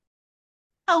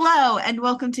Hello and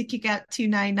welcome to Kick Out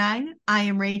 299. I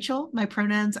am Rachel. My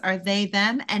pronouns are they,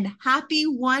 them, and happy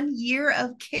 1 year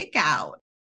of Kick Out.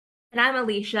 And I'm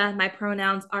Alicia. My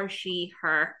pronouns are she,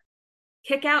 her.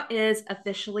 Kickout is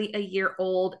officially a year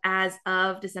old as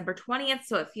of December 20th,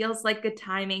 so it feels like good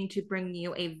timing to bring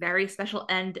you a very special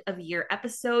end of year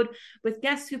episode with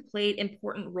guests who played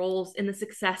important roles in the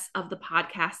success of the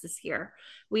podcast this year.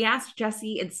 We asked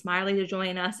Jessie and Smiley to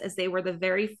join us as they were the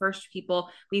very first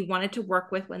people we wanted to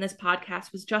work with when this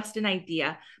podcast was just an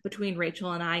idea between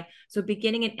Rachel and I, so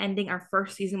beginning and ending our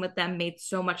first season with them made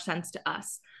so much sense to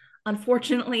us.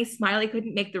 Unfortunately, Smiley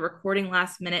couldn't make the recording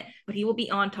last minute, but he will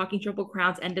be on Talking Triple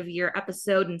Crown's end of year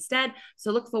episode instead,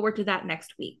 so look forward to that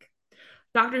next week.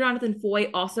 Dr. Jonathan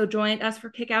Foye also joined us for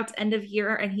Kickout's end of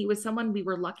year, and he was someone we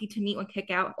were lucky to meet when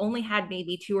Kickout only had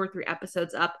maybe 2 or 3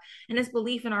 episodes up, and his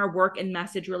belief in our work and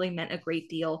message really meant a great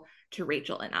deal to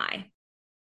Rachel and I.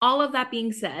 All of that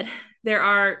being said, there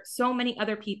are so many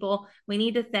other people we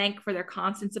need to thank for their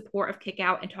constant support of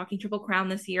Kickout and Talking Triple Crown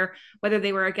this year, whether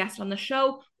they were a guest on the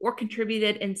show or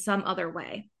contributed in some other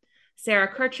way.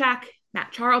 Sarah Kerchak,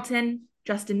 Matt Charlton,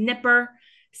 Justin Nipper,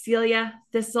 Celia,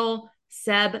 Thistle,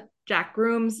 Seb, Jack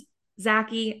Grooms,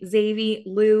 Zachy, Xavi,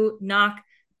 Lou, Knock,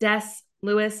 Des,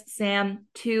 Lewis, Sam,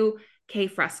 Tu, K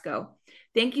Fresco.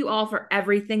 Thank you all for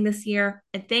everything this year,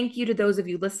 and thank you to those of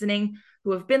you listening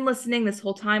who have been listening this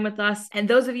whole time with us, and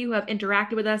those of you who have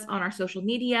interacted with us on our social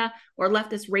media or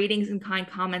left us ratings and kind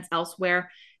comments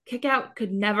elsewhere. Kickout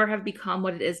could never have become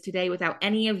what it is today without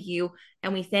any of you,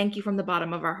 and we thank you from the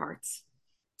bottom of our hearts.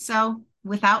 So,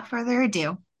 without further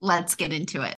ado, let's get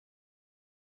into it.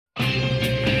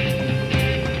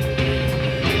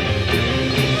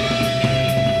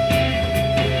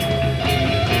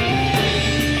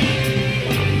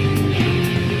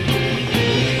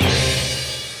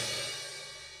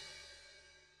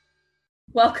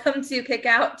 Welcome to Kick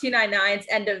Out 299's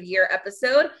end of year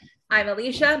episode. I'm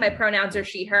Alicia. My pronouns are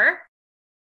she, her.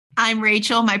 I'm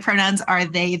Rachel. My pronouns are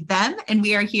they, them, and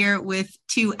we are here with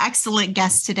 2 excellent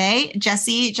guests today.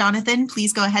 Jessie, Jonathan,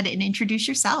 please go ahead and introduce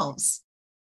yourselves.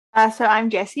 So I'm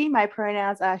Jessie. My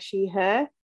pronouns are she, her. You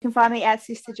can find me at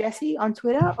Sister Jessie on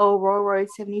Twitter or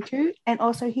RoyRoad72, and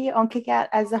also here on Kick Out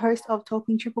as the host of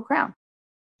Talking Triple Crown.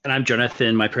 And I'm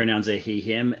Jonathan. My pronouns are he,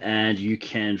 him, and you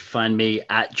can find me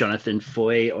at Jonathan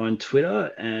Foye on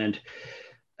Twitter and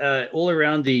all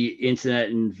around the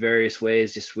internet in various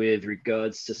ways, just with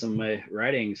regards to some of my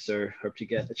writings. So hope to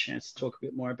get a chance to talk a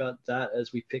bit more about that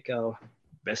as we pick our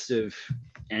best of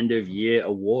end of year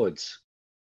awards.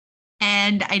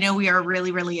 And I know we are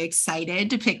really, really excited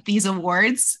to pick these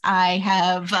awards. I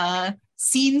have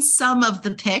seen some of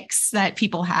the picks that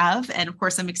people have, and of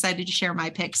course, I'm excited to share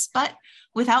my picks. But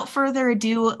without further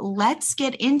ado, let's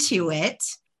get into it.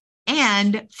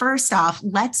 And first off,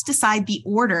 let's decide the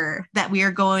order that we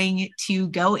are going to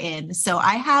go in. So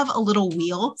I have a little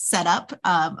wheel set up.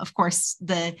 Of course,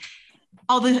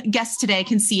 all the guests today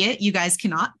can see it. You guys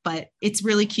cannot, but it's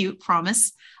really cute,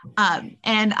 promise.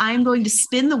 And I'm going to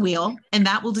spin the wheel, and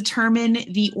that will determine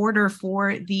the order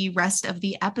for the rest of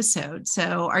the episode.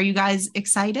 So are you guys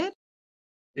excited?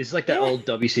 It's like that old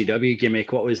WCW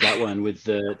gimmick. What was that one with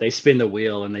they spin the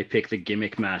wheel and they pick the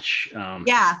gimmick match?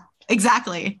 Yeah,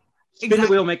 exactly. Spin the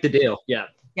wheel, make the deal. Yeah.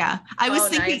 Yeah. I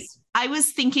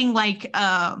was thinking like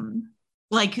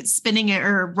spinning it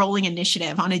or rolling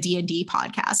initiative on a D&D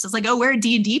podcast. It's like, oh, we're a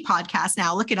D&D podcast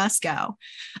now. Look at us go.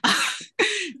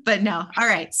 But no. All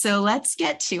right. So let's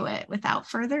get to it without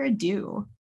further ado.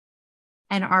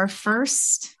 And our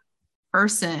first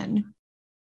person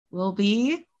will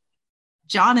be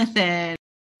Jonathan.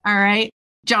 All right.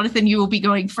 Jonathan, you will be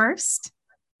going first.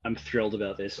 I'm thrilled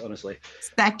about this, honestly.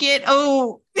 Second.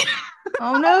 Oh.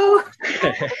 Oh, no.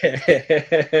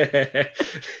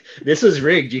 This was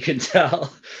rigged, you can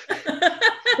tell.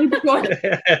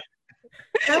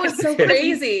 That was so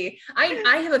crazy. I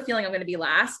have a feeling I'm going to be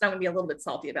last. I'm going to be a little bit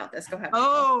salty about this. Go ahead.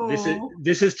 Oh,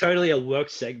 this is totally a work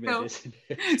segment, isn't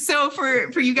it? So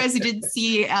for you guys who didn't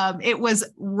see, it was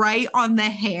right on the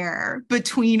hair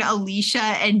between Alicia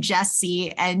and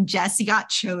Jessie got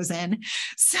chosen.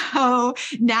 So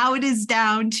now it is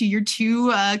down to your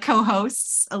 2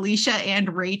 co-hosts, Alicia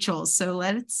and Rachel. So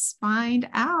let's find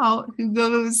out who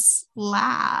goes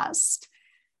last.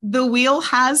 The wheel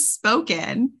has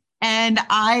spoken. And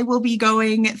I will be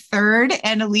going third,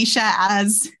 and Alicia,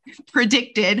 as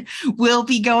predicted, will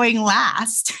be going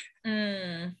last.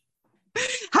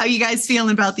 How you guys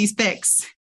feeling about these picks?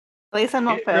 At least I'm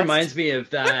not first. It reminds me of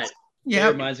that. Yeah.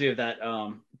 It reminds me of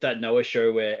that Noah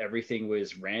show where everything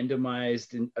was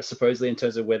randomized, supposedly in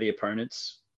terms of where the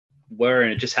opponents were,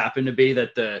 and it just happened to be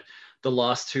that the the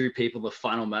last two people in the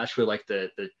final match were like the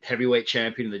heavyweight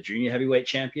champion and the junior heavyweight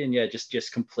champion. Yeah,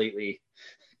 just completely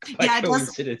by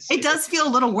coincidence. It does feel a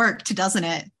little worked, doesn't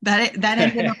it? That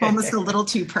ended up almost a little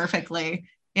too perfectly.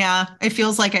 Yeah, it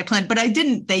feels like I planned, but I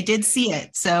didn't. They did see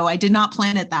it, so I did not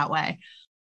plan it that way.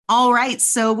 All right,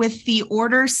 so with the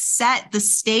order set, the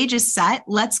stage is set.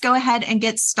 Let's go ahead and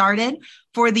get started.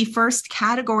 For the first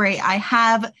category, I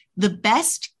have the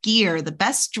best gear, the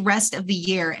best dressed of the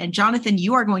year. And Jonathan,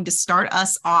 you are going to start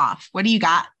us off. What do you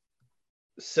got?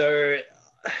 So,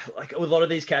 like with a lot of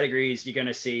these categories, you're going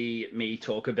to see me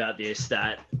talk about this,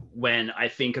 that when I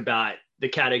think about the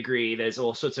category, there's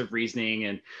all sorts of reasoning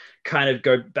and kind of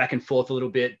go back and forth a little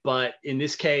bit. But in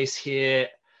this case here,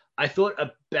 I thought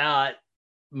about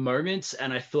moments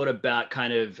and I thought about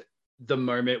kind of the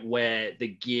moment where the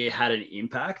gear had an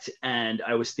impact. And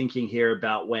I was thinking here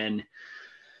about when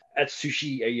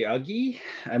Atsushi Aoyagi,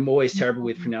 I'm always terrible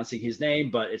with pronouncing his name,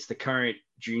 but it's the current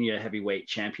junior heavyweight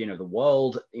champion of the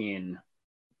world in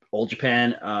All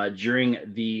Japan, during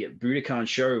the Budokan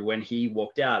show when he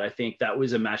walked out. I think that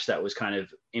was a match that was kind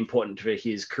of important for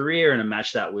his career and a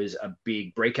match that was a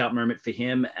big breakout moment for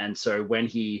him. And so when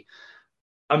he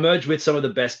emerged with some of the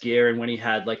best gear and when he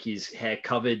had like his hair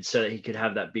covered so that he could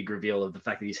have that big reveal of the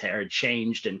fact that his hair had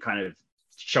changed and kind of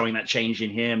showing that change in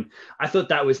him, I thought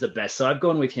that was the best. So I've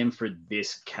gone with him for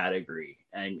this category.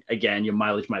 And again, your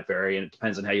mileage might vary and it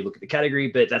depends on how you look at the category,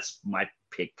 but that's my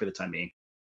pick for the time being.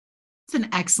 It's an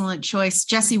excellent choice.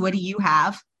 Jessie, what do you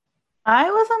have?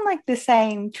 I was on like the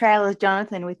same trail as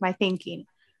Jonathan with my thinking.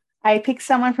 I picked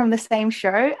someone from the same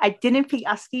show. I didn't pick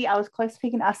Asuki. I was close to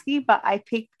picking Asuki, but I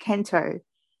picked Kento.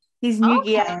 His new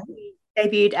gear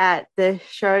debuted at the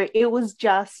show. It was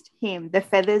just him. The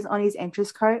feathers on his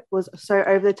entrance coat was so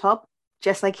over the top,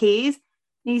 just like his.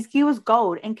 His gear was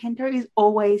gold, and Kento is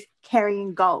always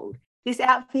carrying gold. This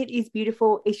outfit is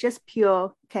beautiful. It's just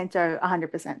pure Kento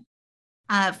 100%.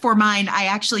 For mine, I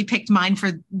actually picked mine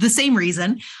for the same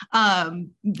reason,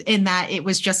 in that it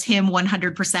was just him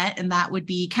 100%, and that would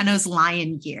be Keno's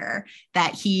lion gear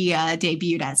that he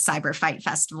debuted at Cyber Fight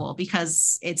Festival,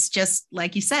 because it's just,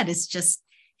 like you said, it's just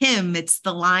him. It's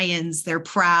the lions. They're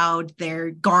proud.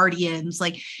 They're guardians.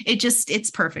 Like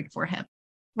it's perfect for him.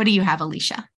 What do you have,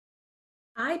 Alicia?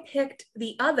 I picked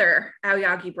the other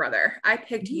Aoyagi brother. I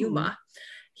picked Yuma.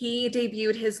 He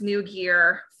debuted his new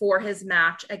gear for his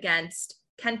match against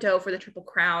Kento for the Triple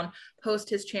Crown post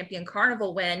his Champion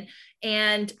Carnival win.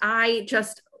 And I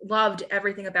just loved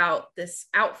everything about this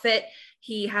outfit.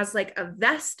 He has like a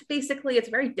vest, basically. It's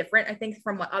very different, I think,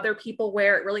 from what other people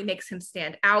wear. It really makes him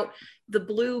stand out. The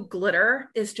blue glitter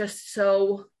is just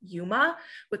so Yuma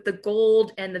with the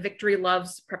gold and the Victory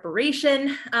Loves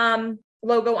Preparation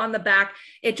logo on the back.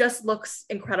 It just looks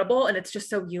incredible and it's just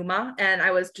so Yuma, and I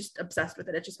was just obsessed with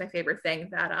it. It's just my favorite thing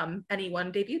that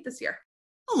anyone debuted this year.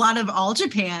 A lot of All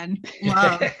Japan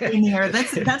love in here.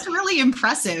 That's really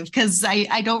impressive, because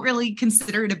I don't really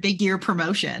consider it a big year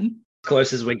promotion.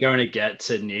 Close as we're going to get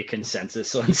to near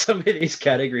consensus on some of these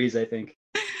categories, I think.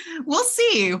 We'll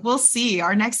see.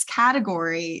 Our next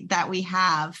category that we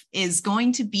have is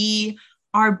going to be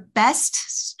our best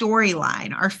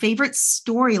storyline, our favorite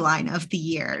storyline of the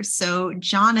year. So,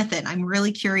 Jonathan, I'm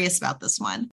really curious about this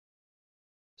one.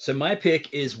 So my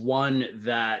pick is one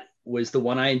that was the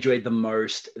one I enjoyed the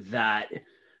most, that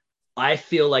I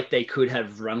feel like they could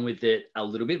have run with it a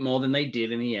little bit more than they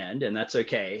did in the end, and that's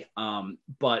okay.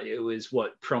 But it was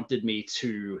what prompted me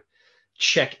to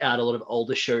check out a lot of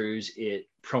older shows. It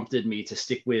prompted me to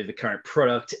stick with the current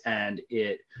product, and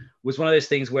it was one of those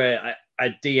things where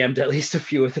I DM'd at least a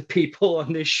few of the people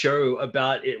on this show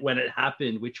about it when it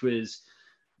happened, which was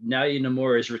Naoya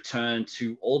Nomura's return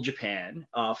to All Japan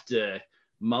after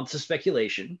months of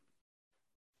speculation,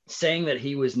 saying that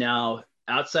he was now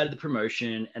outside of the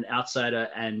promotion, an outsider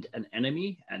and an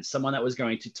enemy, and someone that was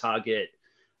going to target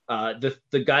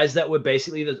the guys that were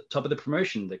basically the top of the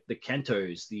promotion, the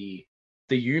Kentos, the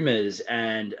Yumas,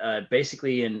 and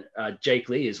basically in Jake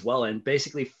Lee as well. And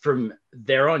basically from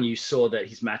there on, you saw that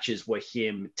his matches were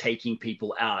him taking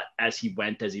people out as he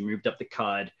moved up the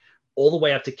card all the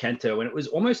way up to Kento. And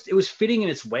it was fitting in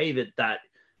its way that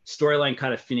storyline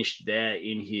kind of finished there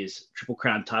in his Triple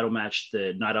Crown title match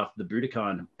the night after the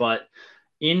Budokan. But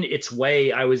in its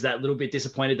way, I was that little bit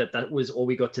disappointed that was all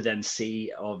we got to then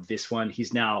see of this one.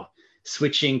 He's now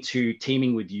switching to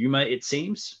teaming with Yuma, it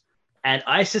seems. And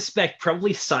I suspect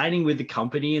probably signing with the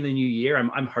company in the new year.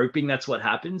 I'm hoping that's what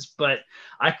happens. But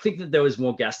I think that there was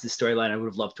more gas to the storyline. I would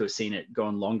have loved to have seen it go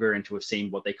on longer and to have seen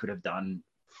what they could have done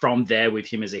from there with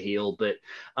him as a heel. But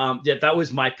yeah, that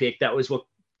was my pick. That was what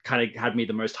kind of had me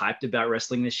the most hyped about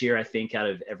wrestling this year, I think, out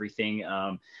of everything.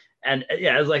 And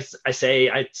yeah, like I say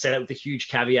that with a huge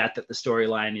caveat that the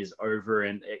storyline is over,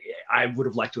 and I would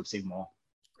have liked to have seen more.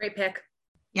 Great pick.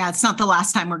 Yeah, it's not the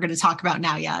last time we're going to talk about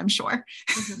Now Yeah, I'm sure.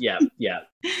 Yeah.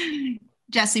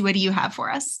 Jessie, what do you have for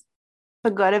us?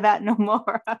 Forgot about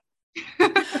Nomura.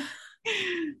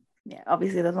 Yeah,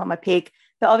 obviously that's not my pick.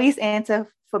 The obvious answer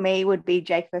for me would be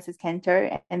Jake versus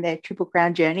Kento and their Triple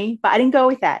Crown journey, but I didn't go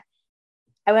with that.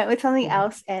 I went with something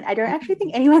else, and I don't actually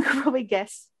think anyone could probably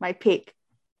guess my pick.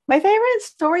 My favorite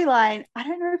storyline, I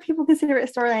don't know if people consider it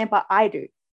a storyline, but I do.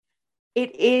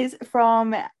 It is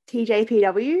from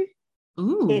TJPW.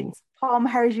 Ooh. It's Palm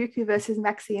Harajuku versus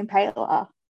Maxi Impaler.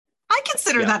 I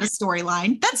consider that a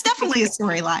storyline. That's definitely a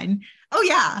storyline. Oh,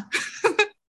 yeah.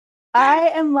 I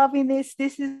am loving this.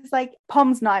 This is like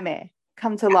Pom's nightmare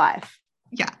come to life.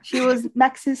 Yeah. She was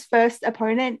Max's first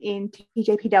opponent in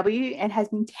TJPW and has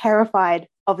been terrified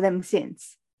of them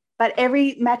since. But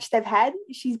every match they've had,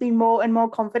 she's been more and more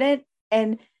confident.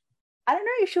 And I don't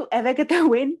know if she'll ever get the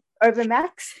win over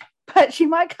Max, but she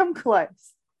might come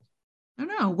close. I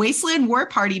don't know. Wasteland War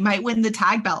Party might win the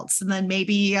tag belts, and then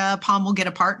maybe Palm will get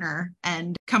a partner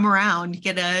and come around,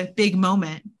 get a big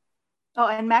moment. Oh,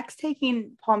 and Max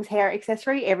taking Pom's hair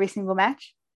accessory every single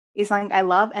match is something I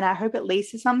love, and I hope it leads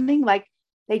to something. Like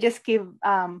they just give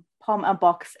Pom a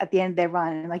box at the end of their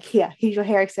run, and like, here's your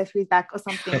hair accessories back or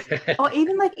something. Or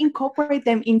even like incorporate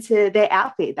them into their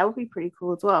outfit. That would be pretty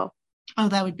cool as well. Oh,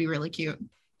 that would be really cute.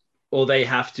 Or they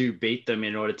have to beat them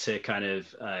in order to kind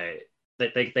of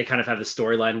they kind of have the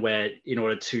storyline where in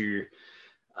order to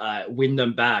win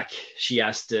them back, she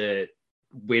has to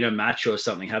win a match or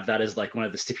something, have that as like one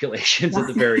of the stipulations at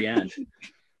the very end.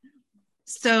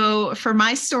 So for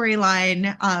my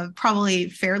storyline, probably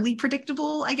fairly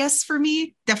predictable, I guess, for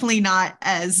me. Definitely not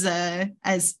as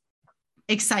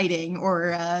exciting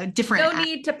or different. No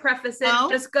need to preface it. No?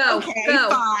 Just go. Okay, go.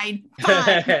 fine.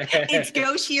 It's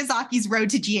Go Shiozaki's Road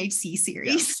to GHC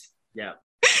series. Yeah.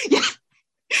 Yeah.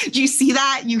 Do you see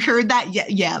that? You heard that?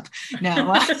 Yep.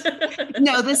 No.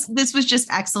 No, this was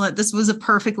just excellent. This was a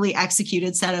perfectly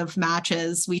executed set of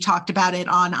matches. We talked about it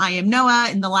on I Am Noah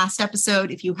in the last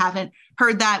episode. If you haven't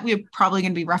heard that, we're probably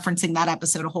going to be referencing that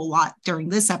episode a whole lot during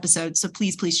this episode. So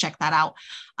please check that out.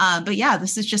 But yeah,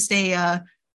 this is just a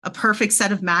perfect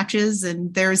set of matches.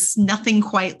 And there's nothing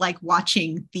quite like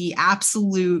watching the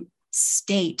absolute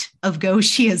state of Go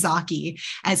Shiozaki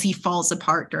as he falls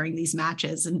apart during these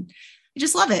matches. And I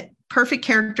just love it. Perfect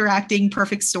character acting,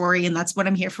 perfect story. And that's what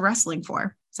I'm here for wrestling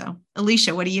for. So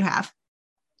Alicia, what do you have?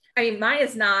 I mean, mine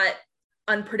is not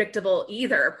unpredictable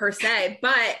either per se,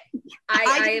 but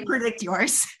I didn't predict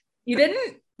yours. You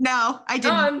didn't? No, I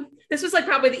didn't. This was like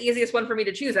probably the easiest one for me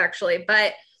to choose actually,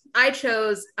 but I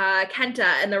chose Kenta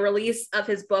and the release of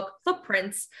his book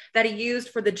Footprints that he used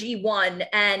for the G1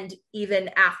 and even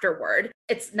afterward.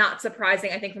 It's not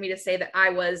surprising, I think, for me to say that I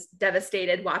was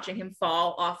devastated watching him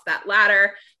fall off that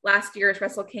ladder. Last year's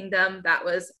Wrestle Kingdom, that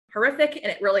was horrific.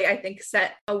 And it really, I think,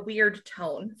 set a weird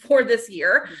tone for this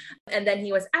year. And then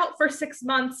he was out for 6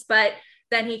 months, but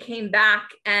then he came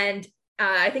back and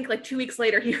I think like 2 weeks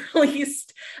later, he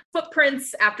released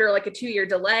Footprints after like a 2-year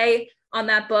delay on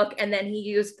that book. And then he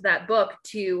used that book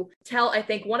to tell, I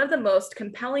think, one of the most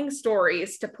compelling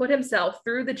stories to put himself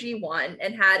through the G1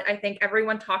 and had, I think,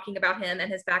 everyone talking about him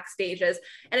and his backstages.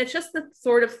 And it's just the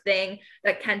sort of thing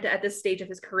that Kenta at this stage of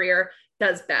his career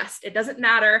does best. It doesn't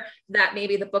matter that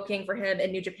maybe the booking for him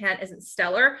in New Japan isn't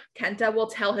stellar. Kenta will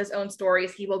tell his own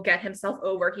stories. He will get himself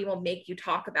over. He will make you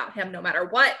talk about him no matter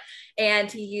what.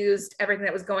 And he used everything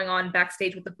that was going on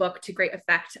backstage with the book to great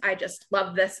effect. I just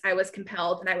love this. I was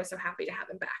compelled and I was so happy to have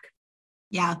him back.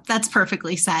 Yeah, that's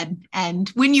perfectly said. And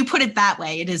when you put it that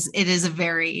way, it is a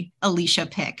very Alicia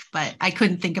pick, but I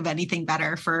couldn't think of anything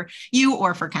better for you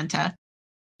or for Kenta.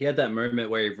 He had that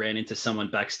moment where he ran into someone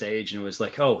backstage and was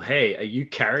like, oh, hey, are you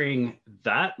carrying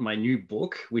that, my new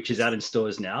book, which is out in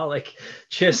stores now? Like,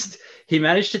 just, he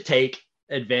managed to take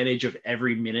advantage of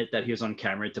every minute that he was on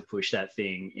camera to push that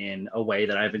thing in a way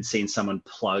that I haven't seen someone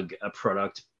plug a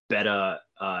product better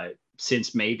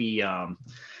since maybe,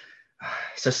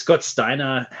 so Scott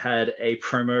Steiner had a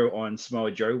promo on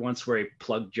Samoa Joe once where he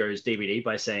plugged Joe's DVD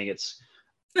by saying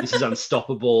this is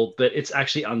unstoppable, but it's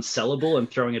actually unsellable and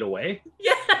throwing it away.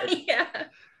 Yeah.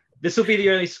 This will be the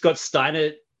only Scott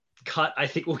Steiner cut I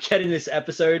think we'll get in this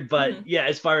episode. But yeah,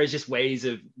 as far as just ways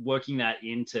of working that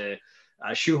into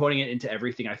shoehorning it into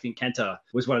everything, I think Kenta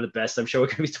was one of the best. I'm sure we're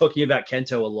going to be talking about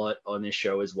Kento a lot on this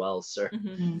show as well. So.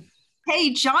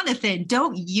 Hey, Jonathan,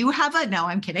 don't you have a... No,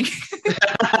 I'm kidding.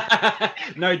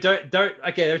 No, don't.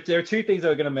 Okay, there are two things that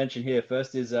we're going to mention here.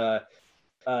 First is,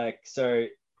 so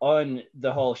on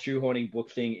the whole shoehorning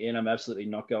book thing in, I'm absolutely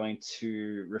not going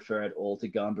to refer at all to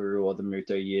Gamburu or the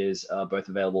Muto years, both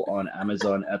available on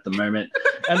Amazon at the moment.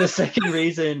 And the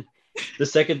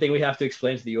second thing we have to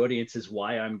explain to the audience is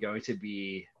why I'm going to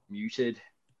be muted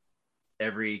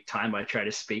every time I try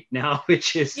to speak now,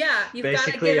 which is you've got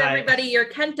to give everybody your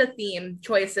Kenta theme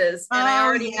choices, and I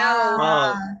already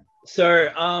know.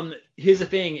 So here's the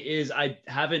thing: is I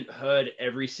haven't heard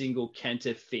every single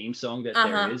Kenta theme song that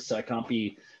there is, so I can't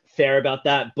be fair about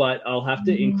that. But I'll have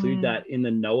to include that in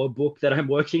the Noah book that I'm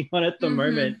working on at the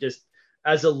moment, just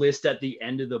as a list at the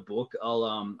end of the book.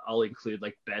 I'll include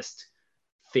like best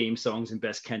theme songs and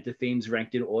best Kenta themes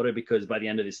ranked in order, because by the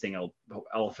end of this thing,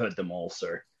 I'll have heard them all.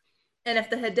 So. And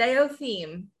if the Hideo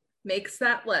theme makes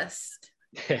that list,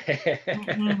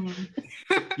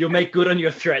 you'll make good on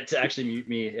your threat to actually mute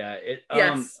me. Yeah.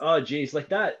 Yes. Oh geez, like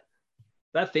that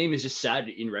theme is just sad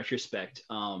in retrospect.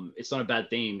 It's not a bad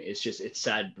theme. It's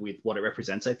sad with what it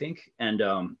represents, I think. And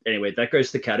anyway, that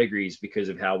goes to categories because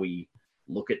of how we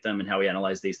look at them and how we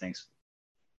analyze these things.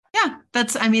 Yeah,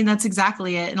 that's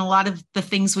exactly it. And a lot of the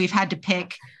things we've had to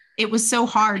pick, it was so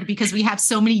hard because we have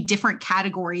so many different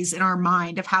categories in our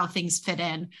mind of how things fit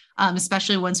in,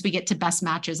 especially once we get to best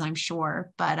matches, I'm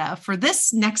sure. But for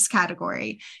this next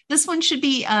category, this one should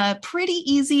be pretty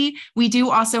easy. We do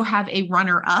also have a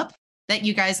runner-up that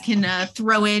you guys can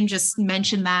throw in, just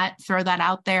mention that, throw that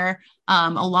out there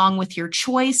along with your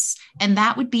choice. And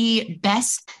that would be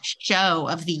best show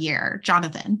of the year.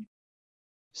 Jonathan.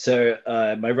 So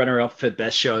my runner-up for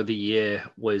best show of the year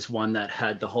was one that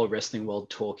had the whole wrestling world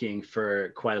talking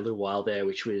for quite a little while there,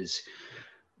 which was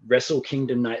Wrestle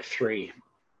Kingdom Night 3.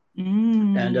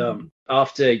 And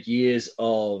after years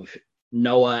of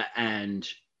Noah and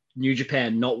New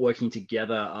Japan not working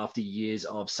together, after years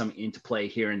of some interplay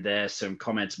here and there, some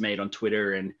comments made on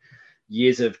Twitter, and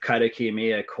years of Kaito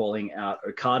Kiyomiya calling out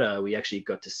Okada, we actually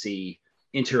got to see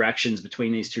interactions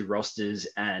between these two rosters.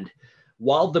 And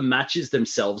while the matches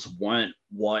themselves weren't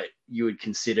what you would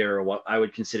consider, or what I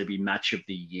would consider to be match of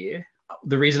the year,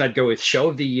 the reason I'd go with show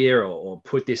of the year or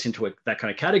put this into that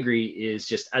kind of category is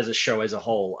just as a show as a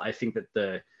whole. I think that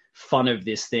the fun of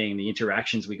this thing, the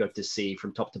interactions we got to see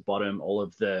from top to bottom, all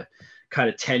of the kind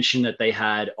of tension that they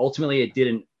had, ultimately it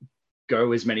didn't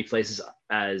go as many places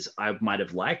as I might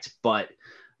have liked. But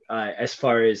as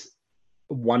far as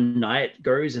one night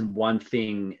goes and one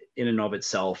thing in and of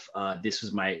itself, this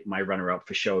was my runner-up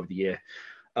for show of the year.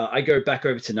 I go back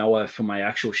over to Noah for my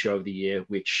actual show of the year,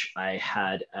 which I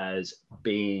had as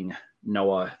being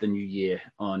Noah the New Year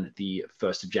on the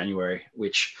 1st of January,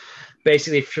 which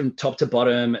basically from top to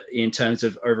bottom in terms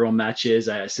of overall matches,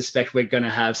 I suspect we're going to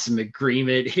have some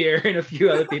agreement here, and a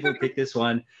few other people pick this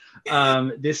one.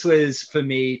 This was, for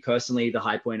me personally, the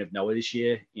high point of Noah this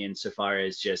year, insofar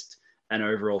as just an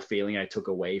overall feeling I took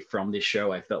away from this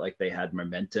show. I felt like they had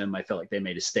momentum. I felt like they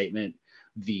made a statement.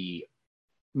 The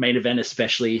main event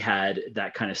especially had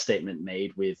that kind of statement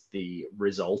made with the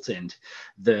result, and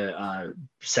the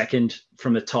second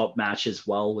from the top match as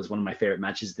well was one of my favorite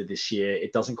matches of this year.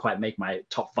 It doesn't quite make my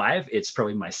top 5. It's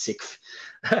probably my 6th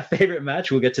favorite match.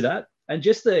 We'll get to that. And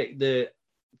just the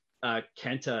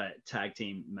Kenta tag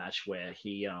team match where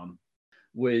he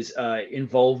was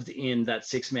involved in that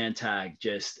 6-man tag,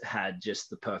 just had just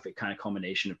the perfect kind of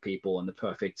combination of people and the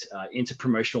perfect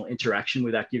interpromotional interaction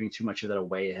without giving too much of that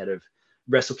away ahead of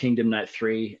Wrestle Kingdom Night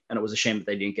 3. And it was a shame that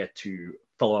they didn't get to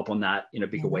follow up on that in a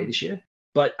bigger way this year.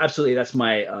 But absolutely, that's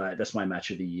my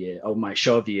match of the year, or my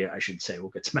show of the year, I should say.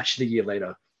 We'll get to match of the year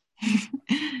later.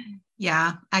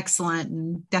 Yeah, excellent.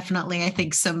 And definitely, I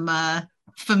think some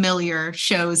familiar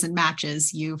shows and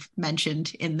matches you've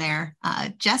mentioned in there.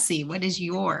 Jessie, what is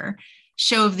your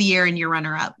show of the year and your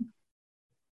runner-up?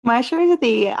 My shows of the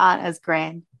year aren't as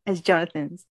grand as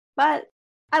Jonathan's, but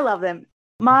I love them.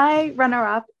 My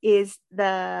runner-up is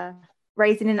the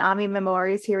Raising an Army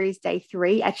Memorial Series Day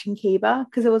 3 at Shinkiba,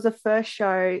 because it was the first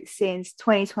show since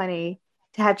 2020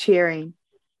 to have cheering.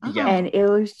 Yeah. And it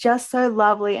was just so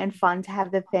lovely and fun to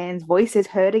have the fans' voices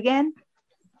heard again.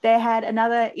 They had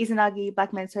another Izanagi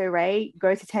Black Menso Ray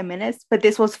go to 10 minutes, but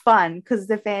this was fun because of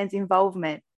the fans'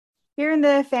 involvement. Hearing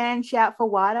the fans shout for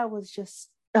Wada was just,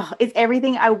 it's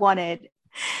everything I wanted.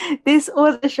 This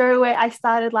was a show where I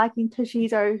started liking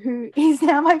Toshizo, who is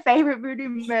now my favorite Voodoo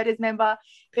Murders member.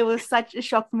 It was such a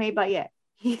shock for me, but yeah,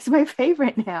 he's my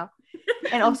favorite now.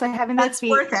 And also having that's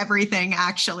worth everything.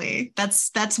 Actually,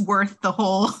 that's worth the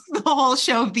whole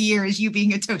show of the year is you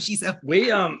being a Toshizo.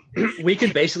 We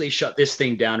could basically shut this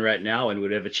thing down right now and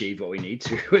would have achieved what we need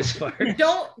to as far as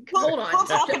hold on. We'll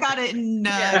talk about it in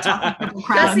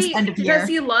Crowns end of year.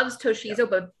 Jessie loves Toshizo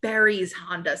but buries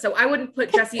Honda, so I wouldn't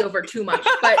put Jessie over too much,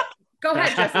 but Go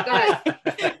ahead, Jessie. Go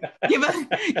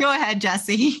ahead. Go ahead,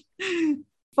 Jessie.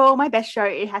 For my best show,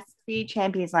 it has to be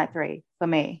Champions Night 3 for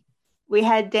me. We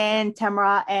had Dan,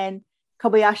 Tamara, and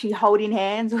Kobayashi holding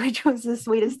hands, which was the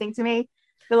sweetest thing to me.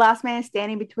 The last man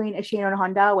standing between Ashino and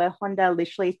Honda, where Honda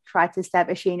literally tried to stab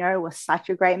Ashino, was such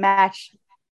a great match.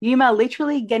 Yuma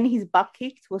literally getting his butt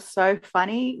kicked was so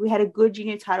funny. We had a good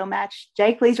junior title match,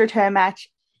 Jake Lee's return match,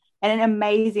 and an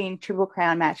amazing Triple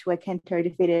Crown match where Kento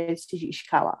defeated Tsuji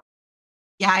Ishikawa.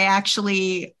 Yeah, I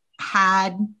actually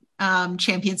had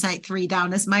Champions Night 3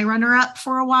 down as my runner-up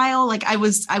for a while. Like I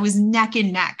was neck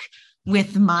and neck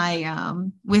with my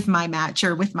match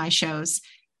or with my shows.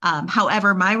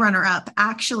 However, my runner-up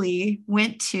actually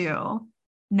went to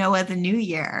Noah the New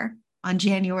Year on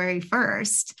January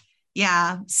 1st.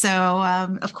 Yeah. So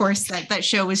of course that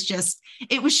show was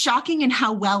it was shocking in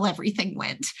how well everything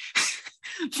went.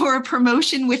 For a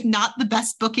promotion with not the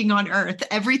best booking on earth,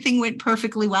 everything went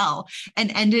perfectly well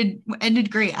and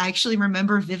ended great. I actually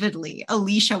remember vividly.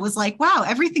 Alicia was like, wow,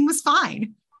 everything was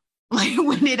fine. Like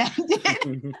when it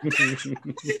ended.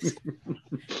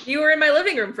 You were in my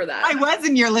living room for that. I was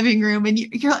in your living room and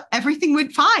you're like, everything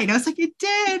went fine. I was like, it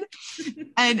did.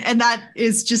 and that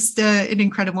is just an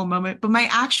incredible moment. But my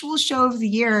actual show of the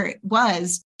year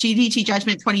was GDT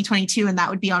Judgment 2022, and that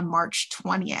would be on March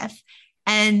 20th.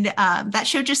 And that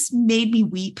show just made me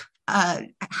weep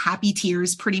happy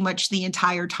tears pretty much the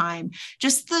entire time.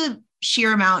 Just the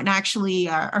sheer amount, and actually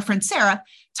our friend Sarah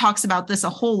talks about this a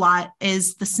whole lot,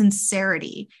 is the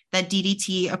sincerity that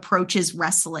DDT approaches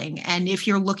wrestling. And if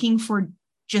you're looking for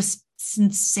just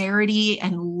sincerity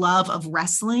and love of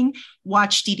wrestling,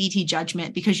 watch DDT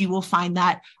Judgment, because you will find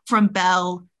that from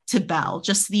bell to bell.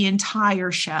 Just the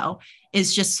entire show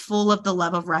is just full of the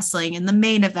love of wrestling. And the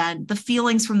main event, the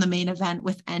feelings from the main event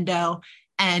with Endo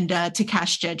and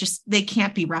Takeshita, just they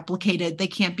can't be replicated. They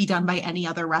can't be done by any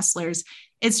other wrestlers.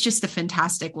 It's just a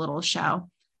fantastic little show.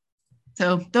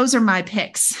 So those are my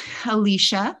picks.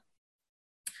 Alicia?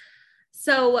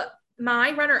 So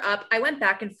my runner-up, I went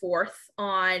back and forth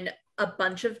on a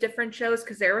bunch of different shows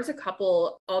because there was a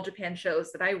couple All Japan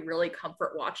shows that I really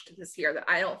comfort watched this year that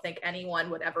I don't think anyone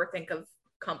would ever think of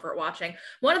comfort watching.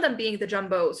 One of them being the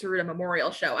Jumbo Tsuruta Memorial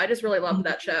Show. I just really loved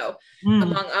that show,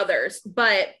 among others.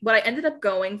 But what I ended up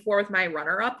going for with my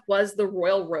runner-up was the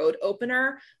Royal Road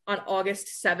opener on August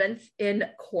 7th in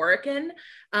Korakuen.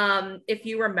 If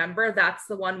you remember, that's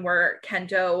the one where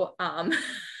Kento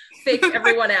faked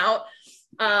everyone out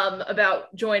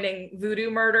about joining voodoo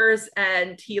murders,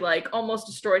 and he like almost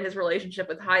destroyed his relationship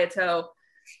with Hayato,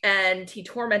 and he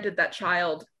tormented that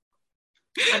child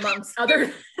amongst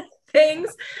other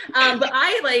things.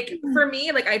 But for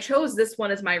me, I chose this one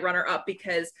as my runner-up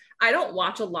because I don't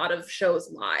watch a lot of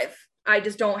shows live. I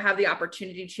just don't have the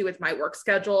opportunity to with my work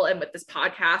schedule and with this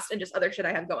podcast and just other shit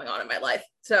I have going on in my life.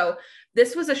 So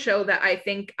this was a show that I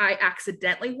think I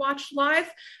accidentally watched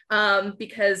live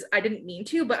because I didn't mean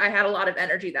to, but I had a lot of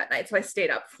energy that night. So I stayed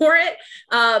up for it.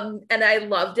 And I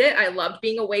loved it. I loved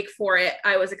being awake for it.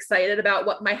 I was excited about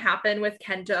what might happen with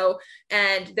Kento.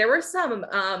 And there were some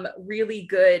really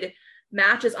good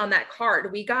matches on that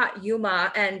card. We got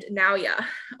Yuma and Naoya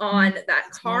on that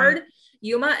card. Right.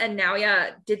 Yuma and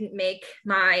Naoya didn't make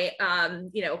my,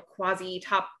 quasi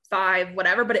top 5,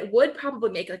 whatever, but it would probably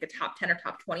make like a top 10 or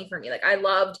top 20 for me. Like I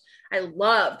loved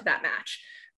that match.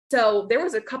 So there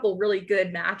was a couple really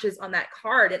good matches on that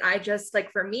card. And I just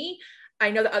for me,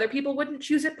 I know that other people wouldn't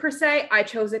choose it per se. I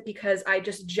chose it because I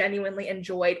just genuinely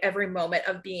enjoyed every moment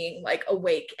of being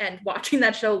awake and watching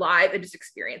that show live and just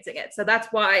experiencing it. So that's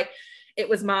why it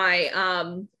was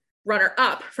my, runner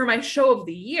up. For my show of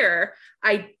the year,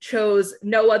 I chose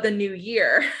Noah the New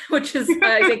Year, which is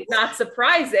I think not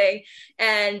surprising.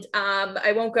 And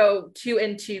I won't go too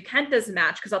into Kenta's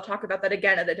match because I'll talk about that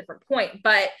again at a different point.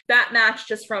 But that match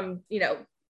just from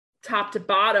top to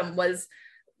bottom was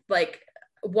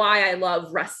why I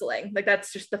love wrestling.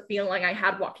 That's just the feeling I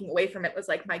had walking away from it was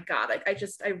my God,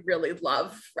 I really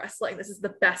love wrestling. This is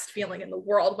the best feeling in the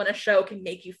world when a show can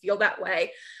make you feel that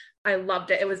way. I loved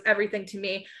it. It was everything to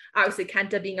me. Obviously,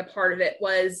 Kenta being a part of it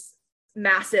was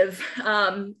massive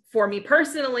for me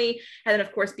personally. And then,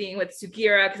 of course, being with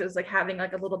Sugiura, because it was having a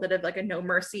little bit of a No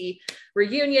Mercy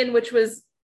reunion, which was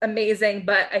amazing.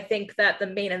 But I think that the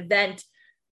main event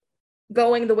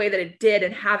going the way that it did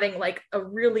and having a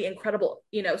really incredible,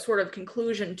 sort of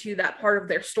conclusion to that part of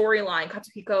their storyline,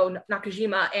 Katsuhiko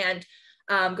Nakajima and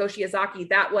Go Shiozaki,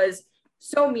 that was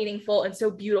so meaningful and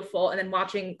so beautiful. And then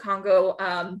watching Kongo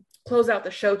close out the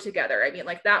show together. I mean,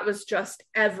 that was just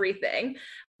everything.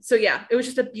 So yeah, it was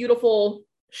just a beautiful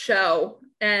show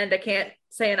and I can't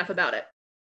say enough about it.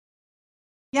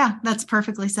 Yeah, that's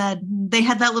perfectly said. They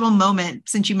had that little moment,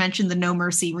 since you mentioned the No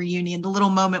Mercy reunion, the little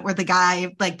moment where the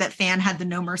guy, like that fan, had the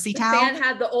No Mercy towel. Fan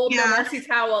had the old No Mercy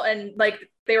towel, and like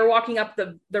they were walking up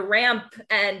the ramp,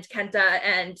 and Kenta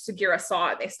and Sugiura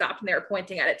saw it. They stopped and they were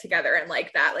pointing at it together, and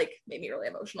like that like made me really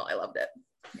emotional. I loved it.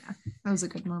 Yeah, that was a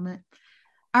good moment.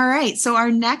 All right, so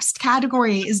our next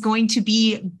category is going to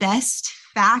be Best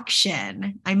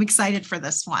Faction. I'm excited for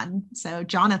this one. So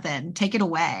Jonathan, take it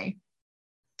away.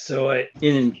 So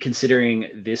in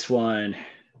considering this one,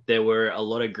 there were a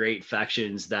lot of great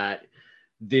factions that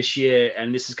this year,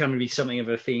 and this is going to be something of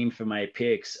a theme for my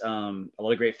picks, a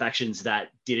lot of great factions that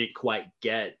didn't quite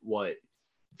get what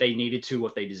they needed to,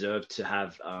 what they deserved to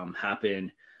have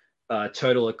happen.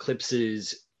 Total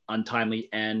Eclipse's untimely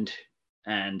end,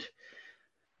 and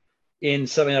in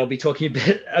something I'll be talking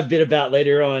a bit about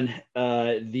later on,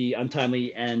 the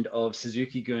untimely end of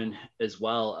Suzuki-gun as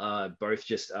well. Both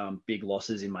just big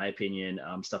losses, in my opinion,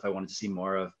 stuff I wanted to see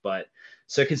more of. But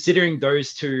so considering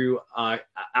those two are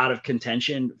out of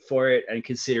contention for it, and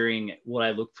considering what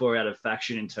I look for out of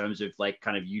faction in terms of like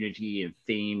kind of unity and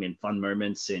theme and fun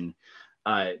moments, and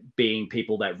being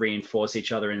people that reinforce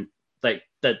each other, and like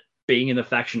that being in the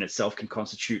faction itself can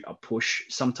constitute a push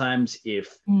sometimes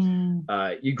if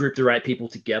you group the right people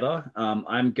together.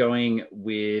 I'm going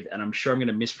with, and I'm sure I'm going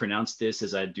to mispronounce this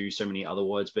as I do so many other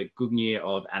words, but Gugnir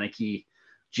of Anarchy,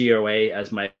 GOA,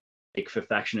 as my pick for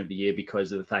faction of the year,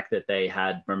 because of the fact that they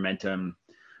had momentum,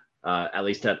 at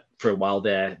least for a while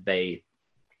there. They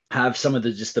have some of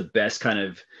the best kind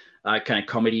of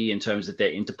comedy in terms of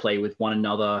their interplay with one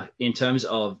another, in terms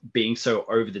of being so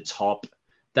over the top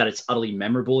that it's utterly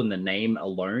memorable in the name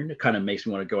alone. It kind of makes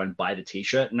me want to go and buy the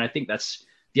t-shirt. And I think that's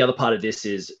the other part of this,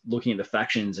 is looking at the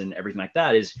factions and everything like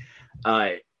that, is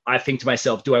I think to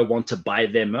myself, do I want to buy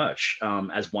their merch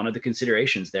as one of the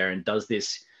considerations there? And does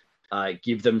this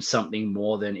give them something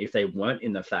more than if they weren't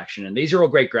in the faction? And these are all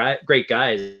great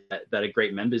guys that are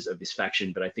great members of this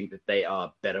faction, but I think that they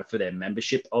are better for their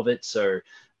membership of it. So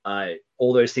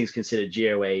all those things considered,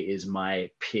 GOA is my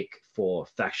pick for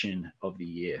faction of the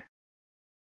year.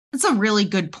 That's a really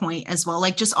good point as well.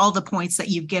 Like just all the points that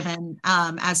you've given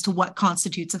as to what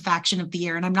constitutes a faction of the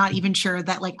year. And I'm not even sure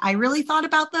that like I really thought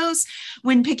about those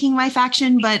when picking my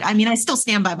faction, but I mean, I still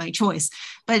stand by my choice.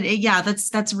 But yeah,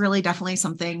 that's really definitely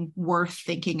something worth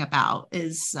thinking about,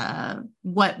 is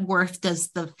what worth does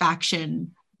the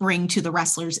faction bring to the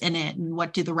wrestlers in it, and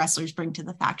what do the wrestlers bring to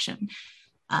the faction?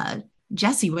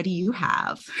 Jessie, what do you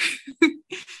have?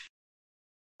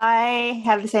 I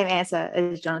have the same answer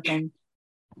as Jonathan.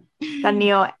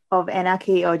 Gugnir of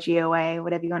Anarchy, or GOA,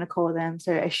 whatever you want to call them.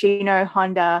 So Ashino,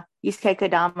 Honda, Yusuke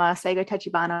Kodama, Seigo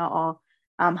Tachibana, or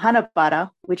Hanabata,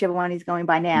 whichever one is going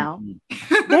by now.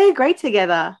 They're great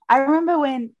together. I remember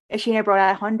when Ashino brought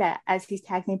out Honda as his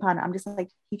tag team partner, I'm just like,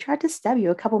 he tried to stab you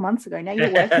a couple months ago. Now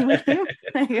you're working with him?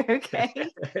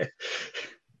 Okay.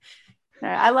 No,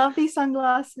 I love these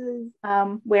sunglasses,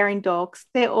 wearing dogs.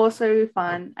 They're also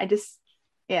fun. I just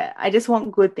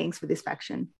want good things for this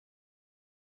faction.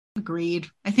 Agreed.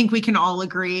 I think we can all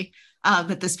agree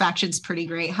that this faction's pretty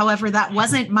great. However, that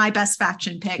wasn't my best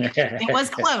faction pick. It was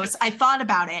close. I thought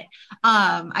about it.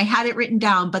 I had it written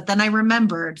down, but then I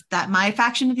remembered that my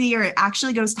faction of the year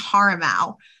actually goes to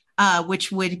Haramao, which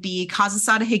would be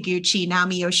Kazusada Higuchi,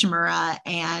 Naomi Yoshimura,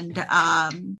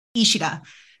 and Ishida.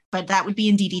 But that would be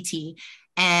in DDT.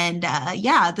 And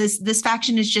yeah, this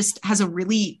faction has a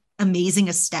really amazing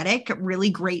aesthetic, really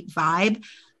great vibe.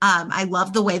 I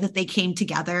love the way that they came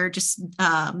together. Just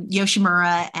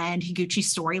Yoshimura and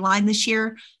Higuchi's storyline this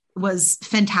year was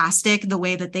fantastic. The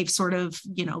way that they've sort of,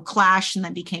 clashed and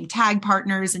then became tag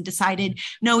partners and decided,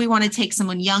 no, we want to take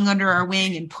someone young under our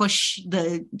wing and push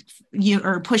DDT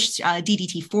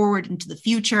forward into the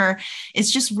future.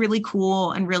 It's just really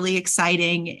cool and really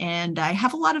exciting. And I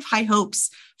have a lot of high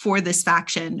hopes for this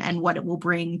faction and what it will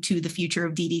bring to the future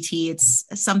of DDT. It's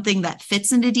something that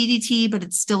fits into DDT, but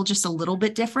it's still just a little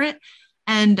bit different.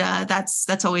 And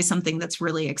that's always something that's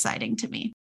really exciting to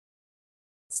me.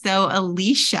 So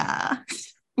Alicia,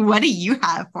 what do you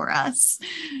have for us?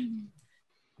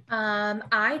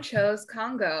 I chose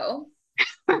Congo.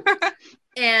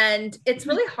 And it's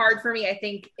really hard for me, I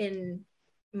think, in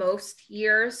most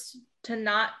years to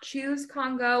not choose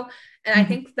Congo. And I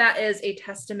think that is a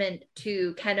testament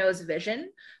to Keno's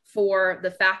vision for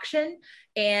the faction,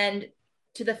 and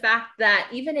to the fact that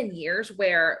even in years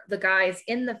where the guys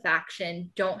in the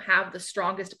faction don't have the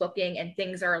strongest booking and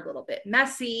things are a little bit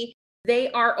messy,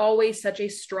 they are always such a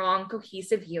strong,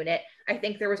 cohesive unit. I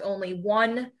think there was only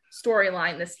one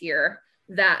storyline this year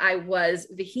that I was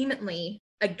vehemently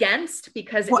against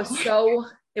because it was so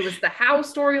It was the How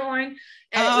storyline.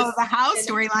 The How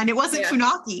storyline. It wasn't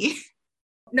Funaki.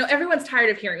 No, everyone's tired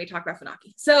of hearing me talk about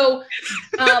Funaki. So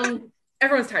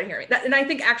everyone's tired of hearing that. And I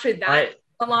think actually that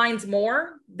aligns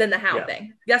more than the How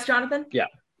thing. Yes, Jonathan? Yeah.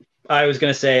 I was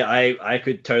going to say, I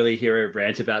could totally hear a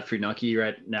rant about Funaki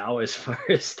right now as far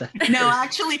as that. No,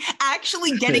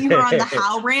 actually getting her on the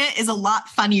How rant is a lot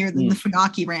funnier than the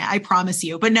Funaki rant, I promise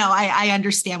you. But no, I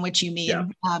understand what you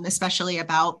mean, especially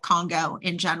about Congo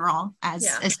in general,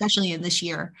 especially in this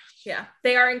year. Yeah,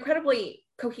 they are incredibly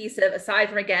cohesive, aside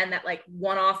from, again, that like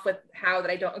one-off with How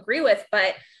that I don't agree with.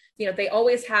 But they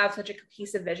always have such a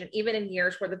cohesive vision, even in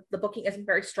years where the booking isn't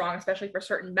very strong, especially for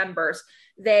certain members.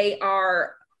 They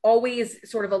are always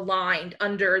sort of aligned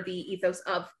under the ethos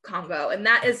of Congo. And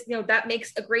that is, that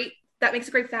makes a great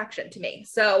faction to me.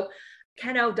 So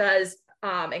Keno does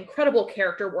incredible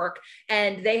character work,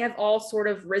 and they have all sort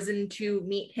of risen to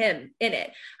meet him in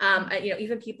it.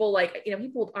 Even people like,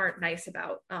 people aren't nice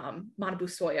about Manabu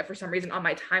Soya for some reason on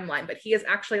my timeline, but he is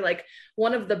actually like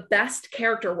one of the best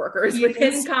character workers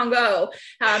within Congo.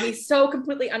 He's so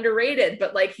completely underrated,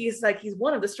 but he's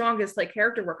one of the strongest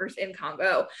character workers in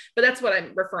Congo. But that's what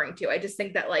I'm referring to. I just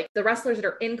think that the wrestlers that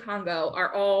are in Congo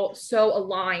are all so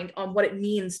aligned on what it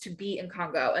means to be in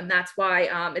Congo, and that's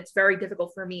why it's very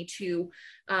difficult for me to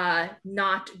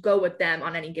not go with them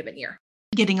on any given year.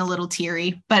 Getting a little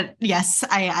teary, but yes,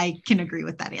 I can agree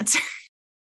with that answer.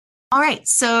 All right,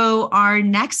 so our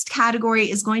next category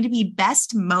is going to be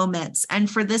best moments. And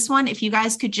for this one, if you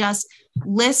guys could just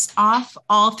list off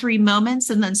all 3 moments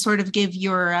and then sort of give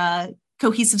your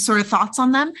cohesive sort of thoughts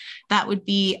on them, that would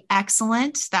be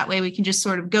excellent. That way we can just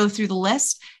sort of go through the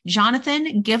list.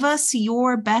 Jonathan, give us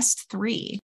your best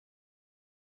 3.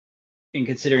 In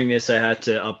considering this, I had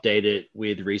to update it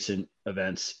with recent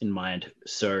events in mind.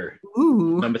 So,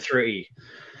 number 3,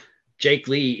 Jake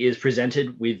Lee is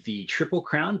presented with the Triple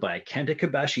Crown by Kenta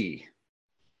Kobashi.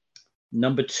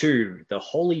 Number 2, the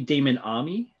Holy Demon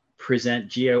Army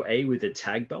present GOA with the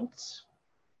tag belts.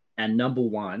 And number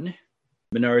 1,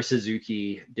 Minoru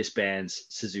Suzuki disbands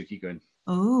Suzuki-gun.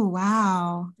 Oh,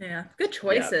 wow. Yeah, good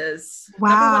choices. Yeah.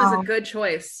 Wow. Number 1 is a good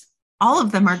choice. All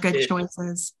of them are good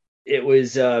choices. It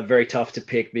was very tough to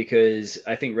pick because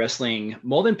I think wrestling,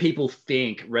 more than people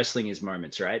think, wrestling is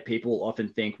moments, right? People often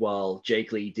think, well,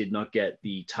 Jake Lee did not get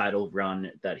the title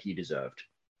run that he deserved,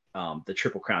 the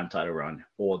Triple Crown title run,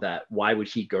 or that why would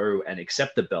he go and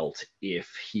accept the belt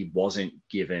if he wasn't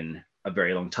given a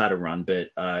very long title run? But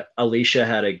Alicia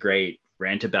had a great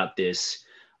rant about this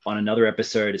on another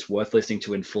episode. It's worth listening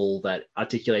to in full, that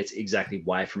articulates exactly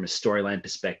why from a storyline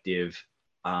perspective.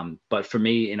 But for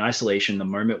me, in isolation, the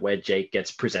moment where Jake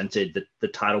gets presented the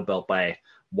title belt by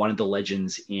one of the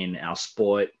legends in our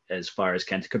sport, as far as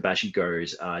Kenta Kobashi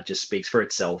goes, just speaks for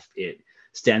itself. It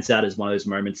stands out as one of those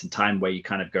moments in time where you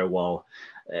kind of go, well,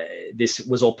 this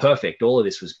was all perfect. All of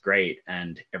this was great.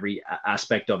 And every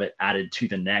aspect of it added to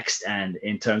the next. And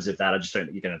in terms of that, I just don't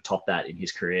think you're going to top that in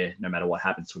his career, no matter what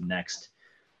happens to him next.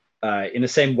 In the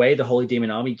same way, the Holy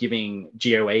Demon Army giving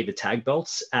GOA the tag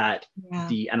belts at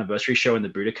the anniversary show in the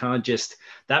Budokan, just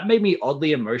that made me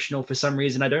oddly emotional for some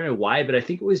reason. I don't know why, but I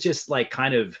think it was just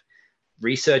kind of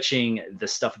researching the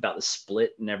stuff about the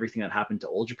split and everything that happened to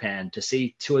All Japan, to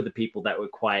see 2 of the people that were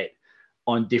quite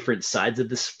on different sides of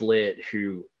the split,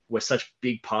 who were such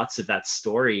big parts of that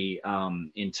story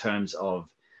in terms of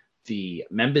the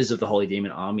members of the Holy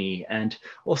Demon Army. And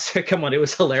also, come on, it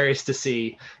was hilarious to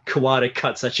see Kawada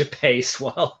cut such a pace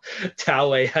while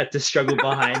Taue had to struggle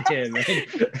behind him.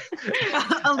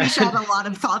 Alicia had a lot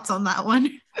of thoughts on that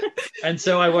one. And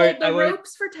so I won't.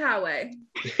 Ropes for Taue.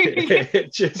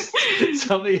 Just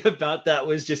something about that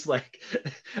was just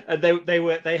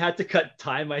they had to cut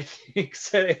time, I think,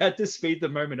 so they had to speed the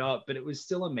moment up. But it was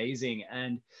still amazing,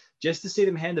 and just to see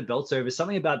them hand the belts over,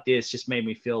 something about this just made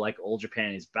me feel like All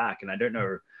Japan is back. And I don't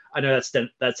know. I know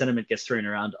that sentiment gets thrown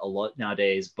around a lot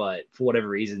nowadays, but for whatever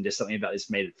reason, just something about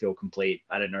this made it feel complete.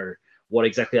 I don't know what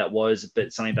exactly that was,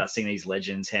 but something about seeing these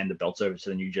legends hand the belts over to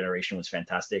the new generation was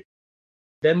fantastic.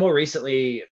 Then more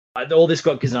recently, all this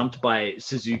got gazumped by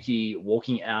Suzuki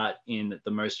walking out in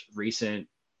the most recent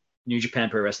New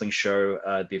Japan Pro Wrestling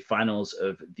show, the finals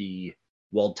of the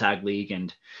World Tag League,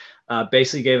 and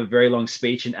basically gave a very long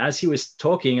speech. And as he was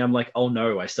talking, I'm like, oh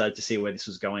no, I started to see where this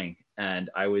was going. And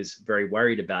I was very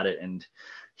worried about it. And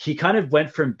he kind of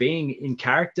went from being in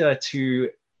character to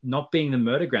not being the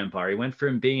murder grandpa. He went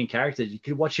from being in character. You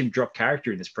could watch him drop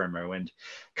character in this promo and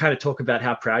kind of talk about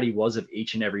how proud he was of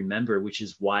each and every member, which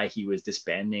is why he was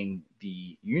disbanding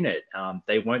the unit.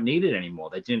 They weren't needed anymore.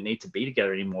 They didn't need to be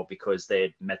together anymore because they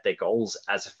had met their goals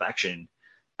as a faction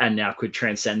and now could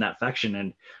transcend that faction.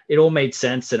 And it all made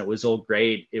sense and it was all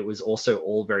great. It was also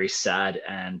all very sad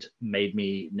and made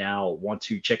me now want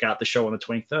to check out the show on the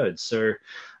 23rd. So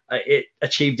it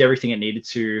achieved everything it needed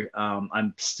to.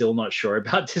 I'm still not sure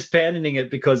about disbanding it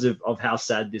because of how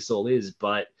sad this all is,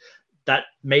 but that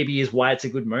maybe is why it's a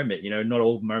good moment. Not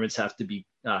all moments have to be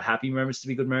happy moments to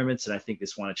be good moments. And I think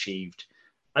this one achieved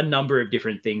a number of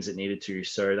different things it needed to.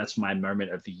 So that's my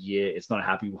moment of the year. It's not a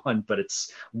happy one, but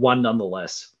it's one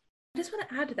nonetheless. I just want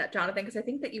to add to that, Jonathan, because I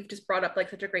think that you've just brought up like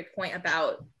such a great point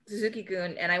about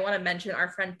Suzuki-gun. And I want to mention our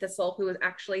friend Thistle, who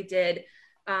actually did,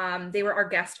 they were our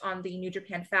guest on the New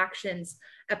Japan Factions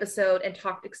episode and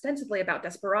talked extensively about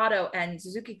Desperado and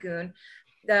Suzuki-gun.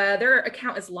 Their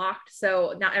account is locked,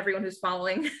 so not everyone who's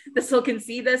following Thistle can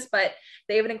see this, but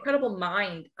they have an incredible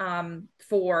mind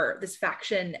for this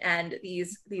faction and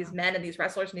these men and these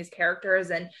wrestlers and these characters.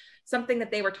 And something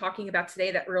that they were talking about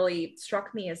today that really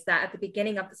struck me is that at the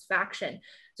beginning of this faction,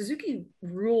 Suzuki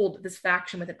ruled this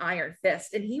faction with an iron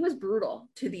fist, and he was brutal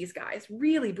to these guys,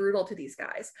 really brutal to these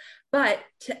guys. But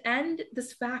to end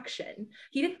this faction,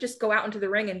 he didn't just go out into the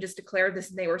ring and just declare this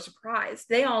and they were surprised.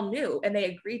 They all knew and they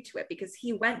agreed to it because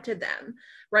he went to them,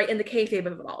 right, in the kayfabe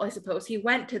of it all, I suppose. He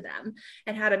went to them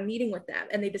and had a meeting with them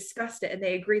and they discussed it and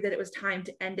they agreed that it was time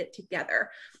to end it together.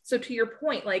 So to your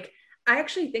point, like, I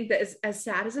actually think that as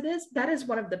sad as it is, that is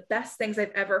one of the best things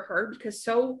I've ever heard, because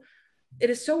it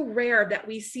is so rare that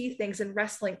we see things in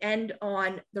wrestling end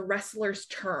on the wrestler's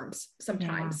terms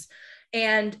sometimes.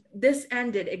 Yeah. And this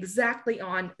ended exactly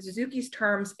on Suzuki's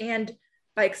terms, and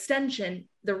by extension,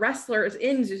 the wrestlers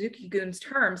in Suzuki-gun's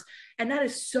terms. And that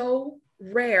is so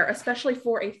rare, especially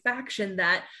for a faction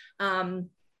that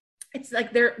it's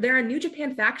like they're a New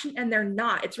Japan faction and they're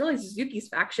not. It's really Suzuki's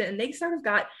faction, and they sort of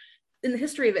got, in the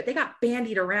history of it, they got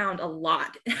bandied around a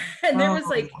lot. And there was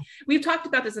like, we've talked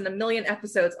about this in a million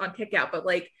episodes on Kickout, but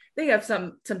like they have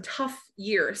some tough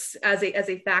years as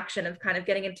a faction of kind of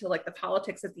getting into like the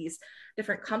politics of these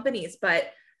different companies.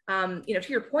 But to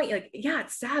your point, like, yeah,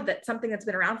 it's sad that something that's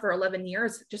been around for 11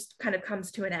 years just kind of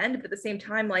comes to an end. But at the same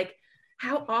time, like,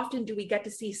 how often do we get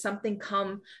to see something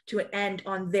come to an end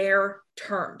on their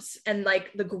terms, and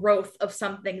like the growth of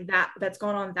something that's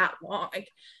gone on that long? Like,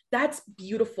 that's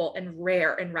beautiful and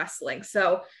rare in wrestling.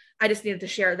 So I just needed to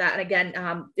share that. And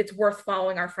again, it's worth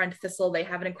following our friend Thistle. They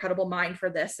have an incredible mind for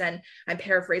this, and I'm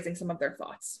paraphrasing some of their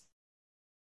thoughts.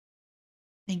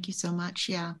 Thank you so much.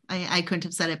 Yeah, I couldn't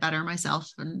have said it better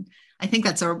myself. And I think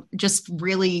that's just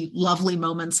really lovely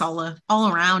moments all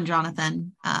around,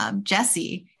 Jonathan.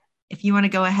 Jessie, if you want to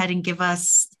go ahead and give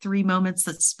us 3 moments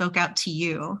that spoke out to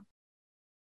you.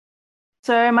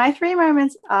 So my 3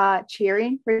 moments are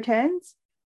cheering returns,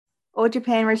 All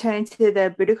Japan returning to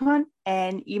the Budokan,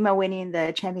 and Yuma winning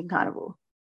the Champion Carnival.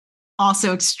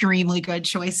 Also extremely good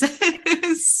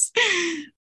choices.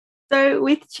 So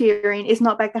with cheering, it's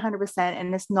not back 100%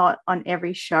 and it's not on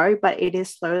every show, but it is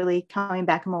slowly coming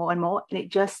back more and more. And it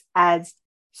just adds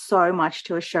so much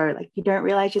to a show. Like, you don't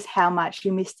realize just how much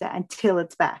you missed it until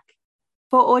it's back.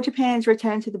 For All Japan's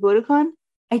return to the Budokan,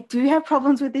 I do have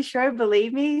problems with this show.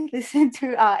 Believe me, listen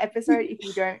to our episode if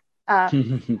you don't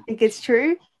think it's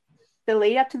true. The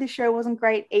lead up to the show wasn't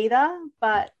great either,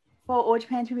 but for All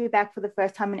Japan to be back for the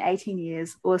first time in 18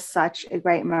 years was such a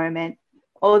great moment.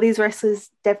 All these wrestlers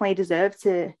definitely deserve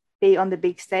to be on the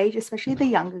big stage, especially the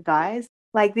younger guys.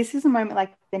 Like, this is a moment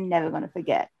like they're never going to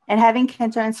forget. And having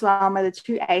Kento and Suwama, the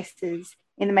 2 aces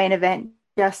in the main event,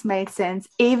 just made sense.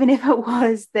 Even if it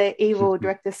was the evil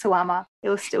director Suwama, it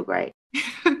was still great.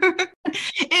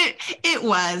 It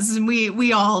was.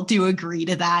 We all do agree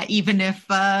to that, even if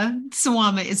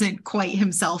Suwama isn't quite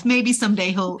himself. Maybe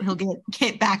someday he'll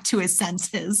get back to his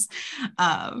senses.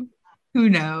 Who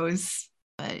knows?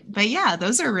 But yeah,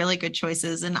 those are really good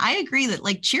choices. And I agree that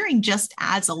like cheering just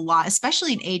adds a lot,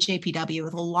 especially in AJPW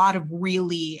with a lot of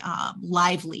really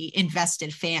lively,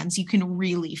 invested fans. You can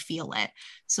really feel it.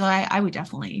 So I would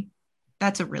definitely,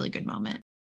 that's a really good moment.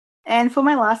 And for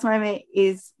my last moment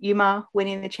is Yuma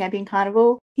winning the Champion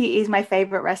Carnival. He is my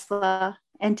favorite wrestler,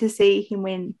 and to see him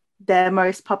win the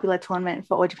most popular tournament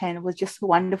for All Japan was just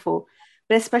wonderful.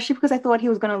 But especially because I thought he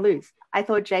was going to lose. I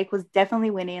thought Jake was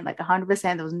definitely winning, like 100%.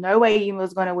 There was no way Yuma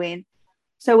was going to win.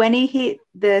 So when he hit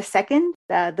the second,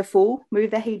 the full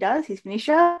move that he does, his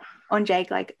finisher on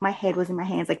Jake, like, my head was in my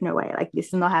hands, like, no way, like, this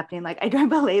is not happening. Like, I don't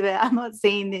believe it. I'm not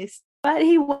seeing this. But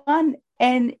he won,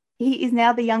 and he is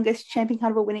now the youngest Champion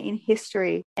Carnival winner in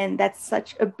history. And that's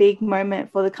such a big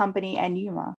moment for the company and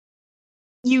Yuma.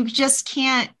 You just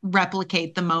can't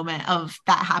replicate the moment of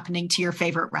that happening to your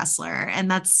favorite wrestler. And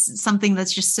that's something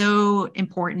that's just so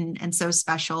important and so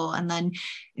special. And then,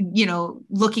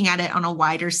 looking at it on a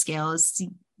wider scale is,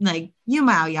 like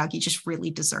Yuma Aoyagi just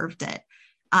really deserved it.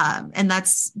 And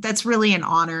that's really an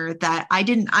honor that I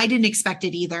didn't expect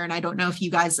it either. And I don't know if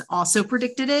you guys also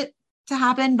predicted it to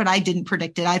happen, but I didn't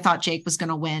predict it. I thought Jake was going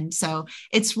to win. So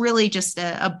it's really just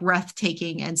a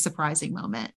breathtaking and surprising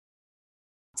moment.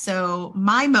 So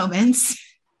my moments,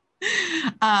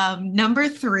 number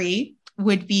 3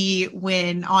 would be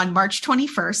when on March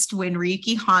 21st, when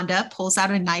Ryuki Honda pulls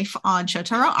out a knife on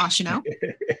Shotaro Ashino.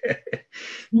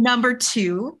 Number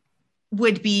 2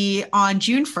 would be on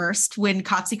June 1st, when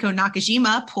Katsuko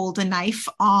Nakajima pulled a knife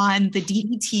on the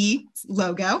DDT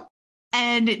logo.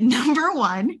 And number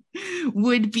 1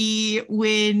 would be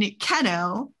when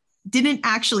Keno didn't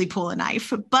actually pull a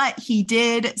knife, but he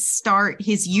did start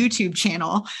his YouTube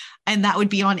channel, and that would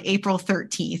be on April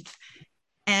 13th.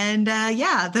 And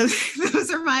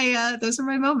those are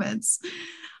my moments.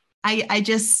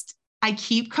 I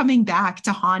keep coming back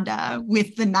to Honda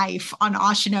with the knife on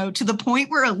Ashino, to the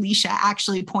point where Alicia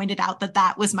actually pointed out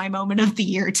that was my moment of the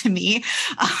year to me.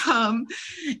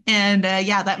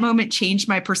 That moment changed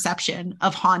my perception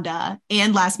of Honda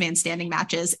and last man standing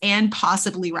matches, and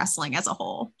possibly wrestling as a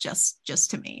whole, just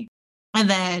to me. And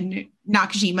then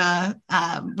Nakajima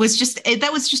was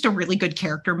just a really good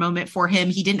character moment for him.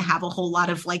 He didn't have a whole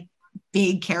lot of like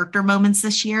big character moments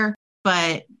this year,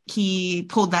 but he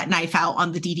pulled that knife out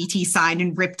on the DDT sign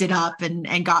and ripped it up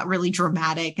and got really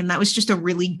dramatic. And that was just a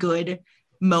really good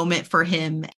moment for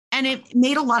him. And it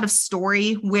made a lot of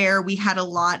story, where we had a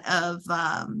lot of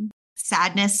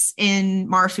sadness in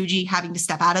Marufuji having to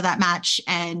step out of that match,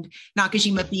 and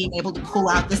Nakajima being able to pull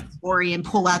out this story and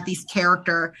pull out these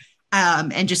character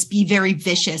and just be very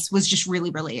vicious was just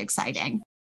really, really exciting.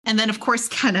 And then, of course,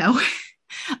 Keno.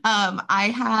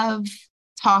 I have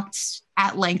talked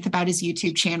at length about his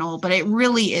YouTube channel, but it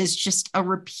really is just a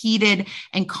repeated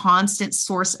and constant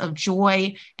source of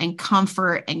joy and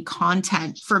comfort and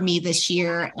content for me this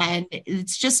year. And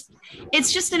it's just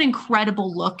an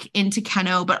incredible look into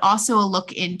Keno, but also a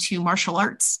look into martial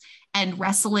arts and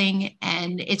wrestling.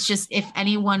 And it's just, if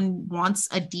anyone wants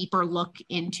a deeper look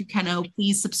into Keno,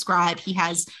 please subscribe. He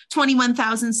has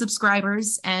 21,000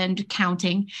 subscribers and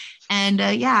counting. And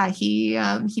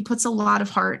he puts a lot of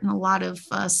heart and a lot of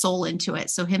soul into it.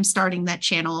 So him starting that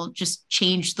channel just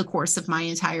changed the course of my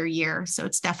entire year. So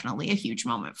it's definitely a huge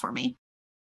moment for me.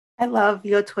 I love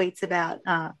your tweets about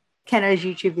Keno's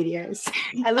YouTube videos.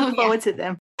 I look forward to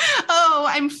them. Oh,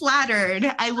 I'm flattered.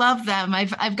 I love them.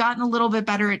 I've gotten a little bit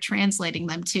better at translating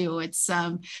them too. It's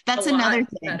that's another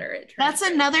thing. That's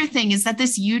another thing, is that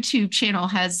this YouTube channel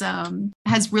has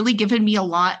really given me a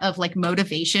lot of like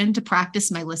motivation to practice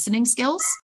my listening skills.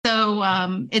 So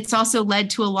it's also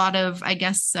led to a lot of, I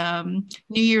guess,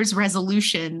 New Year's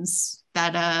resolutions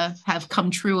that have come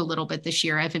true a little bit this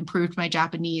year. I've improved my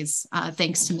Japanese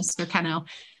thanks to Mr. Keno.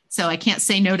 So I can't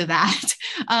say no to that.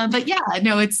 But yeah,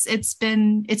 no, it's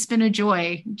been a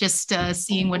joy just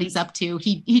seeing what he's up to.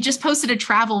 He just posted a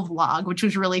travel vlog, which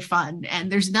was really fun,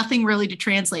 and there's nothing really to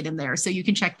translate in there, so you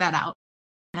can check that out.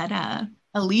 But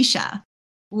Alicia,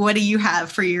 what do you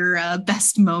have for your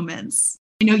best moments?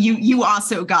 I know you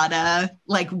also got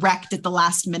wrecked at the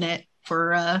last minute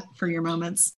for your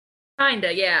moments.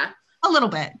 Kinda, yeah. A little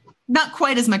bit, not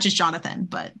quite as much as Jonathan,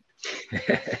 but.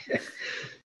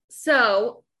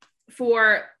 So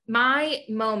for my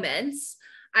moments,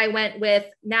 I went with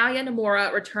Naoya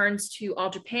Nomura returns to All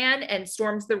Japan and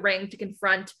storms the ring to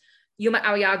confront Yuma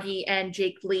Aoyagi and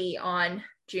Jake Lee on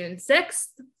June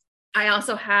 6th. I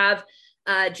also have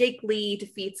Jake Lee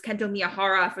defeats Kento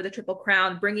Miyahara for the Triple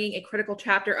Crown, bringing a critical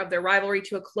chapter of their rivalry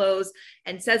to a close,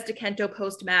 and says to Kento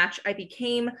post-match, "I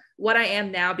became what I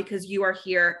am now because you are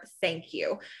here. Thank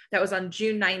you." That was on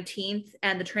June 19th,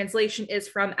 and the translation is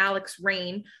from Alex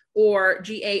Rain, or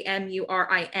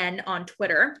GAMURIN on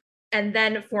Twitter. And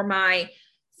then for my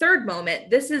third moment,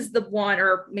 this is the one,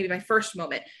 or maybe my first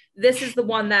moment, this is the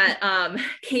one that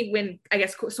came in, I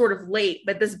guess, sort of late,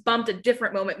 but this bumped a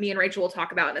different moment me and Rachel will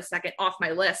talk about in a second off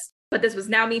my list. But this was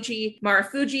Naomichi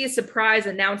Marufuji's surprise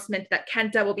announcement that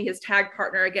Kenta will be his tag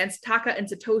partner against Taka and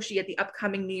Satoshi at the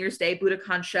upcoming New Year's Day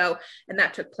Budokan show. And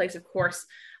that took place, of course,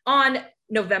 on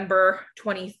November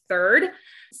 23rd.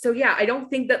 So yeah, I don't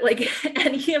think that like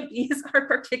any of these are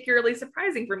particularly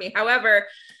surprising for me. However,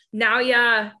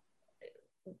 Naoya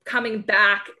coming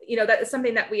back, that is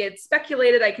something that we had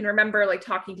speculated. I can remember like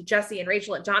talking to Jessie and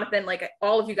Rachel and Jonathan, like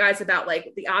all of you guys, about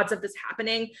like the odds of this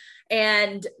happening.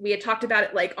 And we had talked about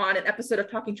it like on an episode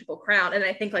of Talking Triple Crown. And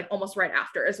I think like almost right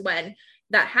after is when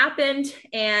that happened.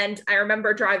 And I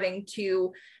remember driving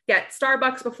to get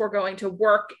Starbucks before going to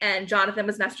work, and Jonathan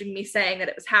was messaging me saying that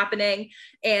it was happening,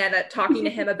 and talking to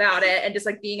him about it, and just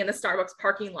like being in the Starbucks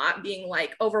parking lot, being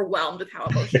like overwhelmed with how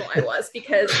emotional I was,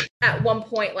 because at one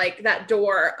point, like that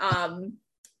door,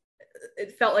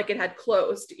 it felt like it had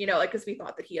closed, you know, like, because we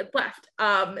thought that he had left.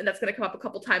 And that's going to come up a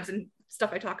couple times in stuff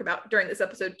I talk about during this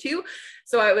episode too.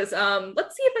 So I was,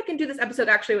 let's see if I can do this episode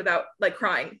actually without like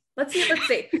crying. Let's see.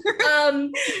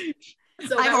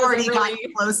 So I've already gotten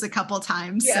close a couple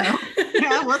times. Yeah. So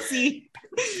yeah, we'll see.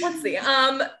 Let's see.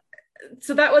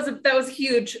 So that was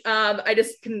huge.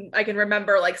 I can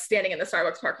remember like standing in the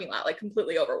Starbucks parking lot, like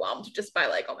completely overwhelmed just by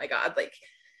like, oh my God, like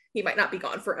he might not be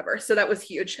gone forever. So that was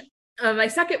huge. My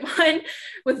second one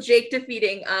with Jake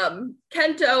defeating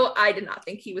Kento, I did not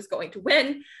think he was going to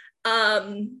win.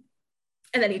 And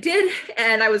then he did,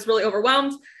 and I was really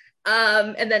overwhelmed.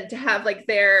 And then to have like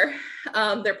their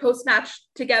post-match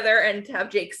together, and to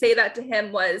have Jake say that to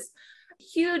him was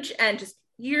huge, and just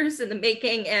years in the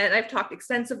making. And I've talked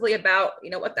extensively about,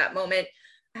 you know, what that moment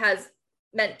has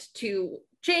meant to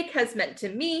Jake, has meant to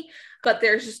me, but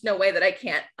there's just no way that I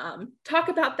can't talk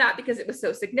about that, because it was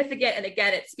so significant. And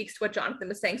again, it speaks to what Jonathan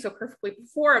was saying so perfectly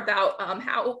before about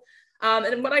how,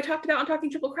 and what I talked about on Talking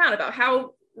Triple Crown, about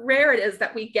how rare it is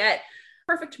that we get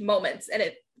perfect moments. And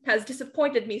it has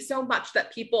disappointed me so much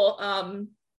that people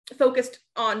focused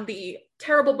on the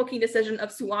terrible booking decision of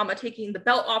Suwama taking the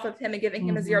belt off of him and giving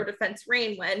him a zero defense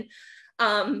reign, when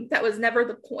that was never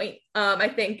the point, I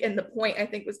think. And the point, I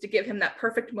think, was to give him that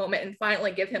perfect moment and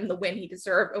finally give him the win he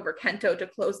deserved over Kento to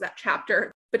close that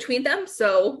chapter between them.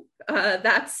 So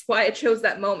that's why I chose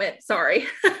that moment. Sorry.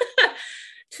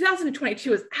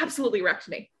 2022 has absolutely wrecked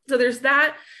me. So there's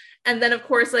that. And then, of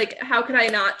course, like, how could I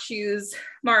not choose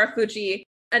Marufuji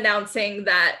announcing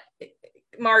that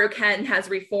Maruken has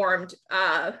reformed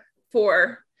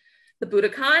for the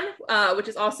Budokan, which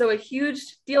is also a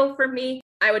huge deal for me.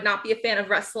 I would not be a fan of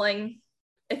wrestling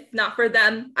if not for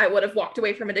them. I would have walked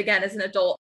away from it again as an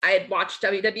adult. I had watched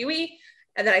WWE,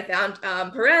 and then I found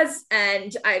Perez,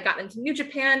 and I had gotten into New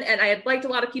Japan, and I had liked a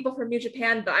lot of people from New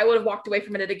Japan, but I would have walked away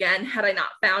from it again had I not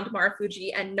found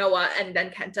Marufuji and Noah and then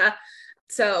Kenta.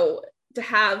 So to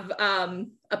have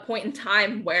a point in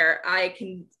time where I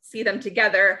can see them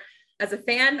together as a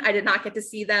fan. I did not get to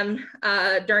see them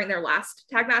during their last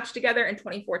tag match together in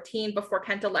 2014 before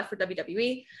Kenta left for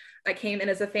WWE. I came in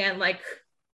as a fan like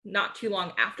not too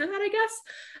long after that, I guess.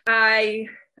 I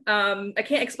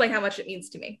can't explain how much it means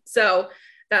to me. So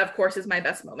that, of course, is my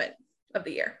best moment of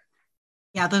the year.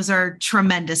 Yeah, those are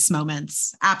tremendous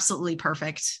moments. Absolutely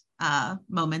perfect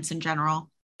moments in general.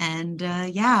 And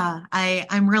yeah,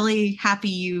 I'm really happy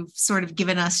you've sort of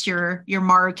given us your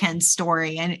Maruken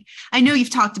story. And I know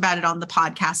you've talked about it on the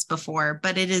podcast before,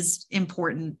 but it is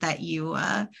important that you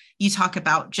talk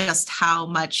about just how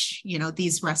much, you know,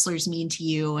 these wrestlers mean to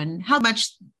you and how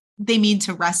much they mean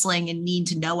to wrestling and mean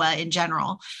to Noah in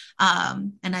general.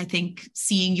 And I think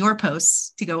seeing your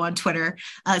posts to go on Twitter,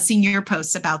 seeing your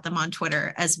posts about them on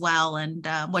Twitter as well, and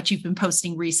what you've been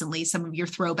posting recently, some of your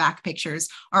throwback pictures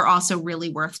are also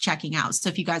really worth checking out. So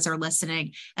if you guys are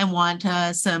listening and want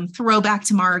some throwback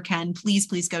to Maruken,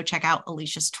 please go check out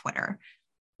Alicia's Twitter.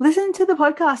 Listen to the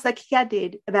podcast that Kia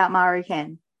did about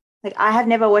Maruken. Like, I have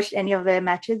never watched any of their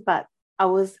matches, but I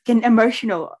was getting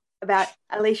emotional about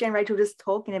Alicia and Rachel just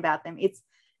talking about them. It's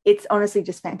honestly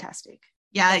just fantastic.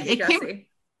 Yeah, it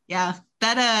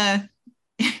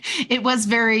was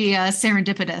very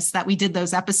serendipitous that we did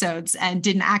those episodes and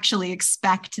didn't actually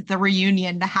expect the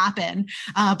reunion to happen,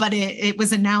 but it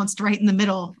was announced right in the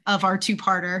middle of our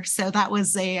two-parter. So that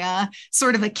was a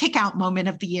sort of a kick-out moment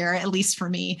of the year, at least for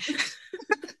me.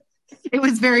 It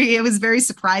was very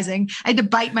surprising. I had to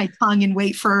bite my tongue and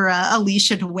wait for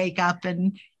Alicia to wake up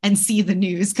and see the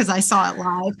news because I saw it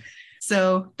live.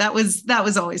 So that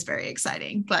was always very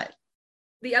exciting. But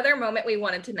the other moment we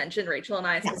wanted to mention, Rachel and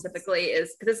I specifically,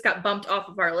 is because this got bumped off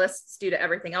of our lists due to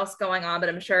everything else going on. But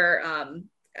I'm sure,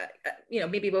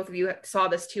 maybe both of you saw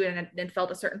this too and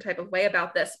felt a certain type of way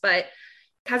about this. But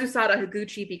Kazusada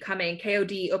Higuchi becoming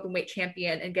KOD openweight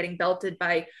champion and getting belted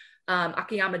by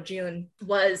Akiyama Jun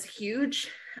was huge.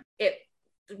 It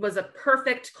was a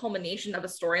perfect culmination of a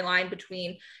storyline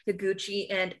between Higuchi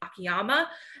and Akiyama.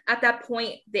 At that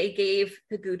point, they gave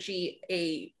Higuchi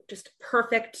a just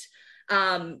perfect,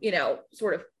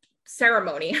 sort of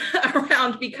ceremony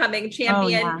around becoming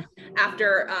champion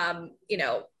after,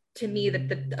 to me,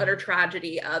 the utter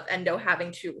tragedy of Endo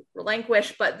having to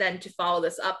relinquish, but then to follow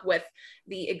this up with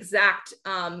the exact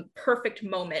perfect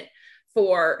moment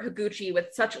for Higuchi with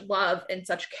such love and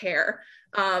such care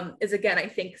is, again, I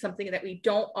think something that we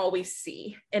don't always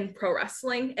see in pro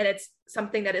wrestling. And it's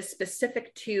something that is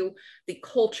specific to the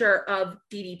culture of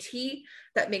DDT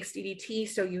that makes DDT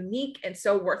so unique and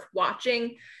so worth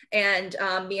watching. And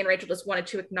me and Rachel just wanted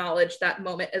to acknowledge that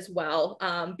moment as well,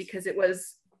 because it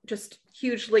was just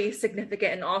hugely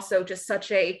significant and also just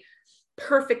such a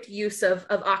perfect use of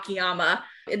Akiyama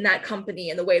in that company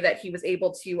and the way that he was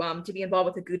able to be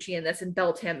involved with Higuchi in this and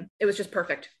belt him. It was just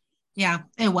perfect. Yeah,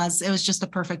 it was just a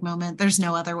perfect moment. There's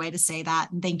no other way to say that.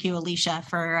 And thank you, Alicia,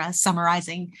 for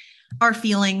summarizing our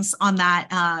feelings on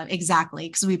that exactly,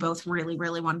 because we both really,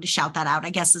 really wanted to shout that out, I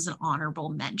guess, as an honorable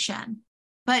mention.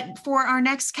 But for our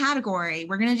next category,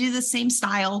 we're going to do the same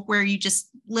style where you just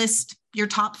list your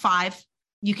top 5.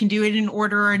 You can do it in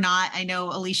order or not. I know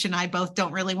Alicia and I both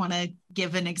don't really want to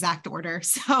give an exact order.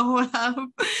 So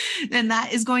then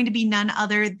that is going to be none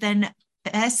other than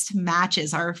best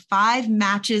matches, our 5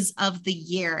 matches of the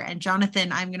year. And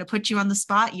Jonathan, I'm going to put you on the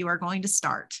spot. You are going to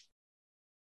start.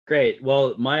 Great.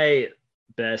 Well, my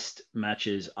best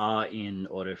matches are in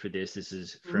order for this. This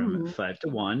is from 5 to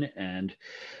 1. And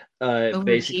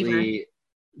basically,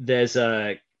 there's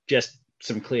just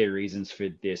some clear reasons for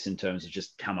this in terms of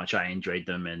just how much I enjoyed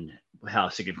them and how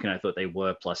significant I thought they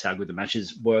were, plus how good the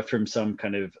matches were from some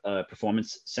kind of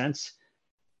performance sense.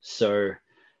 So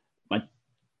my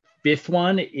 5th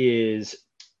one is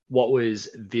what was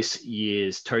this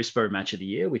year's Tospo match of the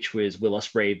year, which was Will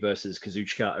Ospreay versus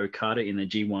Kazuchika Okada in the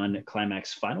G1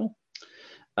 Climax final.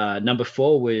 Number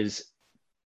 4 was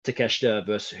Takeshita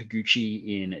versus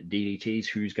Higuchi in DDT's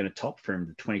Who's Gonna Top from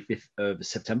the 25th of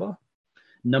September.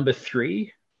 Number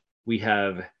 3, we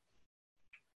have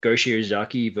Go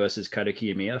Shiozaki versus Kaito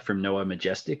Kiyomiya from Noah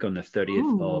Majestic on the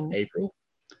 30th of April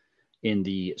in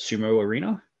the Sumo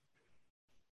Arena.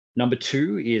 Number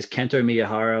 2 is Kento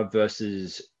Miyahara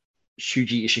versus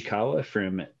Shuji Ishikawa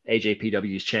from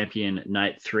AJPW's Champion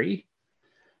Night 3.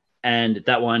 And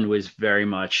that one was very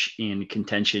much in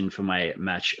contention for my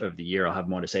match of the year. I'll have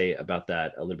more to say about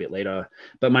that a little bit later.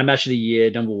 But my match of the year,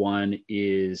 number 1,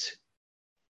 is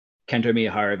Kento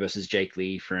Miyahara versus Jake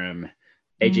Lee from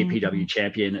AJPW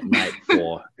Champion Night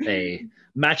 4, a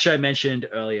match I mentioned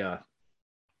earlier.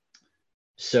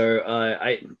 So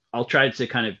I'll try to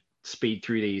kind of speed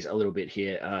through these a little bit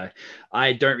here.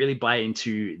 I don't really buy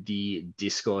into the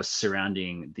discourse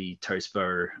surrounding the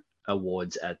Tospo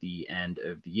Awards at the end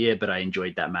of the year, but I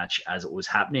enjoyed that match as it was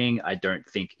happening. I don't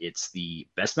think it's the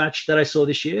best match that I saw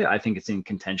this year. I think it's in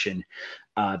contention.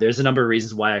 There's a number of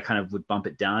reasons why I kind of would bump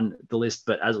it down the list,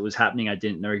 but as it was happening, I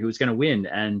didn't know who was going to win.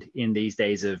 And in these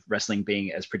days of wrestling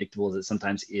being as predictable as it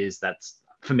sometimes is, that's,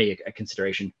 for me, a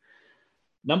consideration.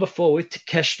 Number 4, with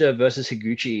Takeshita versus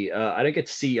Higuchi, I don't get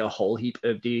to see a whole heap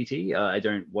of DDT. I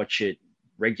don't watch it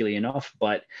regularly enough,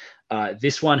 but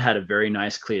this one had a very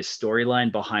nice, clear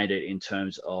storyline behind it in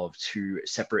terms of 2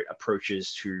 separate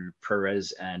approaches to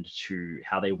ProRes and to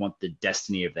how they want the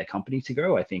destiny of their company to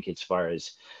go. I think as far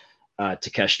as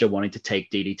Takeshita wanting to take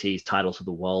DDT's title to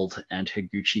the world and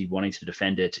Higuchi wanting to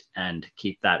defend it and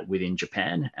keep that within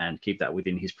Japan and keep that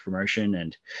within his promotion,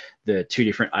 and the 2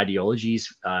 different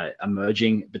ideologies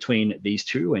emerging between these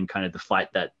 2 and kind of the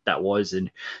fight that was,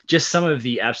 and just some of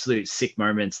the absolute sick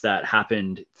moments that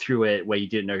happened through it where you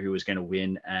didn't know who was going to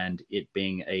win, and it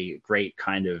being a great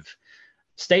kind of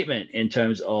statement in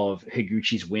terms of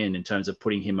Higuchi's win, in terms of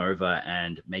putting him over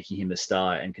and making him the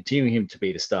star and continuing him to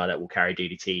be the star that will carry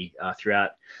DDT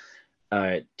throughout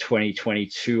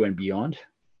 2022 and beyond.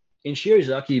 In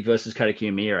Shiozaki versus Kaito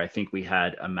Kiyomiya, I think we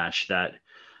had a match that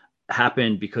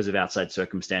happened because of outside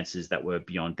circumstances that were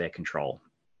beyond their control,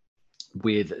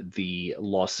 with the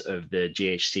loss of the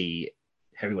GHC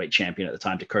heavyweight champion at the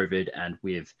time to COVID, and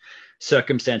with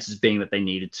circumstances being that they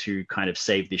needed to kind of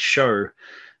save this show.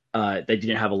 They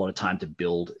didn't have a lot of time to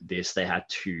build this. They had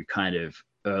to kind of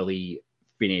early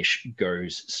finish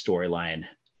Go's storyline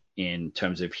in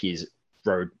terms of his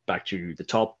road back to the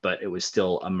top, but it was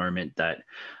still a moment that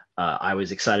I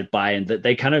was excited by, and that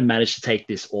they kind of managed to take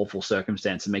this awful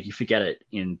circumstance and make you forget it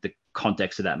in the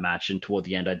context of that match. And toward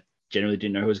the end, I generally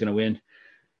didn't know who was going to win.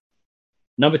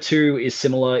 Number 2 is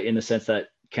similar in the sense that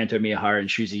Kento Miyahara and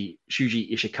Shuji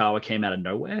Ishikawa came out of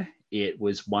nowhere. It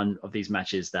was one of these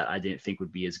matches that I didn't think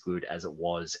would be as good as it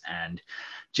was. And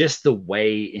just the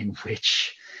way in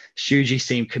which Shuji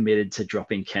seemed committed to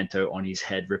dropping Kento on his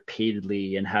head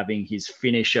repeatedly and having his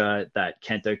finisher that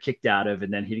Kento kicked out of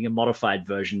and then hitting a modified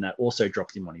version that also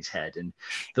dropped him on his head. And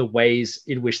the ways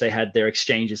in which they had their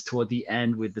exchanges toward the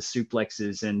end with the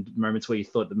suplexes and moments where you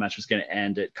thought the match was going to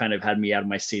end, it kind of had me out of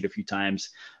my seat a few times.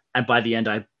 And by the end,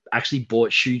 I actually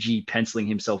bought Shuji penciling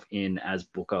himself in as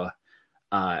Booker.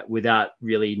 without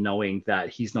really knowing that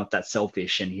he's not that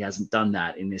selfish and he hasn't done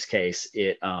that in this case.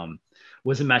 It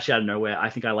was a match out of nowhere. I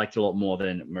think I liked it a lot more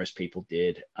than most people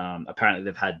did. Apparently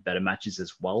they've had better matches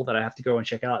as well that I have to go and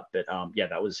check out. But yeah,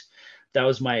 that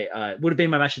was my would have been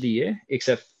my match of the year,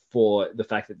 except for the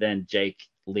fact that then Jake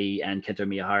Lee and Kento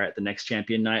Miyahara at the next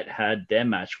champion night had their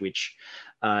match, which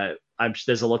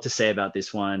there's a lot to say about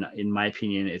this one. In my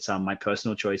opinion, it's my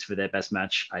personal choice for their best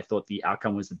match. I thought the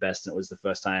outcome was the best, and it was the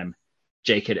first time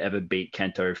Jake had ever beat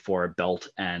Kento for a belt,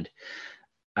 and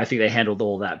I think they handled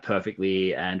all that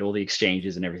perfectly, and all the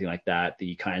exchanges and everything like that,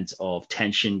 the kinds of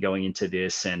tension going into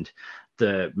this and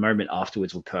the moment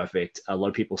afterwards were perfect. A lot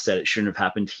of people said it shouldn't have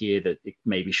happened here, that it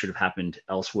maybe should have happened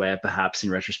elsewhere, perhaps in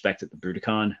retrospect at the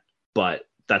Budokan, but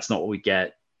that's not what we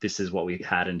get. This is what we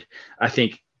had. And I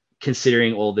think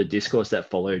considering all the discourse that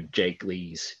followed Jake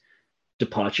Lee's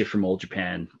departure from All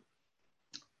Japan,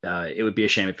 it would be a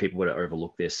shame if people were to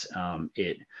overlook this.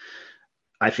 It,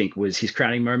 I think, was his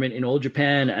crowning moment in All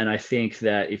Japan. And I think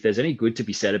that if there's any good to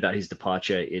be said about his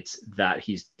departure, it's that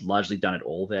he's largely done it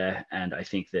all there. And I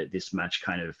think that this match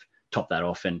kind of topped that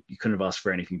off, and you couldn't have asked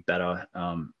for anything better.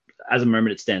 As a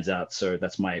moment, it stands out. So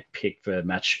that's my pick for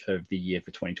match of the year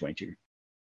for 2022.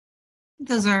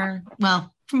 Those are,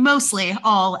 well, mostly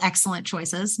all excellent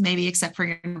choices, maybe except for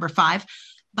your number 5.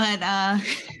 But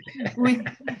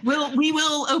we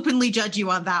will openly judge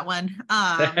you on that one.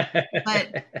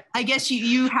 But I guess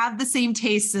you have the same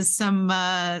taste as some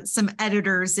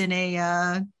editors in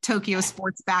a Tokyo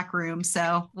sports back room.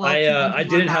 So I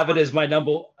didn't have it as my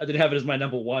number. I didn't have it as my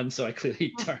number 1, so I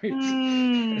clearly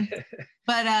don't.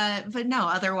 But no,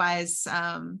 otherwise,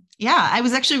 yeah, I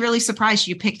was actually really surprised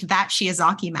you picked that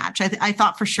Shiozaki match. I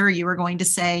thought for sure you were going to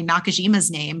say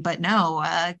Nakajima's name, but no,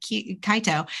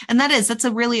 Kaito. And that's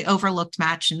a really overlooked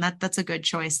match, and that's a good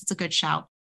choice. It's a good shout.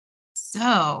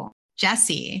 So,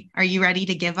 Jessie, are you ready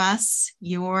to give us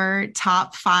your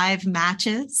top 5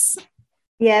 matches?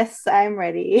 Yes, I'm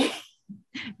ready.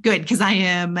 Good, because I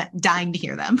am dying to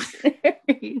hear them.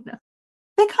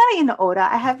 They're kind of in order.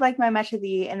 I have like my match of the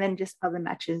year and then just other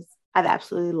matches I've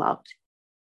absolutely loved.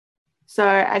 So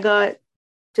I got,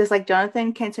 just like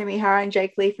Jonathan, Kento Miyahara and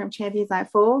Jake Lee from Champions Night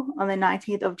 4 on the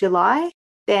 19th of July.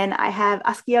 Then I have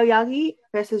Asuki Aoyagi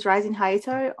versus Rising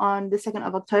Hayato on the 2nd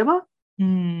of October.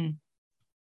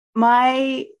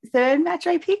 My third match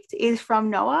I picked is from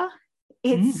Noah.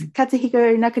 It's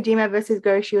Katsuhiko Nakajima versus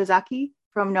Go Shiozaki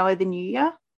from Noah the New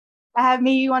Year. I have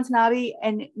Miyu Watanabe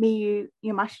and Miyu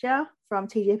Yamashita from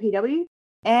TJPW.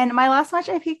 And my last match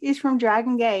I picked is from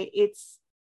Dragon Gate. It's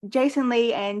Jason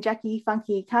Lee and Jackie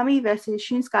Funky Kami versus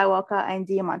Shun Skywalker and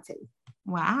Diamante.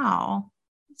 Wow.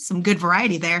 Some good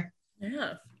variety there.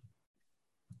 Yeah.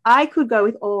 I could go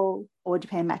with all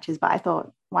Japan matches, but I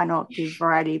thought, why not give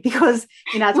variety? Because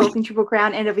in our Talking Triple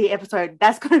Crown end of the episode,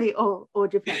 that's going to be all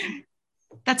Japan.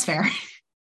 That's fair.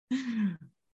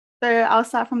 So I'll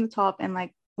start from the top, and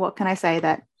like, what can I say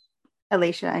that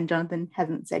Alicia and Jonathan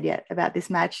hasn't said yet about this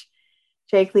match?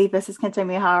 Jake Lee versus Kento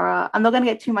Miyahara. I'm not going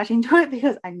to get too much into it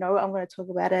because I know I'm going to talk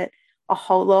about it a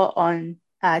whole lot on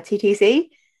TTC,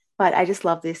 but I just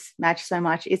love this match so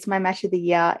much. It's my match of the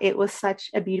year. It was such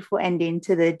a beautiful ending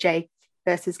to the Jake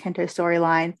versus Kento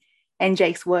storyline, and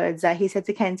Jake's words that he said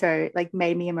to Kento like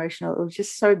made me emotional. It was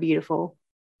just so beautiful.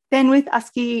 Then with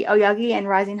Asuki Aoyagi and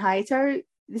Rising Hayato,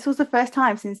 this was the first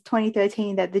time since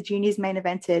 2013 that the juniors main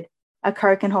evented a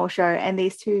Korakuen Hall show, and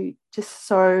these two just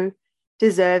so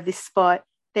deserve this spot.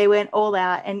 They went all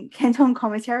out, and Kento on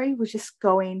commentary was just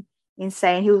going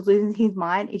insane. He was losing his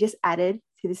mind. It just added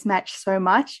to this match so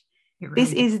much. Really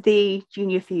this is the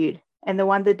junior feud, and the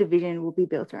one the division will be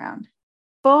built around.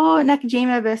 For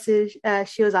Nakajima versus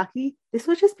Shiozaki, this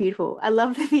was just beautiful. I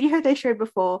love the video they showed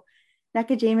before.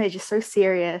 Nakajima is just so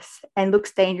serious and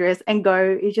looks dangerous, and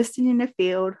Go is just in the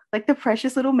field like the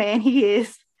precious little man he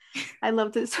is. I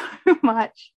loved it so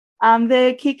much.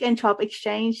 The kick and chop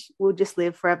exchange will just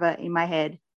live forever in my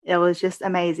head. It was just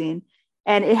amazing.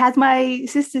 And it has my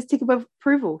sister's tick of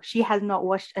approval. She has not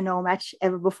watched a Noah match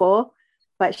ever before,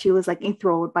 but she was like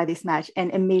enthralled by this match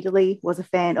and immediately was a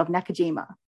fan of Nakajima.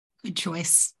 Good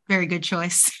choice. Very good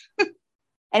choice.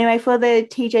 Anyway, for the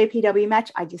TJPW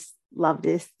match, I just love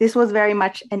this. This was very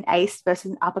much an ace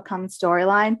versus an uppercoming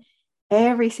storyline.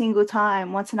 Every single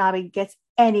time Watanabe gets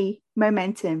any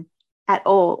momentum at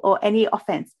all or any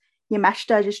offense,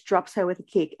 Yamashita just drops her with a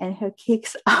kick, and her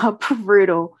kicks are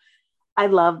brutal. I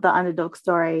love the underdog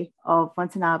story of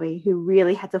Watanabe, who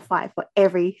really had to fight for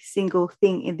every single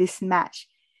thing in this match.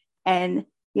 And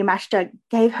Yamashita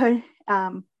gave her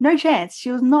no chance.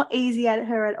 She was not easy at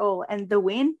her at all. And the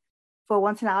win for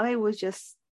Watanabe was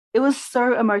just, it was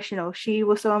so emotional. She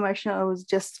was so emotional. It was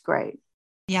just great.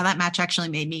 Yeah, that match actually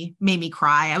made me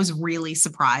cry. I was really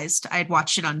surprised. I had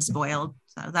watched it unspoiled.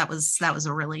 So that was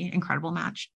a really incredible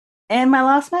match. And my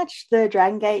last match, the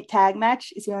Dragon Gate tag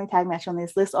match, is the only tag match on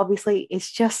this list. Obviously,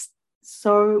 it's just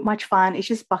so much fun. It's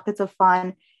just buckets of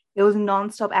fun. It was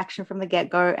non-stop action from the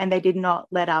get-go, and they did not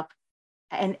let up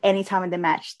at any time in the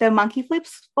match. The monkey flip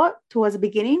spot towards the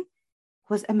beginning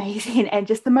was amazing, and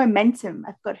just the momentum.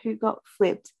 I forgot who got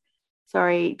flipped.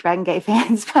 Sorry, Dragon Gate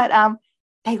fans, but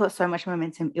they got so much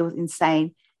momentum. It was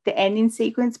insane. The ending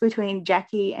sequence between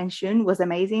Jackie and Shun was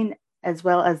amazing, as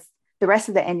well as the rest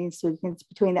of the ending sequence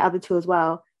between the other two as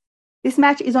well. This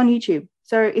match is on YouTube,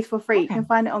 so it's for free. Okay. You can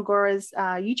find it on Gora's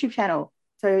YouTube channel.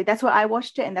 So that's where I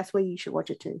watched it, and that's where you should watch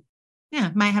it too.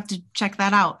 Yeah, might have to check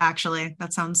that out, actually.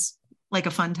 That sounds like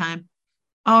a fun time.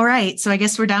 All right, so I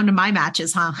guess we're down to my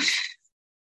matches, huh?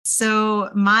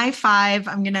 So my 5,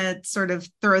 I'm going to sort of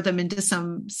throw them into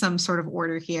some sort of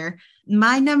order here.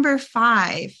 My number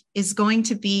 5 is going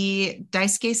to be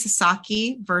Daisuke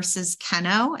Sasaki versus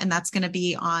Keno, and that's going to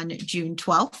be on June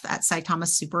 12th at Saitama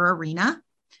Super Arena.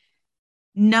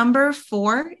 Number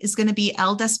 4 is going to be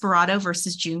El Desperado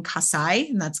versus Jun Kasai,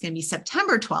 and that's going to be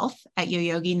September 12th at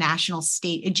Yoyogi National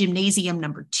State Gymnasium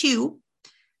number 2.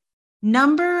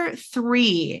 Number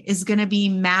 3 is going to be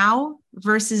Mao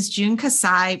versus Jun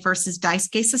Kasai versus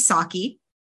Daisuke Sasaki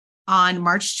on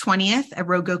March 20th at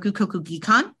Rogoku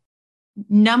Kokugikan.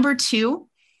 Number 2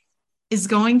 is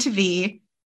going to be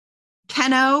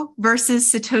Keno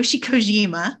versus Satoshi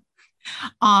Kojima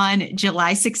on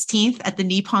July 16th at the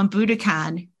Nippon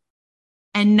Budokan.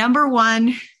 And number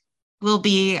 1 will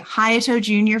be Hayato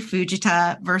Jr.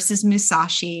 Fujita versus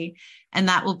Musashi, and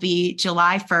that will be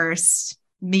July 1st,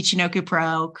 Michinoku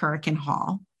Pro, Kurikan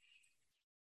Hall.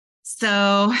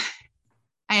 So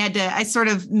I sort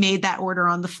of made that order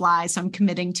on the fly, so I'm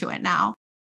committing to it now.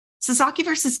 Sasaki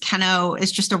versus Keno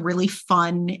is just a really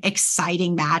fun,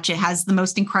 exciting match. It has the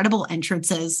most incredible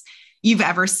entrances you've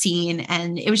ever seen,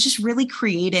 and it was just really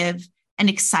creative and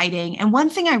exciting. And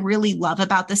one thing I really love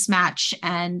about this match,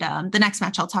 and the next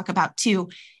match I'll talk about too,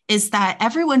 is that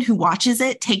everyone who watches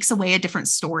it takes away a different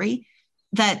story.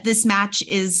 That this match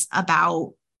is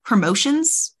about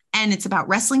promotions and it's about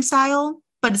wrestling style,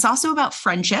 but it's also about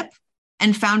friendship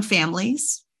and found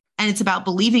families. And it's about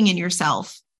believing in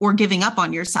yourself or giving up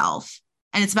on yourself.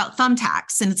 And it's about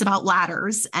thumbtacks, and it's about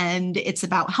ladders, and it's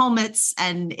about helmets,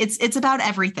 and it's about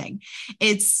everything.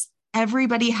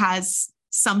 Everybody has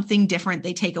something different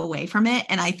they take away from it.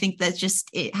 And I think that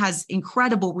it has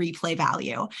incredible replay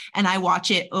value. And I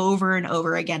watch it over and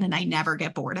over again, and I never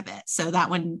get bored of it. So that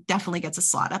one definitely gets a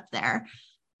slot up there.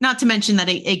 Not to mention that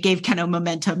it gave Keno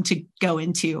momentum to go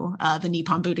into the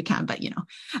Nippon Budokan, but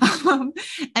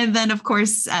and then of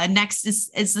course, next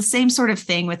is the same sort of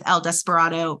thing with El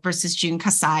Desperado versus Jun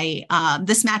Kasai.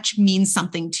 This match means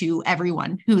something to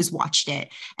everyone who has watched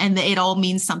it, and it all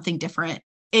means something different.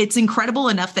 It's incredible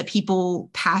enough that people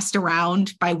passed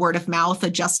around by word of mouth a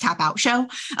Just Tap Out show,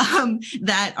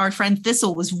 that our friend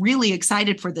Thistle was really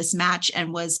excited for this match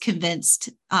and was convinced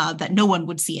that no one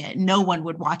would see it, no one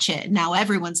would watch it. Now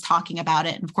everyone's talking about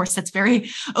it. And of course, that's very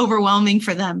overwhelming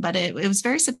for them, but it was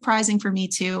very surprising for me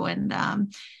too. And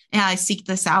yeah, I seek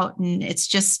this out, and it's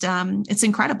just, it's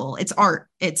incredible. It's art.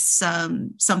 It's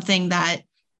something that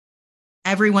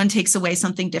everyone takes away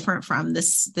something different from.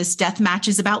 This death match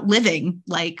is about living,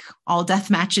 like all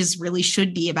death matches really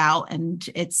should be about. And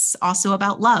it's also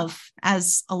about love,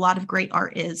 as a lot of great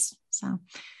art is. So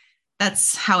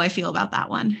that's how I feel about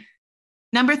that one.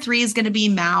 Number 3 is going to be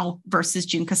Mao versus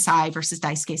Jun Kasai versus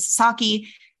Daisuke Sasaki.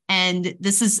 And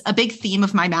this is a big theme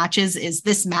of my matches, is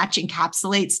this match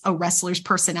encapsulates a wrestler's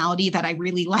personality that I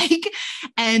really like.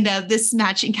 And this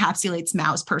match encapsulates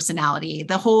Mao's personality.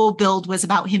 The whole build was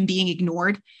about him being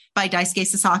ignored by Daisuke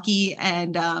Sasaki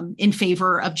and in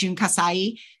favor of Jun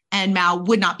Kasai. And Mao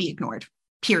would not be ignored,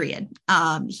 period.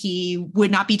 He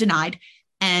would not be denied.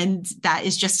 And that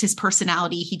is just his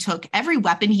personality. He took every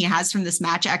weapon he has from this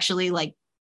match, actually,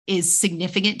 is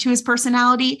significant to his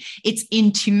personality. It's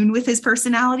in tune with his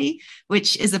personality,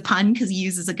 which is a pun because he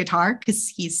uses a guitar because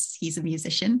he's a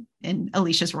musician. And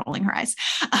Alicia's rolling her eyes.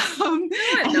 No,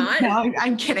 I'm not. No,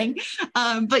 I'm kidding.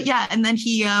 But yeah, and then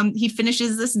he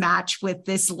finishes this match with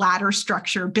this ladder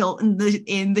structure built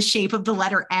in the shape of the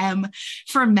letter M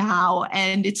for Mao,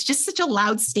 and it's just such a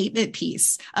loud statement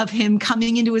piece of him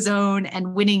coming into his own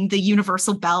and winning the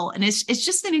universal belt. And it's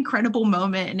just an incredible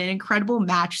moment and an incredible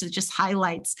match that just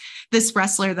highlights this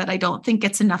wrestler that I don't think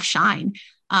gets enough shine.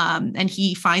 And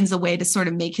he finds a way to sort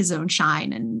of make his own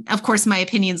shine. And of course, my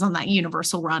opinions on that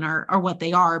universal run are what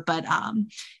they are, but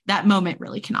that moment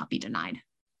really cannot be denied.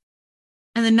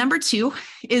 And then number 2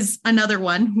 is another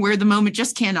one where the moment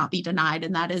just cannot be denied,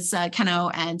 and that is Keno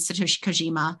and Satoshi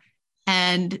Kojima.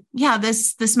 And yeah,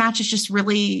 this match is just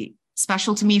really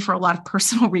special to me for a lot of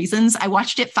personal reasons. I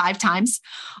watched it 5 times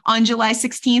on July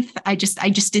 16th. I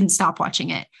just didn't stop watching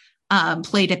it.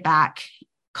 Played it back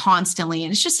constantly,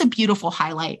 and it's just a beautiful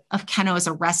highlight of Keno as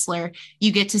a wrestler.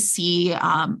 You get to see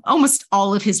almost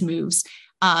all of his moves.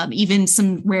 Even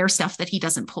some rare stuff that he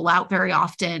doesn't pull out very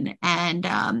often.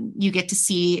 And you get to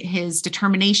see his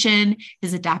determination,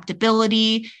 his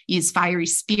adaptability, his fiery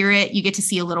spirit. You get to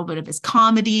see a little bit of his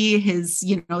comedy, his,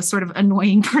 sort of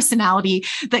annoying personality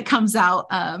that comes out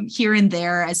here and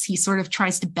there as he sort of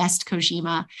tries to best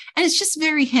Kojima. And it's just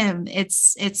very him.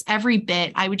 It's every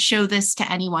bit. I would show this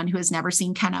to anyone who has never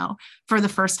seen Keno for the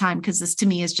first time, because this to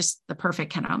me is just the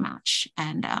perfect Keno match.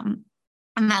 And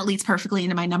that leads perfectly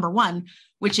into my number 1,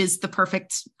 which is the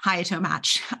perfect Hayato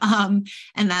match. And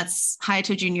that's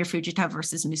Hayato Jr. Fujita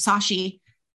versus Musashi.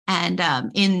 And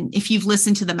if you've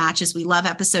listened to the Matches We Love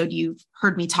episode, you've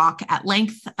heard me talk at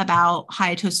length about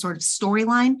Hayato's sort of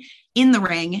storyline in the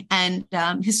ring and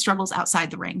his struggles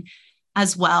outside the ring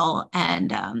as well.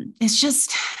 And it's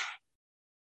just...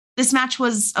 This match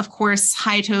was, of course,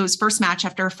 Hayato's first match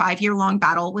after a 5-year-long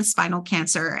battle with spinal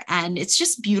cancer. And it's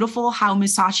just beautiful how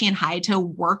Musashi and Hayato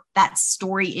worked that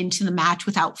story into the match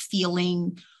without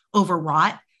feeling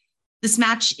overwrought. This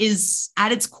match is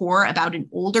at its core about an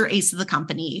older ace of the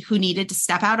company who needed to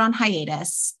step out on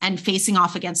hiatus and facing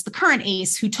off against the current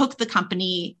ace who took the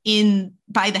company in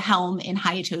by the helm in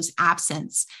Hayato's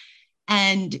absence.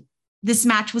 And this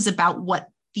match was about what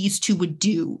these two would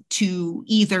do to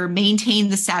either maintain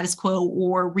the status quo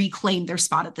or reclaim their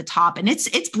spot at the top. And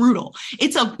it's brutal.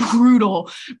 It's a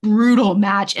brutal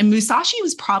match. And Musashi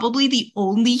was probably the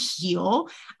only heel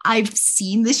I've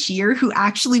seen this year who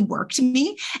actually worked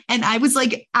me. And I was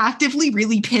like actively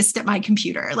really pissed at my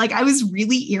computer. Like I was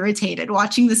really irritated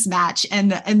watching this match.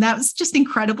 And that was just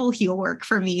incredible heel work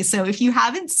for me. So if you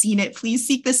haven't seen it, please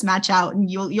seek this match out and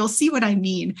you'll see what I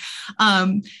mean.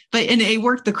 And it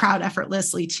worked the crowd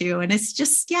effortlessly too. And it's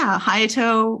just,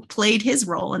 Hayato played his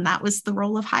role, and that was the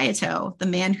role of Hayato, the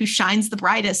man who shines the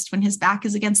brightest when his back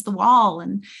is against the wall,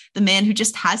 and the man who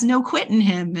just has no quit in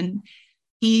him. And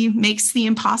he makes the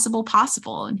impossible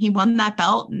possible. And he won that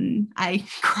belt, and I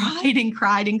cried and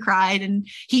cried and cried, and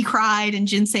he cried, and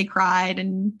Jinsei cried,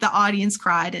 and the audience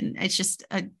cried. And it's just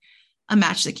a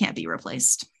match that can't be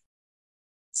replaced.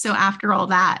 So after all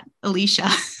that,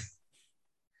 Alicia.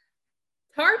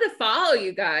 Hard to follow,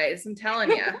 you guys. I'm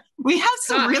telling you. We have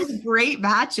some really great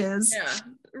matches.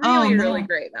 Yeah, really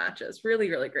great matches. Really,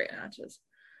 really great matches.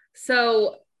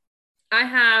 So I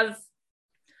have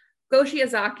Go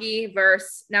Shiozaki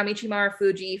versus Naomichi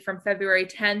Marufuji from February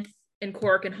 10th in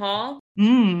Korakuen Hall.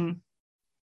 I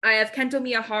have Kento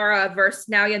Miyahara versus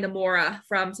Naoya Nomura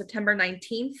from September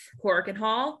 19th, Korakuen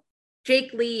Hall.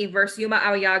 Jake Lee versus Yuma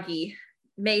Aoyagi,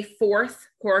 May 4th,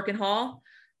 Korakuen Hall.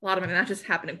 A lot of my matches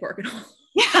happen in Korakuen Hall.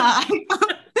 Yeah.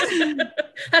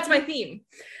 That's my theme.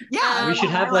 Yeah. We should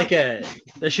have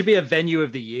there should be a venue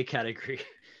of the year category.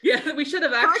 Yeah, we should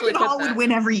have actually. All would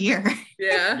win every year.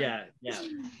 Yeah. Yeah.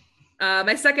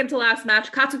 My second to last match,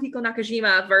 Katsuhiko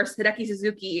Nakajima versus Hideki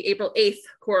Suzuki, April 8th,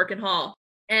 Korakuen Hall.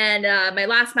 And my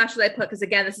last match that I put, because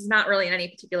again, this is not really in any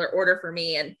particular order for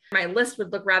me, and my list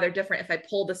would look rather different if I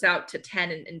pulled this out to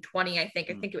 10 and 20. I think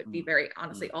it would be very,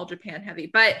 honestly, all Japan heavy.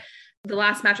 But the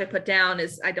last match I put down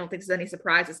is, I don't think this is any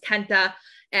surprise, is Kenta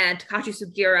and Takashi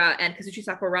Sugiura and Kazuchi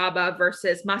Sakuraba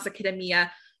versus Masa Kitamiya,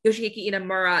 Yoshihiki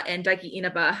Inamura, and Daiki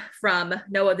Inaba from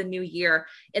Noah the New Year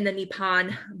in the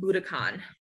Nippon Budokan.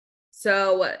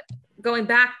 So going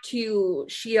back to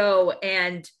Shio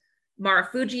and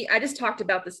Marufuji, I just talked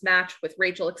about this match with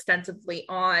Rachel extensively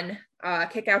on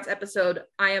Kickouts episode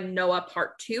I Am Noah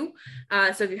Part 2.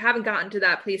 So if you haven't gotten to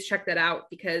that, please check that out,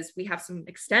 because we have some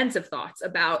extensive thoughts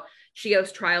about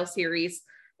Shio's trial series.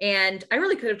 And I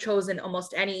really could have chosen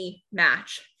almost any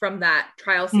match from that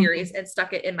trial series and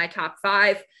stuck it in my top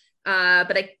 5.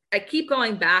 But I keep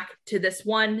going back to this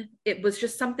one. It was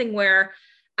just something where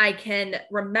I can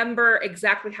remember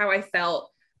exactly how I felt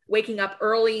waking up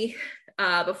early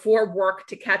before work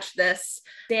to catch this,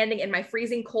 standing in my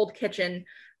freezing cold kitchen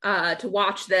to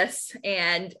watch this.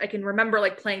 And I can remember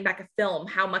like playing back a film,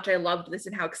 how much I loved this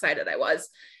and how excited I was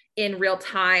in real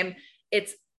time.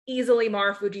 It's easily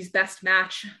Marufuji's best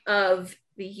match of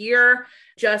the year.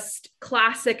 Just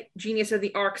classic Genius of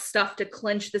the Arc stuff to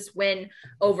clinch this win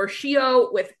over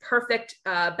Shio, with perfect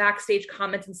backstage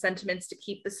comments and sentiments to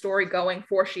keep the story going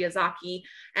for Shiozaki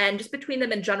and just between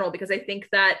them in general, because I think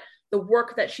that the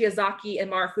work that Shiozaki and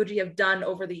Marufuji have done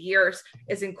over the years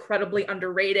is incredibly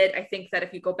underrated. I think that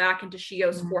if you go back into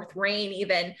Shio's fourth reign,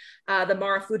 even the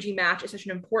Marufuji match is such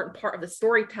an important part of the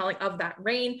storytelling of that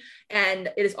reign,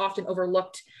 and it is often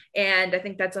overlooked. And I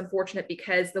think that's unfortunate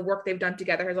because the work they've done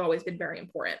together has always been very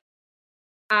important.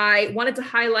 I wanted to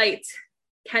highlight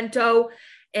Kento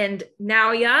and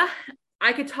Naoya.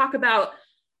 I could talk about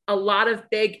a lot of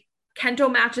big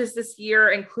Kento matches this year,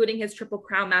 including his Triple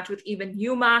Crown match with even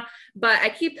Yuma, but I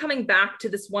keep coming back to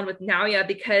this one with Naoya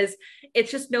because it's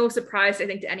just no surprise, I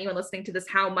think, to anyone listening to this,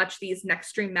 how much these Next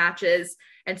Stream matches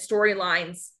and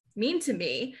storylines mean to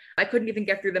me. I couldn't even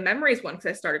get through the memories one because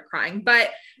I started crying,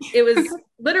 but it was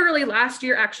literally last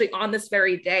year, actually on this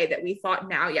very day, that we thought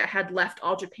Naoya had left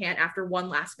All Japan after one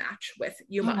last match with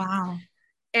Yuma. Oh, wow.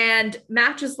 And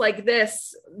matches like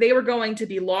this, they were going to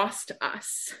be lost to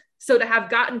us. So to have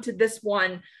gotten to this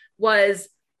one was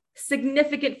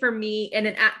significant for me in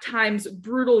an at times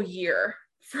brutal year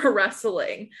for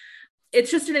wrestling. It's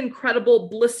just an incredible,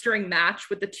 blistering match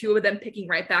with the two of them picking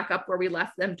right back up where we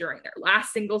left them during their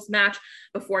last singles match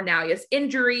before Naoya's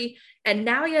injury. And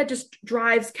Naoya just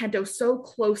drives Kento so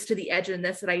close to the edge in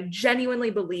this that I genuinely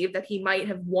believe that he might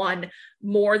have won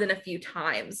more than a few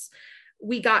times.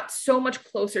 We got so much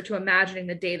closer to imagining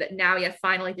the day that Naoya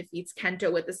finally defeats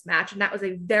Kento with this match. And that was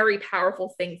a very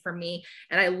powerful thing for me.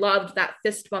 And I loved that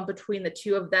fist bump between the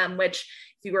two of them, which,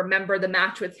 if you remember the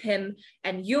match with him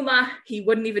and Yuma, he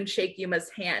wouldn't even shake Yuma's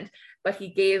hand, but he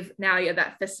gave Naoya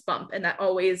that fist bump. And that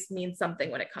always means something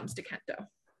when it comes to Kento.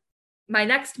 My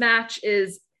next match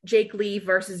is Jake Lee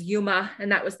versus Yuma.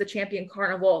 And that was the Champion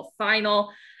Carnival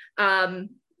final.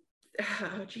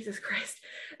 Oh, Jesus Christ.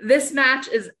 This match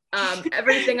is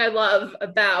everything I love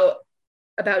about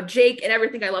Jake and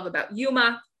everything I love about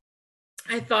Yuma.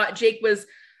 I thought Jake was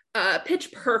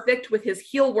pitch perfect with his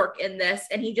heel work in this,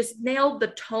 and he just nailed the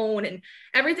tone, and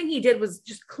everything he did was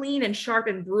just clean and sharp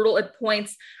and brutal at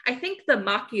points. I think the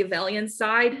Machiavellian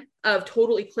side of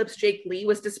Total Eclipse Jake Lee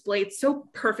was displayed so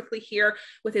perfectly here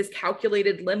with his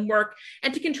calculated limb work.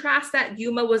 And to contrast that,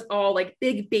 Yuma was all like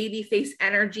big baby face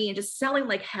energy and just selling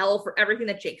like hell for everything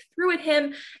that Jake threw at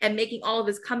him and making all of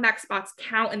his comeback spots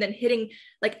count and then hitting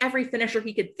like every finisher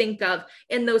he could think of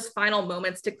in those final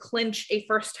moments to clinch a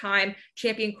first-time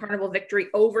Champion Carnival victory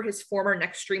over his former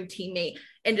Next Stream teammate.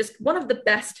 And just one of the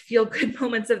best feel-good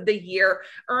moments of the year,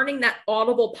 earning that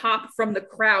audible pop from the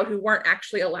crowd who weren't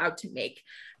actually allowed to make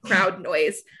crowd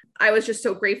noise. I was just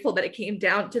so grateful that it came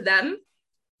down to them.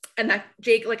 And that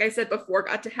Jake, like I said before,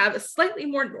 got to have a slightly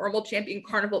more normal Champion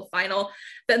Carnival final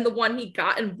than the one he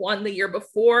got and won the year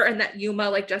before. And that Yuma,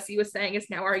 like Jessie was saying, is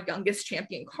now our youngest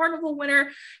Champion Carnival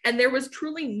winner. And there was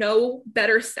truly no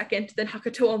better second than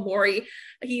Hakuto Omori.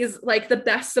 He's like the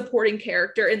best supporting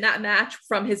character in that match,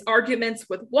 from his arguments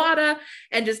with Wada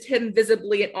and just him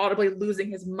visibly and audibly losing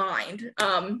his mind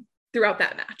throughout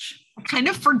that match. I kind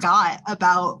of forgot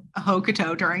about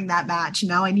Hokuto during that match.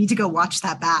 Now I need to go watch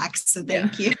that back. So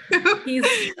thank you. He's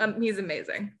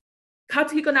amazing.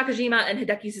 Katsuhiko Nakajima and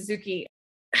Hideki Suzuki.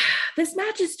 This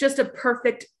match is just a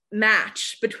perfect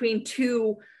match between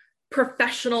two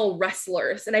professional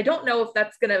wrestlers. And I don't know if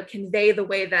that's going to convey the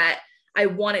way that I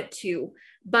want it to,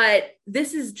 but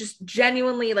this is just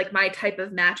genuinely like my type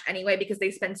of match anyway, because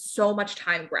they spend so much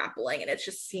time grappling and it's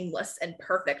just seamless and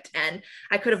perfect. And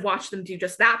I could have watched them do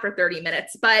just that for 30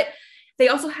 minutes, but they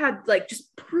also had like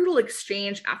just brutal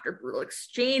exchange after brutal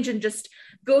exchange and just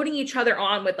goading each other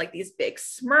on with like these big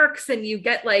smirks. And you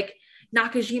get like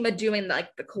Nakajima doing like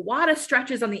the Kawada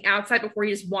stretches on the outside before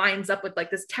he just winds up with like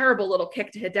this terrible little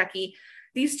kick to Hideki.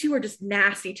 These two are just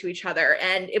nasty to each other.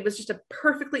 And it was just a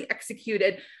perfectly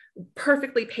executed,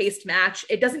 perfectly paced match.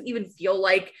 It doesn't even feel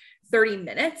like 30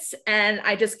 minutes. And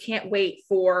I just can't wait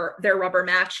for their rubber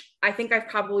match. I think I've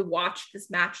probably watched this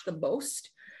match the most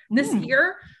this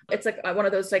year. It's like one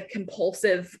of those like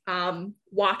compulsive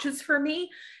watches for me.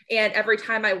 And every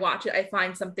time I watch it, I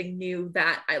find something new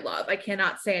that I love. I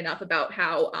cannot say enough about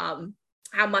how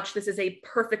much this is a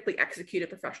perfectly executed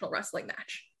professional wrestling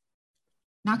match.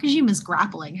 Nakajima's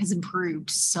grappling has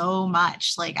improved so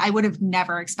much. Like, I would have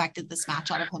never expected this match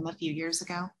out of him a few years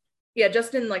ago. Yeah,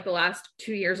 just in like the last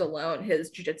 2 years alone, his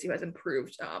jiu-jitsu has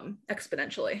improved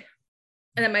exponentially.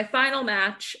 And then my final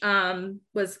match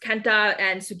was Kenta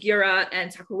and Sugiura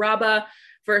and Sakuraba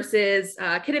versus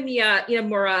Kitamiya,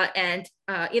 Inamura, and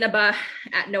Inaba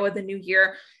at Noah the New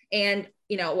Year. And,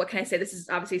 you know, what can I say? This is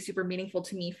obviously super meaningful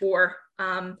to me for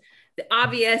the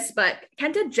obvious, but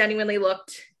Kenta genuinely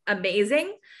looked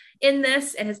amazing in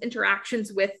this, and his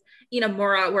interactions with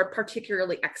Inamura were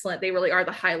particularly excellent. They really are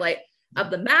the highlight of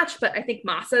the match, but I think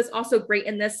Masa is also great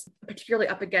in this, particularly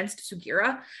up against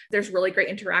Sugiura. There's really great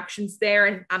interactions there,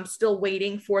 and I'm still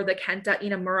waiting for the Kenta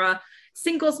Inamura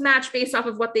singles match based off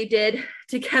of what they did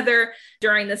together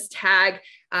during this tag.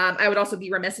 I would also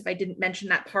be remiss if I didn't mention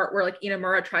that part where like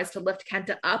Inamura tries to lift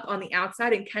Kenta up on the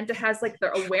outside, and Kenta has like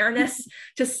the awareness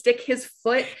to stick his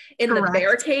foot in Correct. the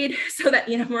barricade so that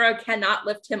Inamura cannot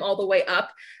lift him all the way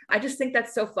up. I just think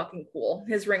that's so fucking cool.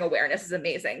 His ring awareness is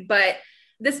amazing. But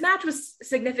this match was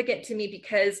significant to me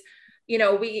because, you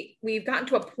know, we've gotten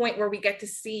to a point where we get to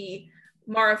see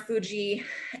Marufuji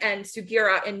and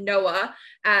Sugiura and Noah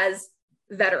as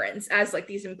veterans, as like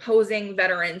these imposing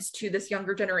veterans to this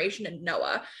younger generation in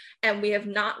Noah. And we have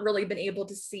not really been able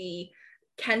to see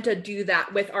Kenta do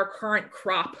that with our current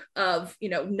crop of, you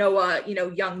know, Noah, you know,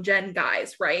 young gen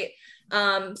guys, right?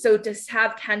 So to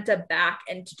have Kenta back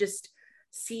and to just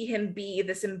see him be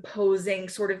this imposing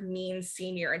sort of mean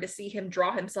senior, and to see him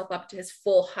draw himself up to his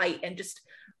full height and just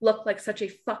look like such a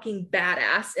fucking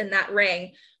badass in that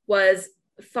ring was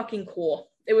fucking cool.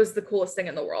 It was the coolest thing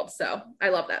in the world. So I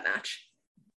love that match.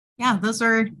 Yeah, those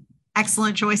were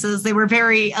excellent choices. They were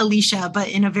very Alicia, but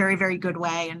in a very, very good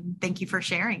way. And thank you for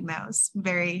sharing those.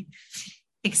 Very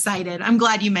excited. I'm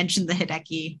glad you mentioned the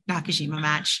Hideki Nakajima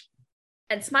match.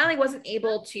 And Smiley wasn't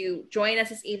able to join us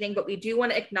this evening, but we do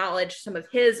want to acknowledge some of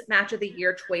his match of the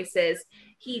year choices.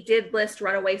 He did list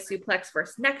Runaway Suplex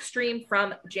versus Next Stream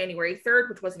from January 3rd,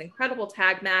 which was an incredible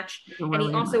tag match. And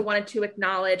he also wanted to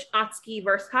acknowledge Atsuki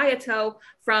versus Hayato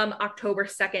from October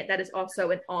 2nd. That is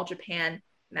also an All Japan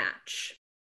match.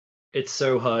 It's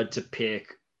so hard to pick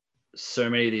so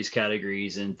many of these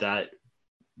categories, and that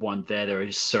one there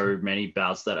are so many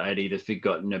bouts that I'd either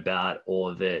forgotten about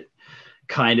or that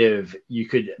kind of you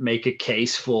could make a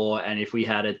case for, and if we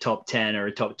had a top 10 or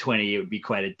a top 20, it would be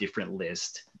quite a different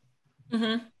list.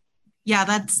 Mm-hmm. Yeah,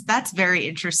 that's very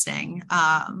interesting,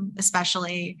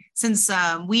 especially since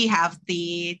we have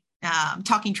the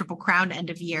Talking Triple Crown end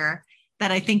of year,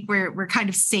 that I think we're kind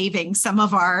of saving some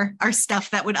of our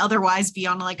stuff that would otherwise be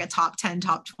on like a top 10,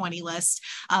 top 20 list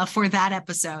for that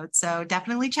episode. So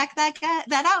definitely check that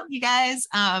out, you guys.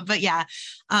 But yeah,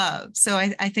 so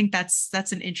I think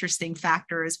that's an interesting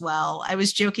factor as well. I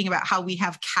was joking about how we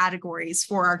have categories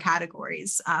for our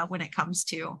categories when it comes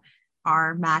to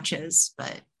our matches,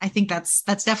 but I think that's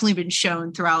definitely been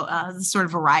shown throughout the sort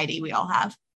of variety we all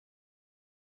have.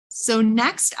 So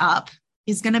next up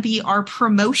is going to be our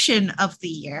promotion of the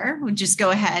year. We'll just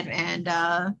go ahead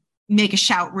and make a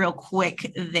shout real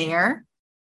quick there.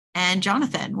 And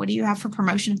Jonathan, what do you have for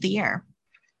promotion of the year?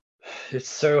 It's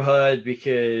so hard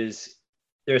because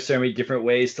there are so many different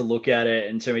ways to look at it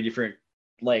and so many different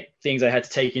like things I had to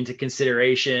take into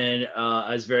consideration.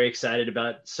 I was very excited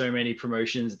about so many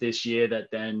promotions this year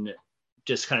that then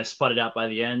just kind of spotted out by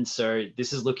the end. So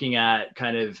this is looking at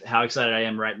kind of how excited I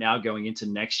am right now going into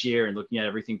next year and looking at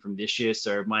everything from this year.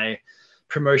 So my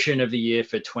promotion of the year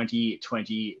for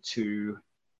 2022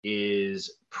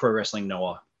 is Pro Wrestling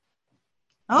Noah.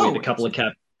 With a couple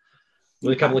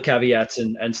of caveats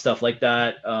and stuff like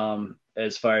that.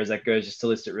 As far as that goes, just to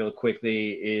list it real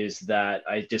quickly, is that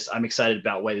I'm excited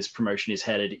about where this promotion is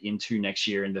headed into next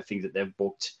year and the things that they've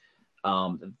booked,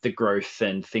 the growth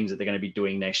and things that they're going to be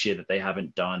doing next year that they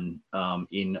haven't done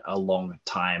in a long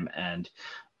time. And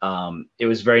it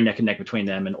was very neck and neck between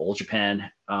them and All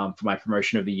Japan for my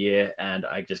promotion of the year. And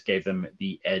I just gave them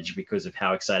the edge because of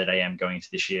how excited I am going into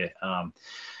this year.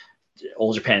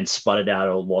 All Japan sputtered out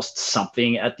or lost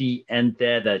something at the end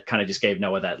there that kind of just gave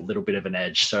Noah that little bit of an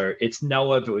edge. So it's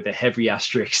Noah, but with a heavy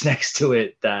asterisk next to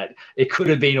it, that it could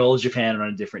have been All Japan on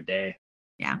a different day.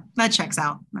 Yeah, that checks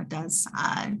out. That does.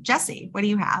 Jessie, what do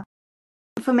you have?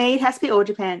 For me, it has to be All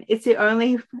Japan. It's the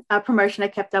only promotion I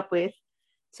kept up with.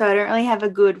 So I don't really have a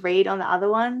good read on the other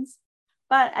ones.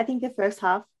 But I think the first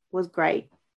half was great.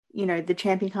 You know, the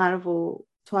Champion Carnival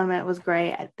tournament was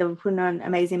great. They were putting on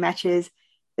amazing matches.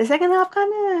 The second half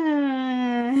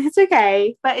it's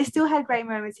okay, but it still had great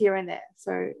moments here and there.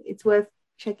 So it's worth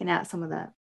checking out some of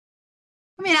that.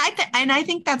 I mean, I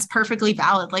think that's perfectly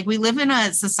valid. Like, we live in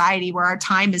a society where our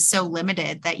time is so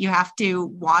limited that you have to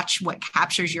watch what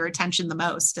captures your attention the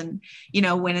most. And, you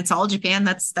know, when it's All Japan,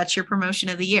 that's your promotion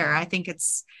of the year. I think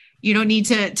you don't need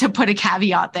to put a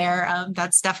caveat there.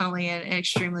 That's definitely an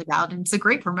extremely valid, and it's a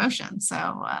great promotion.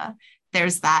 So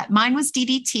there's that. Mine was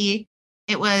DDT.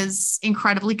 It was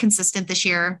incredibly consistent this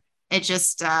year. It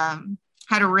just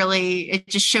it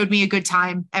just showed me a good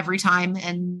time every time.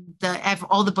 And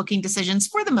all the booking decisions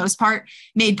for the most part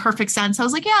made perfect sense. I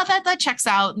was like, yeah, that checks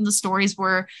out. And the stories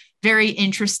were very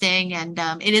interesting. And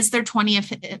it is their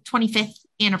 25th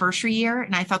anniversary year.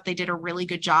 And I thought they did a really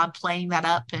good job playing that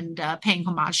up and paying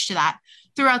homage to that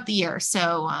throughout the year.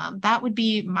 So that would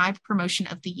be my promotion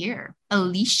of the year.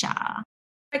 Alicia.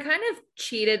 I kind of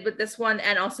cheated with this one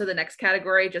and also the next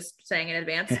category, just saying in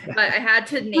advance, but I had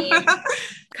to name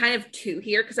kind of two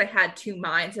here because I had two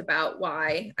minds about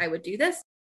why I would do this.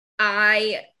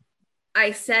 I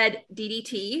said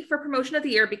DDT for promotion of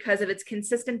the year because of its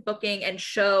consistent booking and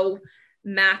show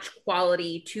match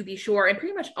quality, to be sure, and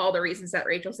pretty much all the reasons that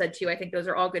Rachel said too. I think those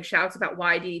are all good shouts about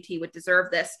why DDT would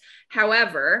deserve this.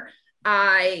 However,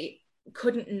 I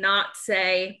couldn't not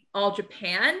say All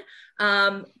Japan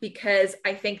because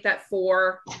I think that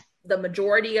for the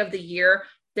majority of the year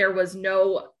there was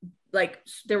no we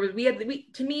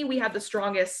had the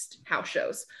strongest house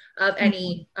shows of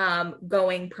any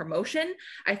going promotion.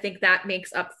 I think that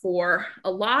makes up for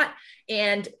a lot,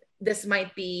 and this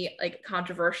might be like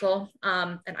controversial,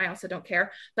 and I also don't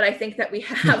care, but I think that we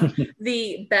have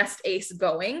the best ace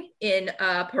going in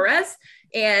Perez,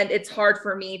 and it's hard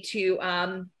for me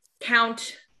to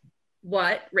count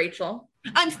what, Rachel?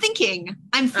 I'm thinking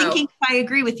if I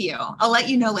agree with you. I'll let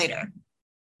you know later.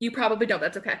 You probably don't.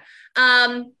 That's okay.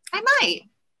 I might.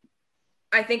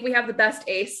 I think we have the best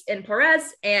ace in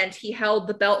Perez, and he held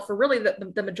the belt for really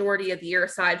the majority of the year,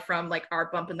 aside from like our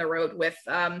bump in the road with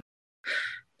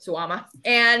Suwama.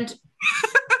 And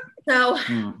so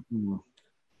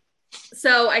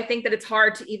I think that it's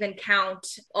hard to even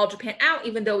count All Japan out,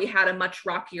 even though we had a much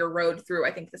rockier road through,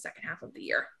 I think, the second half of the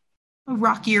year. A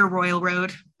rockier Royal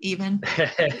Road, even.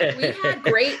 We had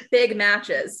great big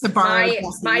matches.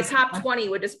 My top 20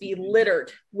 would just be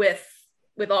littered with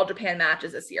All Japan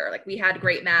matches this year. Like, we had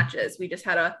great matches. We just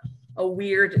had a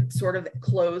weird sort of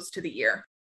close to the year.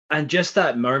 And just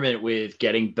that moment with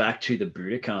getting back to the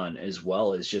Budokan as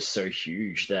well is just so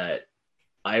huge that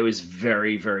I was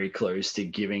very, very close to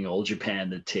giving All Japan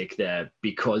the tick there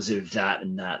because of that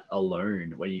and that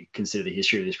alone, when you consider the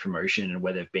history of this promotion and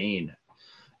where they've been.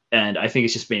 And I think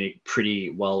it's just been pretty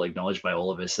well acknowledged by all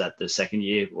of us that the second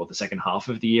year, or the second half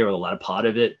of the year, or the latter part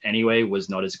of it anyway, was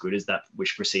not as good as that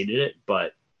which preceded it.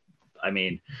 But I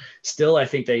mean, still, I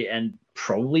think they end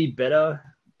probably better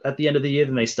at the end of the year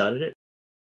than they started it.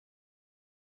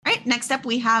 All right, next up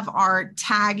we have our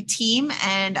tag team,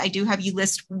 and I do have you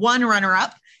list one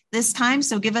runner-up this time.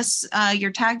 So give us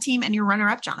your tag team and your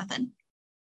runner-up, Jonathan.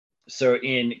 So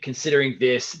in considering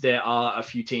this, there are a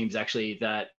few teams actually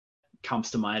that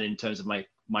comes to mind in terms of my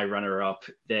runner-up.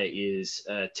 There is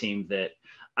a team that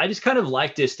I just kind of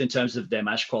like just in terms of their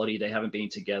match quality. They haven't been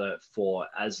together for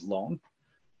as long,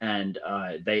 and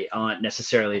they aren't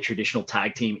necessarily a traditional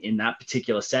tag team in that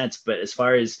particular sense. But as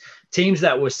far as teams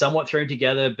that were somewhat thrown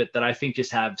together, but that I think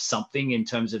just have something in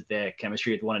terms of their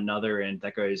chemistry with one another, and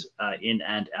that goes in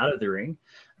and out of the ring,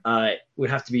 would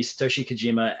have to be Satoshi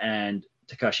Kojima and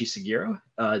Takashi Sugiura.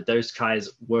 Those guys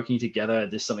working together,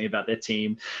 there's something about their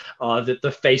team.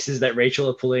 The faces that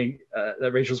Rachel's pulling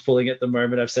at the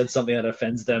moment, I've said something that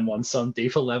offends them on some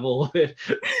deeper level.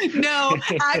 No,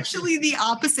 actually the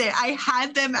opposite. I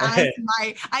had them as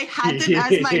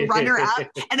my runner-up,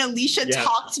 and Alicia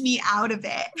talked me out of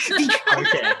it because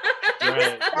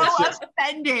I was so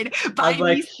offended by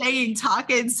me saying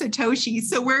Taka and Satoshi.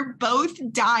 So we're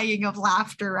both dying of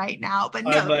laughter right now. But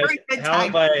no, very good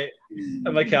time.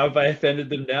 I'm like, how have I offended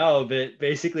them now? But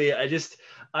basically, I just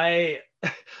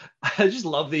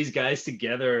love these guys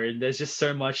together, and there's just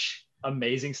so much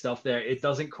amazing stuff there. It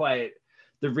doesn't quite.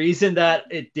 The reason that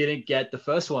it didn't get the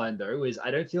first one though is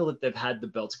I don't feel that they've had the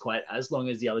belts quite as long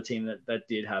as the other team that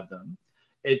did have them.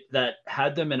 That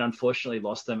had them and unfortunately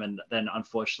lost them, and then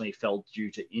unfortunately fell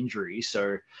due to injury.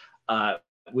 So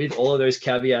with all of those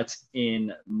caveats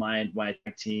in mind, my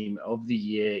tag team of the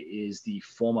year is the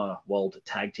former World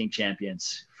Tag Team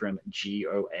Champions from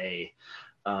GOA.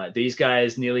 These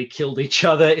guys nearly killed each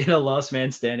other in a last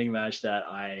man standing match that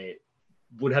I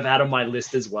would have had on my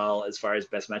list as well as far as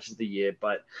best matches of the year.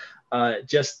 But and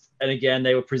again,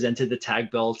 they were presented the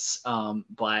tag belts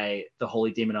by the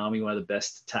Holy Demon Army, one of the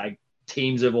best tag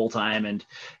teams of all time, and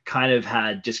kind of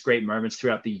had just great moments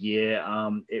throughout the year.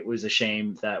 It was a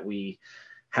shame that we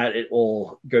had it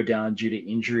all go down due to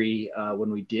injury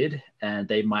when we did, and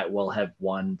they might well have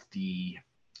won the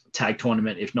tag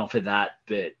tournament if not for that.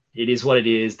 But it is what it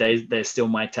is. They're still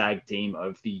my tag team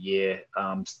of the year,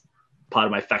 part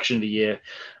of my faction of the year,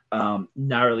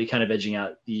 narrowly kind of edging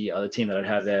out the other team that I'd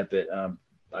have there. But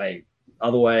I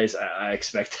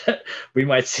expect that we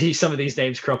might see some of these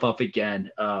names crop up again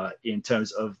in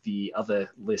terms of the other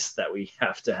lists that we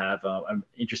have to have. I'm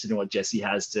interested in what Jessie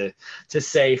has to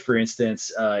say, for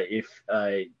instance, if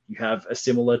you have a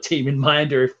similar team in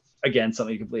mind, or if again,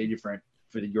 something completely different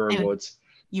for your awards.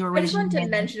 I just wanted to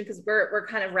mention, because we're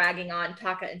kind of ragging on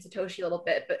Taka and Satoshi a little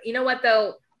bit, but you know what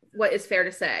though? What is fair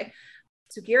to say?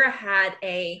 Sugiura had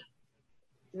a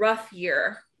rough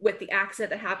year with the accident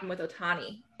that happened with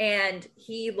Otani, and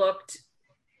he looked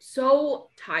so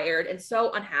tired and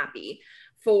so unhappy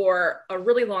for a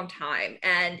really long time.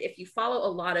 And if you follow a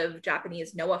lot of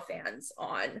Japanese Noah fans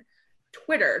on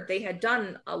Twitter, they had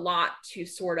done a lot to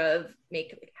sort of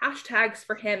make hashtags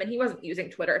for him, and he wasn't using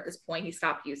Twitter at this point. He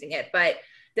stopped using it, but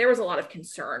there was a lot of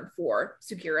concern for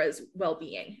Sugura's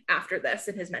well-being after this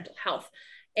and his mental health.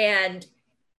 And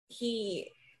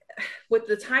he, with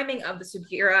the timing of the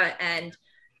Sugiura and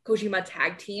Kojima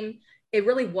tag team, it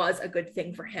really was a good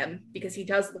thing for him, because he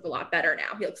does look a lot better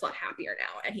now. He looks a lot happier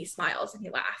now, and he smiles and he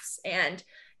laughs. And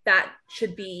that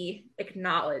should be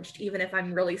acknowledged, even if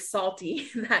I'm really salty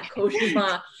that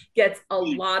Kojima gets a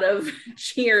lot of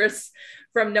cheers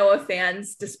from Noah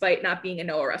fans, despite not being a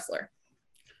Noah wrestler.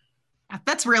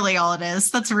 That's really all it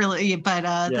is. That's really, but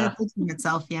the thing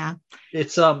itself, yeah.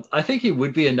 It's I think he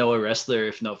would be a Noah wrestler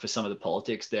if not for some of the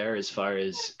politics there, as far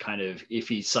as kind of if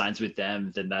he signs with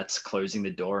them, then that's closing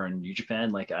the door on New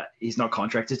Japan. Like he's not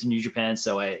contracted to New Japan,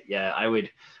 so I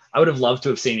would have loved to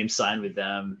have seen him sign with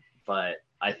them, but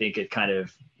I think it kind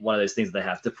of one of those things they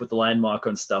have to put the landmark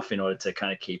on stuff in order to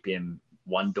kind of keep him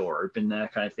one door open there,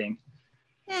 kind of thing.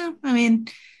 Yeah, I mean,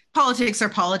 politics are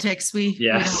politics. We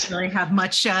don't really have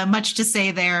much to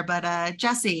say there. But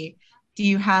Jessie, do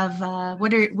you have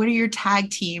what are your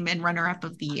tag team and runner-up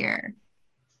of the year?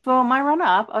 For my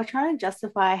runner-up, I was trying to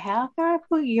justify how can I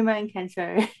put Yuma and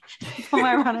Kento for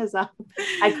my runners-up.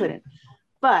 I couldn't,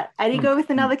 but I did go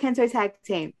with another Kento tag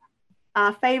team.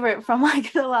 Favorite from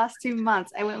like the last 2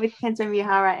 months. I went with Kento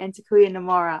Miyahara and Takuya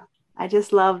Nomura. I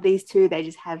just love these two. They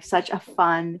just have such a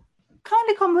fun, kind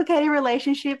of complicated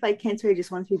relationship. Like Kento just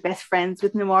wants to be best friends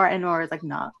with Nomura, and Nomura's like,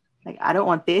 nah, like I don't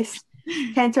want this.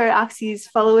 Kento asks his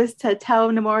followers to tell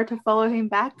Nomura to follow him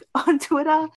back on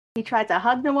Twitter. He tried to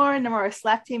hug Nomura, and Nomura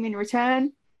slapped him in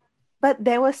return. But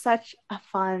they were such a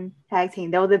fun tag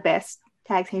team. They were the best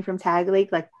tag team from Tag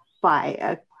League, like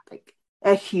by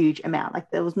a huge amount.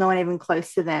 Like there was no one even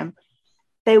close to them.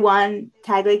 They won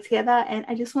Tag League together, and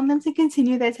I just want them to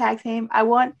continue their tag team. I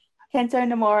want Kento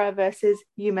Nomura versus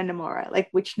Yuma Nomura, like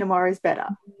which Nomura is better?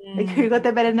 Like who got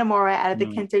the better Nomura out of the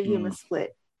Kento Yuma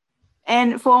split?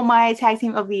 And for my tag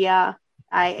team of the year,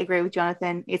 I agree with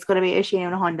Jonathan. It's got to be Ishii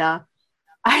and Honda.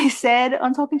 I said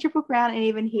on Talking Triple Crown, and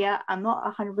even here, I'm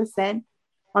not 100%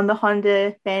 on the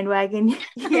Honda bandwagon.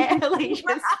 Yeah,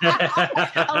 Alicia's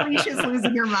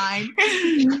losing her mind.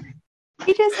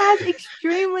 He just has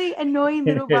extremely annoying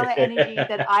little brother energy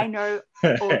that I know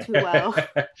all too well.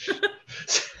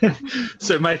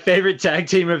 So my favorite tag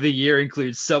team of the year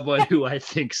includes someone who I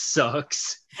think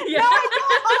sucks. Yeah.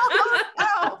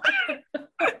 No.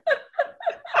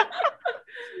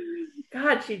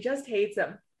 God, she just hates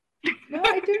him. No,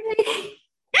 I do hate.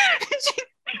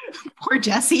 Poor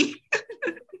Jessie.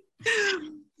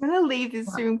 I'm gonna leave this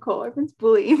Zoom call. Everyone's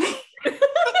bullying me.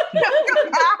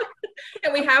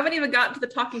 And we haven't even gotten to the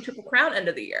Talking Triple Crown end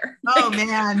of the year. Oh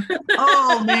man.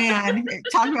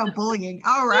 Talking about bullying.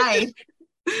 All right.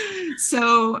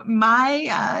 So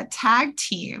my tag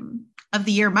team of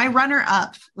the year, my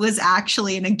runner-up was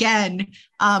actually, and again,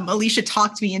 Alicia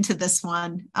talked me into this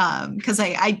one because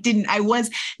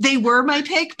they were my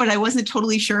pick, but I wasn't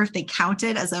totally sure if they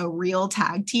counted as a real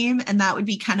tag team, and that would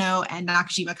be Kano and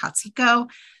Nakajima Katsuhiko.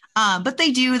 But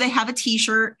they have a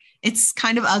t-shirt. It's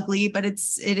kind of ugly, but it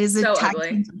is a tag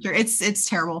team t-shirt. It's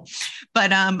terrible.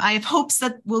 But I have hopes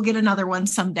that we'll get another one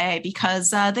someday,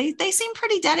 because they seem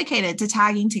pretty dedicated to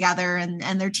tagging together,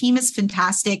 and their team is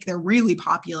fantastic. They're really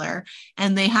popular,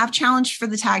 and they have challenged for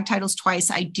the tag titles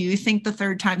twice. I do think the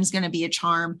third time is going to be a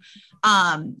charm.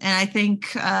 And I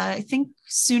think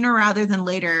sooner rather than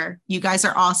later, you guys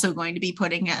are also going to be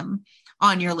putting him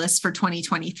on your list for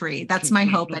 2023. That's my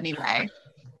hope anyway.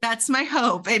 That's my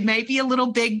hope. It may be a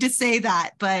little big to say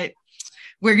that, but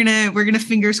we're gonna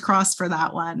fingers crossed for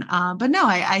that one. But no,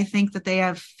 I think that they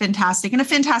have a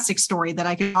fantastic story that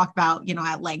I could talk about,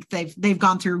 at length. They've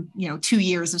gone through, 2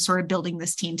 years of sort of building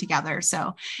this team together.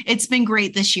 So it's been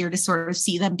great this year to sort of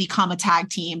see them become a tag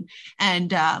team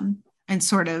and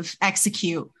sort of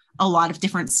execute a lot of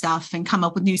different stuff and come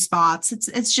up with new spots.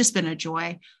 It's just been a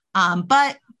joy.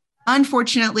 But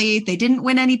unfortunately, they didn't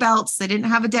win any belts. They didn't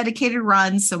have a dedicated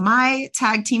run. So my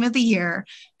tag team of the year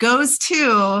goes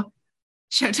to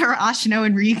Shotaro Ashino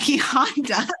and Ryuki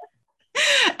Honda.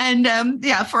 And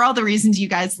for all the reasons you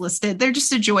guys listed, they're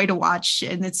just a joy to watch.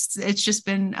 And it's just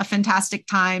been a fantastic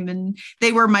time. And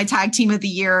they were my tag team of the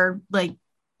year, like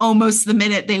almost the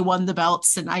minute they won the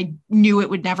belts, and I knew it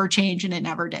would never change, and it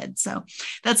never did. So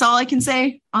that's all I can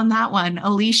say on that one.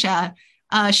 Alicia,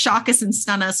 shock us and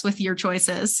stun us with your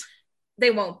choices.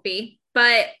 They won't be,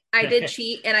 but I did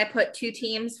cheat and I put 2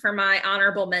 teams for my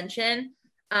honorable mention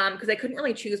because I couldn't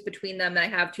really choose between them. And I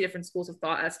have 2 different schools of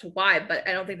thought as to why, but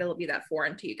I don't think that'll be that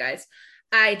foreign to you guys.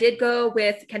 I did go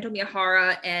with Kento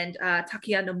Miyahara and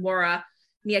Takia Nomura,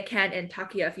 Miyaken and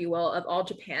Takia, if you will, of All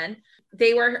Japan.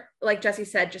 They were, like Jessie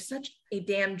said, just such a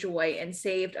damn joy and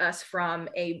saved us from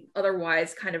a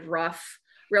otherwise kind of rough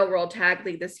real world tag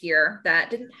league this year that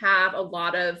didn't have a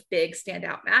lot of big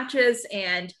standout matches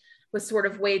and was sort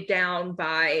of weighed down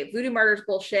by Voodoo Martyrs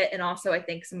bullshit. And also, I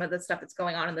think some of the stuff that's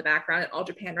going on in the background at All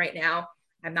Japan right now,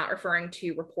 I'm not referring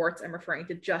to reports, I'm referring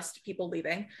to just people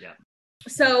leaving. Yeah.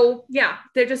 So yeah,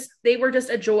 they were just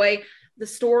a joy. The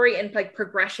story and like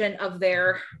progression of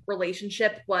their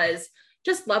relationship was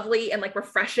just lovely and like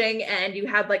refreshing. And you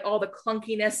had like all the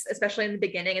clunkiness, especially in the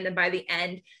beginning. And then by the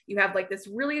end, you have like this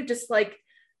really just like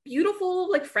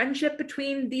beautiful like friendship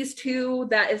between these two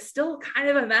that is still kind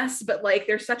of a mess, but like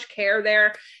there's such care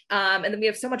there. And then we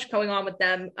have so much going on with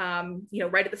them,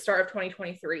 right at the start of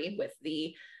 2023 with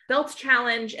the belts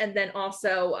challenge. And then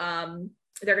also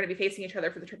they're going to be facing each other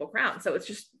for the Triple Crown. So it's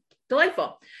just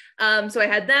delightful. So I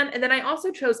had them. And then I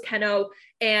also chose Keno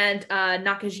and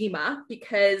Nakajima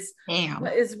because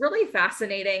what is really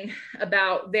fascinating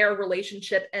about their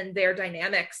relationship and their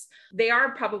dynamics, they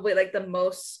are probably like the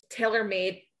most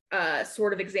tailor-made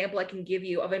sort of example I can give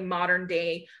you of a modern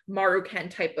day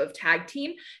Maruken type of tag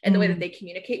team and the way that they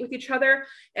communicate with each other.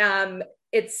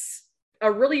 It's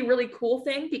a really, really cool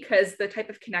thing because the type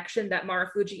of connection that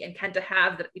Marufuji and Kenta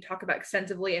have that we talk about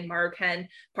extensively in Maruken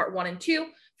Part 1 and 2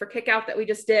 for Kickout that we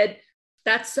just did,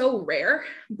 that's so rare,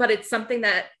 but it's something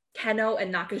that Keno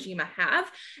and Nakajima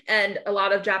have. And a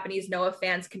lot of Japanese Noah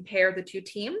fans compare the 2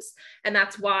 teams. And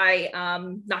that's why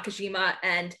Nakajima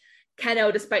and Keno,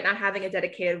 despite not having a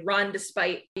dedicated run,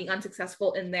 despite being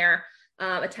unsuccessful in their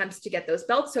attempts to get those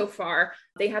belts so far,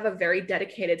 they have a very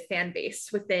dedicated fan base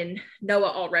within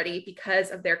Noah already because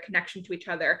of their connection to each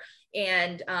other.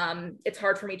 And it's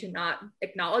hard for me to not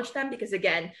acknowledge them because,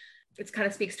 again, it kind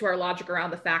of speaks to our logic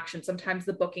around the faction. Sometimes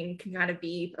the booking can kind of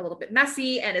be a little bit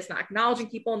messy and it's not acknowledging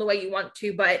people in the way you want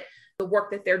to, but the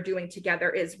work that they're doing together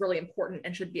is really important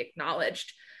and should be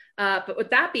acknowledged. But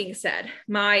with that being said,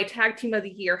 my tag team of the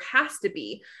year has to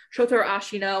be Shotaro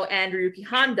Ashino and Ryuki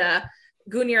Honda,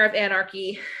 Gunyear of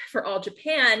Anarchy for All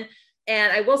Japan.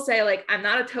 And I will say, like, I'm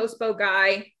not a Tospo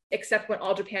guy, except when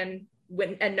All Japan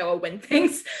win and Noah win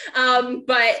things.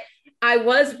 But I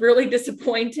was really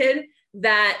disappointed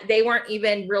that they weren't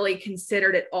even really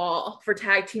considered at all for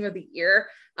tag team of the year.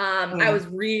 I was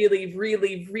really,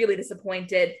 really, really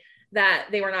disappointed that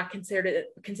they were not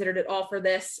considered at all for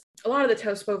this. A lot of the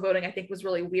Tospo voting, I think, was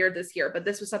really weird this year, but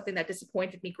this was something that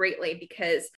disappointed me greatly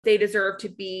because they deserve to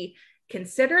be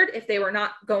considered if they were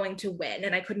not going to win.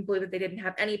 And I couldn't believe that they didn't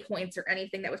have any points or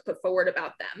anything that was put forward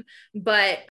about them.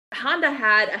 But Honda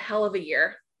had a hell of a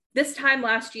year. This time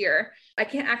last year, I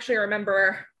can't actually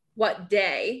remember what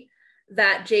day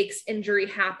that Jake's injury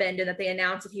happened and that they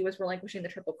announced that he was relinquishing the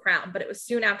Triple Crown. But it was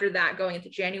soon after that, going into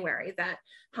January, that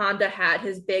Honda had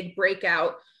his big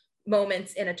breakout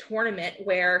moments in a tournament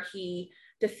where he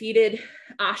defeated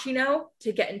Ashino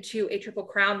to get into a Triple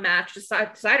Crown match,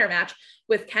 decider match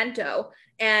with Kento.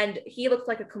 And he looked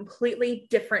like a completely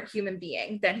different human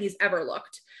being than he's ever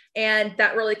looked. And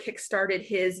that really kickstarted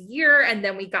his year. And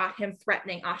then we got him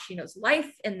threatening Ashino's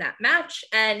life in that match.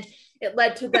 And it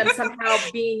led to them somehow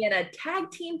being in a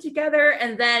tag team together,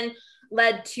 and then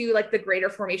led to like the greater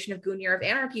formation of Gunyear of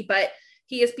Anarchy. But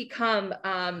he has become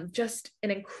just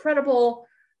an incredible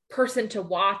person to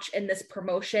watch in this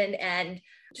promotion and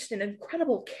just an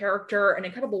incredible character, an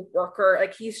incredible worker.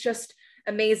 Like, he's just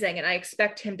amazing. And I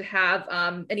expect him to have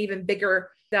an even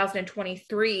bigger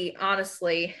 2023,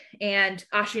 honestly. And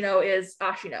Ashino is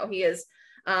Ashino. He is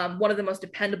one of the most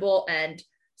dependable and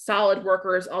solid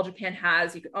workers All Japan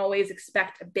has. You can always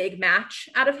expect a big match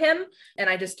out of him. And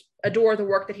I just adore the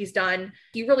work that he's done.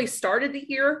 He really started the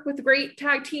year with great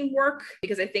tag team work,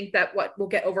 because I think that what will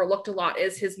get overlooked a lot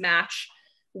is his match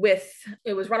with,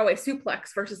 it was Runaway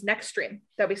Suplex versus Next Stream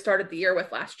that we started the year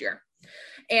with last year,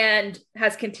 and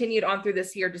has continued on through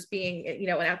this year, just being, an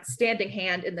outstanding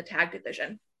hand in the tag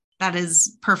division. That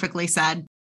is perfectly said.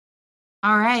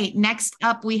 All right. Next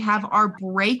up, we have our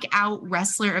breakout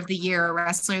wrestler of the year, a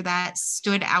wrestler that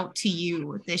stood out to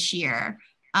you this year.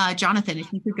 Jonathan,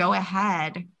 if you could go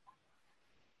ahead.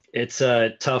 It's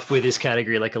tough with this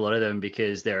category, like a lot of them,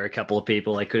 because there are a couple of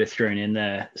people I could have thrown in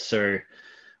there. So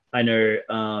I know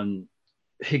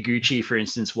Higuchi, for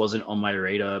instance, wasn't on my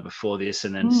radar before this,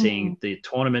 and then seeing the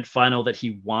tournament final that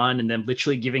he won, and then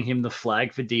literally giving him the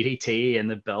flag for DDT and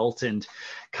the belt, and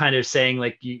kind of saying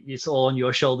like, it's all on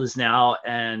your shoulders now,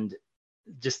 and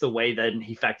just the way that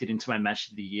he factored into my match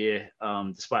of the year,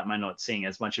 despite my not seeing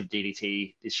as much of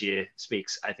DDT this year,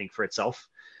 speaks, I think, for itself.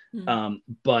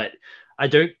 But I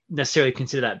don't necessarily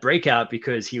consider that breakout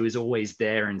because he was always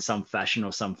there in some fashion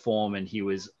or some form, and he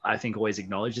was, I think, always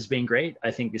acknowledged as being great.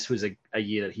 I think this was a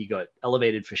year that he got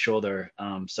elevated for sure, though.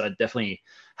 So I definitely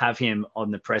have him on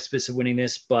the precipice of winning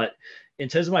this. But in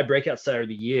terms of my breakout star of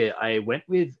the year, I went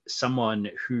with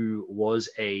someone who was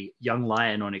a young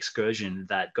lion on Excursion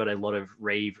that got a lot of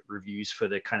rave reviews for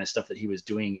the kind of stuff that he was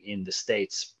doing in the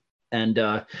States. And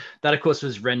that, of course,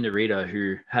 was Ren Narita,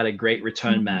 who had a great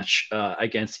return match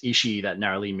against Ishii that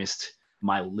narrowly missed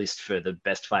my list for the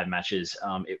best 5 matches.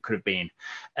 It could have been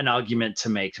an argument to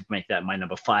make that my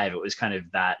number 5. It was kind of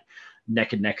that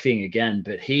neck and neck thing again.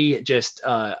 But he just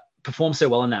performed so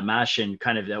well in that match, and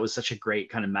kind of that was such a great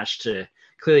kind of match to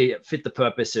clearly fit the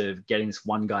purpose of getting this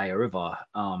one guy over.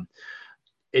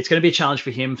 It's going to be a challenge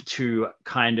for him to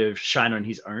kind of shine on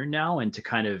his own now, and to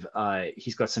kind of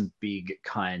he's got some big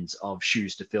kinds of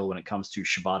shoes to fill when it comes to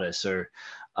Shibata. So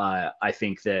I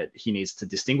think that he needs to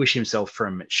distinguish himself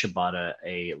from Shibata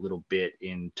a little bit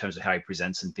in terms of how he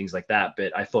presents and things like that.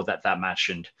 But I thought that match,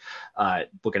 and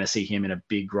we're going to see him in a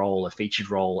big role, a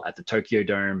featured role at the Tokyo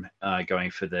Dome,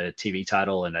 going for the TV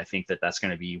title. And I think that that's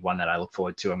going to be one that I look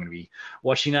forward to. I'm going to be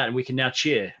watching that, and we can now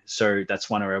cheer. So that's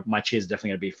one of my cheers,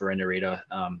 definitely going to be for Narita.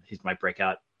 He's my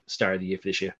breakout star of the year for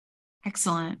this year.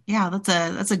 Excellent. Yeah,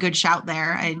 that's a good shout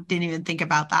there. I didn't even think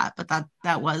about that, but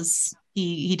that was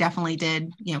he definitely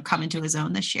did, come into his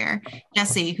own this year.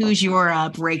 Jessie, who's your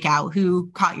breakout?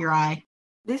 Who caught your eye?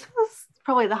 This was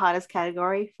probably the hardest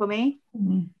category for me.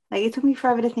 Like, it took me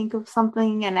forever to think of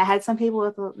something, and I had some people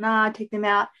who thought, nah, take them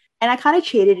out. And I kind of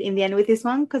cheated in the end with this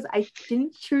one because I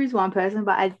didn't choose one person,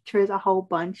 but I chose a whole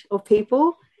bunch of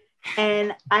people.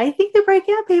 And I think the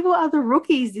breakout people are the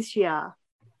rookies this year.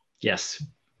 Yes.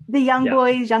 The young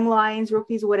boys, young lions,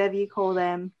 rookies, whatever you call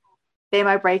them. They're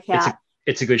my breakout.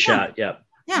 It's a good shout. Yeah.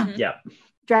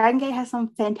 Dragon Gate has some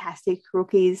fantastic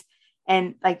rookies.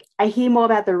 And like, I hear more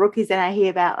about the rookies than I hear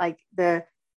about like the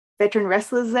veteran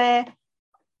wrestlers there.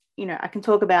 I can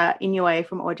talk about Inoue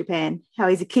from All Japan, how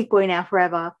he's a kick boy now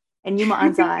forever. And Yuma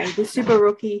Anzai, the super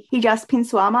rookie. He just pinned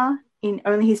Suama in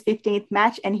only his 15th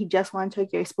match, and he just won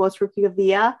Tokyo Sports Rookie of the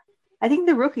Year. I think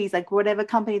the rookies, like whatever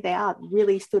company they are,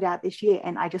 really stood out this year,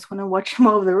 and I just want to watch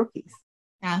more of the rookies.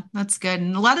 Yeah, that's good.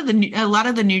 And a lot of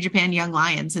the New Japan Young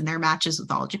Lions in their matches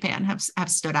with All Japan have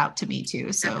stood out to me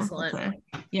too. So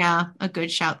a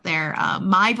good shout there.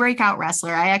 My breakout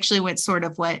wrestler, I actually went sort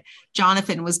of what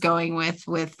Jonathan was going with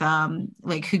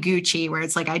like Higuchi, where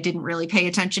it's like I didn't really pay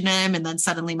attention to him, and then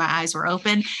suddenly my eyes were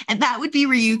open, and that would be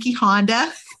Ryuki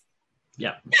Honda.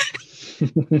 Yeah.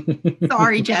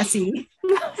 Sorry, Jessie.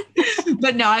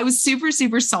 But no, I was super,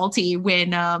 super salty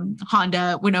when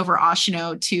Honda went over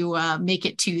Ashino to make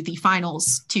it to the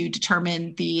finals to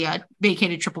determine the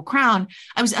vacated Triple Crown.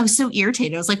 I was so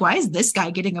irritated. I was like, why is this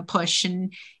guy getting a push?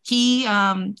 And he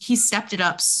stepped it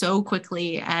up so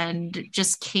quickly and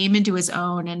just came into his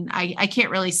own. And I can't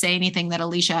really say anything that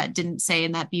Alicia didn't say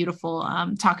in that beautiful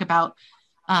talk about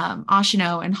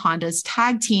Ashino and Honda's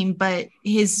tag team, but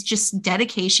his just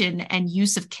dedication and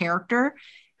use of character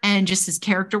and just his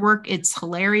character work, it's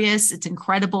hilarious. It's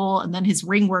incredible. And then his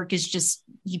ring work is just,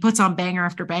 he puts on banger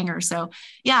after banger. So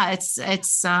yeah,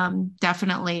 it's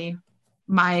definitely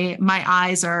my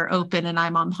eyes are open and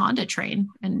I'm on the Honda train,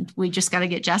 and we just got to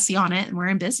get Jessie on it and we're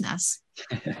in business.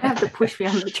 I have to push me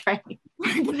on the train.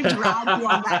 We're going to drag you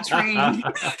on that train.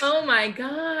 Oh my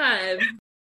God.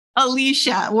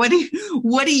 Alicia, what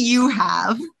do you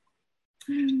have?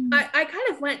 I kind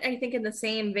of went, I think, in the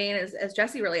same vein as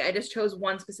Jessie, really. I just chose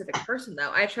one specific person,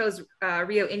 though. I chose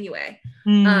Ryo Inoue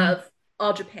of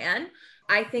All Japan.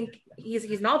 I think he's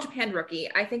an All Japan rookie.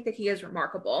 I think that he is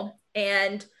remarkable.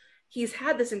 And he's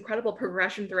had this incredible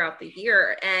progression throughout the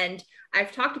year. And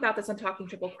I've talked about this on Talking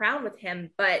Triple Crown with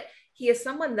him, but he is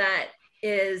someone that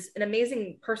is an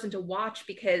amazing person to watch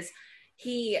because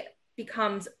he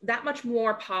becomes that much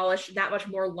more polished, that much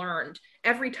more learned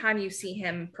every time you see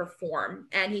him perform.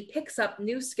 And he picks up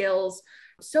new skills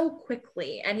so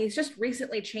quickly. And he's just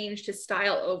recently changed his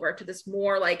style over to this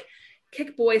more like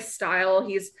kick boy style.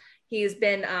 He's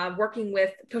been working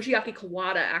with Toshiaki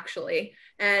Kawada, actually,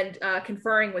 and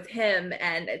conferring with him.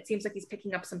 And it seems like he's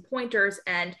picking up some pointers.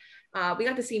 And we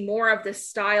got to see more of this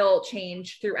style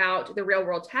change throughout the Real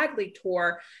World Tag League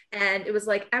Tour. And it was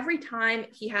like every time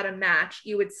he had a match,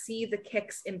 you would see the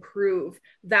kicks improve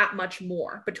that much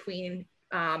more between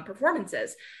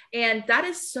performances. And that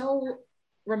is so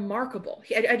remarkable.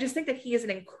 I just think that he is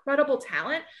an incredible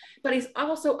talent, but he's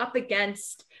also up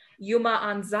against Yuma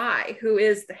Anzai, who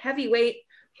is the heavyweight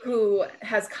who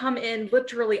has come in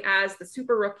literally as the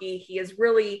super rookie. He is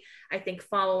really, I think,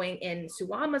 following in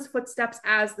Suwama's footsteps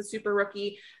as the super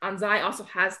rookie. Anzai also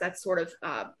has that sort of,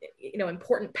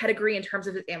 important pedigree in terms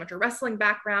of his amateur wrestling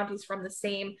background. He's from the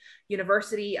same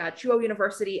university, Chuo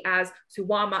University, as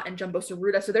Suwama and Jumbo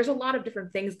Tsuruta. So there's a lot of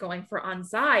different things going for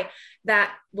Anzai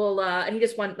that will, and he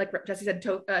just won, like Jessie said,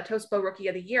 Tospo Rookie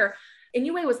of the Year.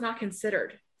 Inoue was not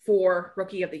considered for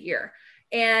Rookie of the Year.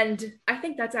 And I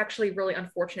think that's actually really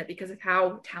unfortunate because of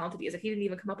how talented he is. Like, he didn't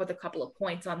even come up with a couple of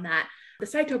points on that. The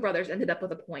Saito brothers ended up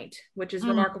with a point, which is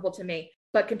remarkable to me.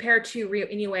 But compared to Ryo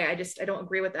Inoue, I don't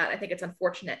agree with that. I think it's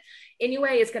unfortunate.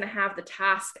 Inoue is going to have the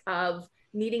task of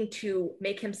needing to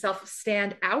make himself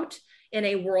stand out in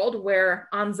a world where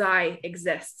Anzai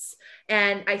exists.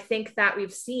 And I think that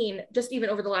we've seen just even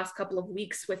over the last couple of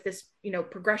weeks with this,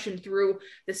 progression through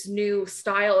this new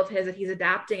style of his that he's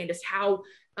adapting, and just how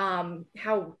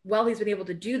well he's been able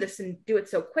to do this and do it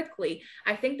so quickly.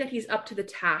 I think that he's up to the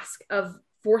task of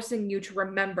forcing you to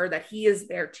remember that he is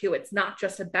there too. It's not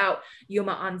just about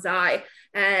Yuma Anzai.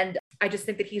 And I just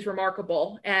think that he's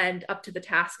remarkable and up to the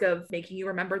task of making you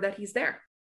remember that he's there.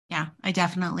 Yeah, I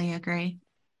definitely agree.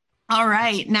 All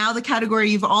right, now the category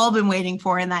you've all been waiting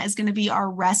for, and that is going to be our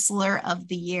Wrestler of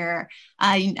the Year.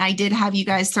 I did have you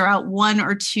guys throw out one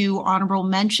or two honorable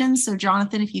mentions. So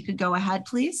Jonathan, if you could go ahead,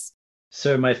 please.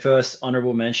 So my first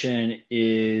honorable mention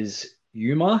is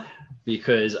Yuma,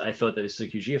 because I thought that it was a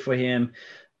huge year for him.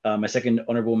 My second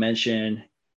honorable mention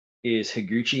is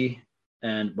Higuchi,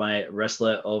 and my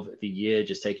Wrestler of the Year,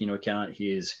 just taking into account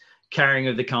his carrying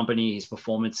of the company, his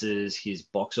performances, his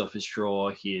box office draw,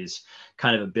 his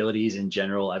kind of abilities in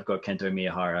general. I've got Kento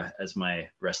Miyahara as my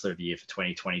Wrestler of the Year for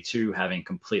 2022, having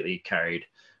completely carried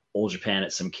All Japan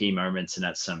at some key moments and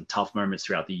at some tough moments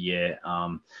throughout the year.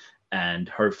 And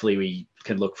hopefully we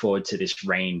can look forward to this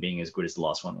reign being as good as the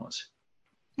last one was.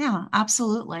 Yeah,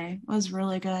 absolutely. It was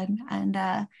really good.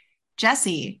 And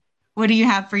Jessie, what do you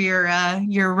have for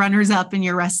your runners up and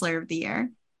your Wrestler of the Year?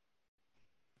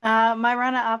 My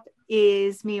runner up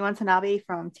is Miyu Watanabe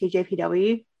from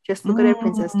TJPW. Just look at her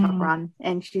Princess Cup run,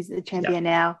 and she's the champion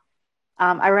now.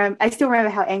 I still remember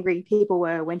how angry people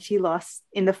were when she lost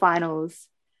in the finals.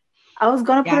 I was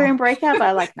gonna put her in breakout,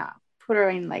 but put her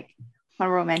in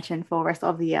honorable mention for rest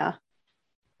of the year.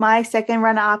 My second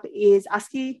runner up is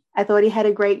Asuki. I thought he had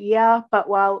a great year, but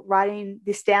while writing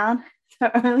this down,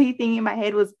 the only thing in my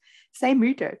head was say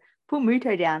Muto. Put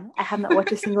Muto down. I have not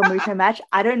watched a single Muto match.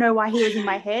 I don't know why he was in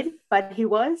my head, but he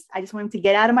was. I just want him to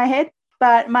get out of my head.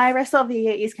 But my Wrestler of the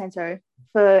Year is Kento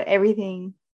for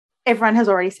everything everyone has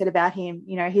already said about him.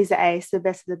 He's the ace, the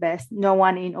best of the best. No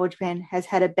one in All Japan has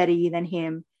had a better year than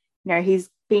him. He's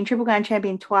been Triple Crown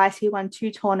champion twice. He won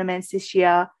 2 tournaments this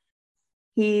year.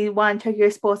 He won Tokyo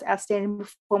Sports Outstanding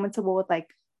Performance Award.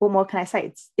 What more can I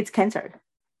say? It's Kento.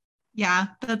 Yeah,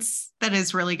 that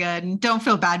is really good. And don't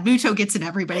feel bad. Muto gets in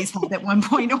everybody's head at one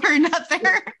point or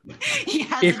another.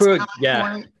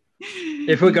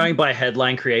 If we're going by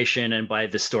headline creation and by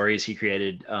the stories he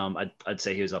created, I'd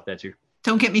say he was up there too.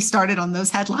 Don't get me started on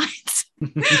those headlines.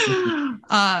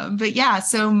 But yeah,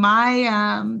 so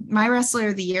my Wrestler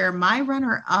of the Year, my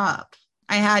runner up,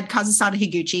 I had Kazusada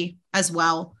Higuchi as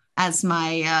well as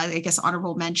my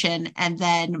honorable mention, and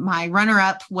then my runner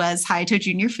up was Hayato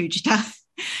Junior Fujita.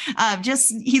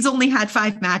 He's only had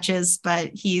 5 matches,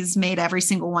 but he's made every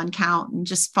single one count, and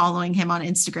just following him on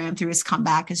Instagram through his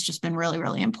comeback has just been really,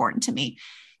 really important to me.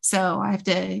 So I have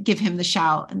to give him the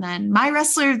shout. And then my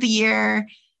Wrestler of the Year,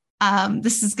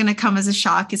 this is going to come as a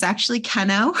shock, is actually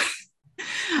Keno.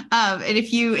 And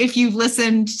if you've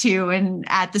listened to, and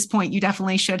at this point, you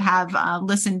definitely should have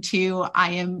listened to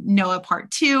I Am Noah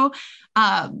Part 2.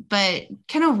 But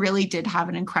Keno really did have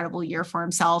an incredible year for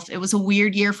himself. It was a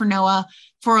weird year for Noah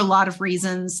for a lot of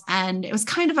reasons. And it was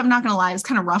I'm not going to lie, it was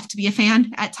kind of rough to be a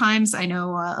fan at times. I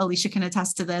know Alicia can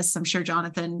attest to this. I'm sure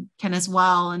Jonathan can as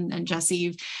well. And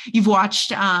Jessie, you've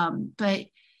watched, but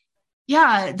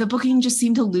yeah, the booking just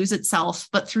seemed to lose itself.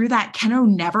 But through that, Keno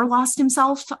never lost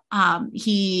himself.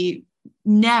 He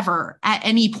never at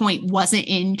any point wasn't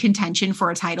in contention for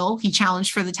a title. He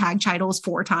challenged for the tag titles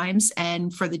 4 times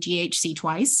and for the GHC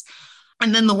twice.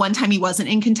 And then the one time he wasn't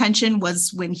in contention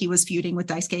was when he was feuding with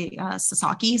Daisuke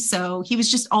Sasaki. So he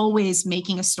was just always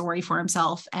making a story for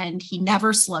himself, and he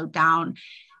never slowed down.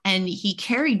 and he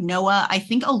carried Noah, I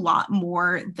think, a lot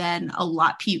more than a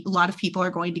lot of people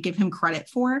are going to give him credit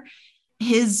for.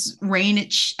 His reign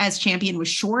as champion was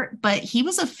short, but he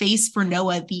was a face for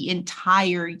Noah the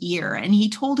entire year. And he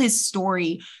told his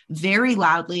story very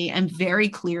loudly and very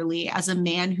clearly as a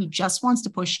man who just wants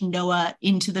to push Noah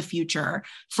into the future,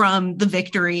 from the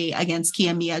victory against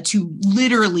Kiyomiya to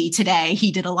literally today,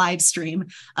 he did a live stream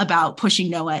about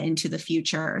pushing Noah into the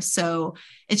future. So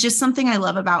it's just something I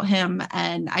love about him.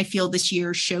 And I feel this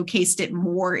year showcased it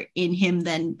more in him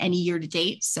than any year to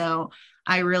date. So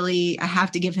I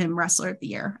have to give him Wrestler of the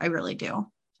Year. I really do.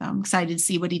 So I'm excited to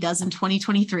see what he does in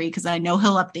 2023 because I know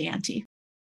he'll up the ante.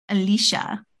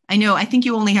 Alicia, I think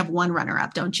you only have one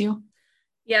runner-up, don't you?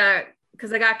 Yeah,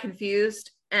 because I got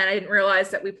confused and I didn't realize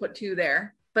that we put 2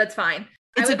 there, but it's fine.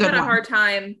 It's I would a have good had a one. hard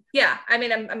time. Yeah, I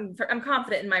mean, I'm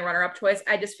confident in my runner-up choice.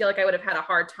 I just feel like I would have had a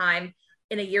hard time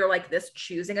in a year like this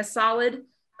choosing a solid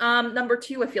number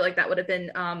 2. I feel like that would have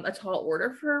been a tall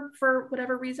order for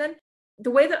whatever reason. The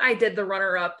way that I did the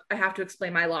runner-up, I have to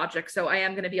explain my logic. So I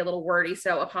am going to be a little wordy.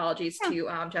 So apologies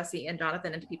to Jessie and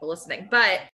Jonathan and to people listening.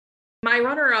 But my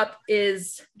runner-up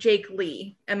is Jake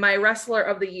Lee, and my Wrestler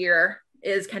of the Year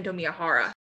is Kento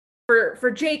Miyahara. For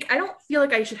Jake, I don't feel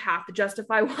like I should have to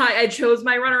justify why I chose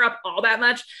my runner-up all that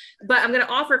much, but I'm going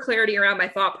to offer clarity around my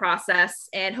thought process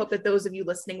and hope that those of you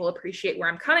listening will appreciate where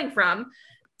I'm coming from.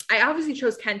 I obviously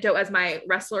chose Kento as my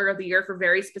Wrestler of the Year for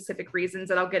very specific reasons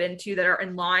that I'll get into that are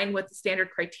in line with the standard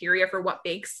criteria for what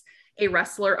makes a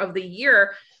Wrestler of the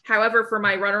Year. However, for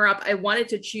my runner-up, I wanted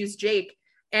to choose Jake,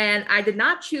 and I did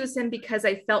not choose him because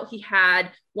I felt he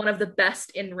had one of the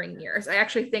best in-ring years. I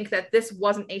actually think that this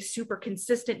wasn't a super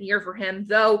consistent year for him,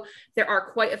 though there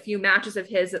are quite a few matches of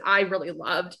his that I really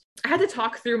loved. I had to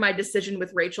talk through my decision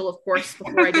with Rachel, of course,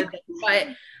 before I did this, but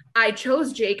I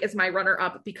chose Jake as my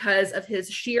runner-up because of his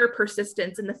sheer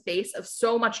persistence in the face of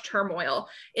so much turmoil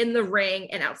in the ring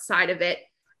and outside of it.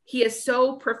 He has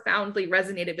so profoundly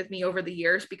resonated with me over the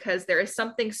years because there is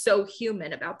something so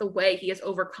human about the way he has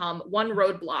overcome one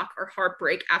roadblock or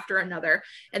heartbreak after another.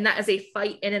 And that is a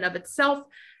fight in and of itself,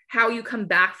 how you come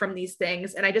back from these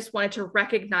things. And I just wanted to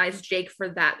recognize Jake for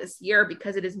that this year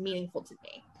because it is meaningful to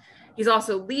me. He's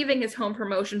also leaving his home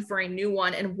promotion for a new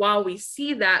one. And while we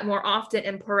see that more often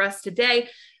in Perez today,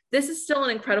 this is still an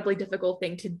incredibly difficult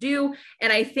thing to do.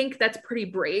 And I think that's pretty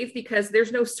brave because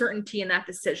there's no certainty in that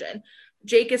decision.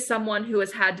 Jake is someone who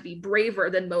has had to be braver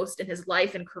than most in his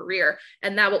life and career,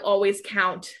 and that will always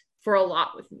count for a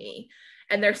lot with me.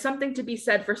 And there's something to be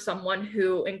said for someone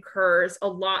who incurs a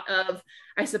lot of,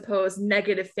 I suppose,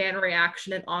 negative fan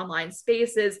reaction in online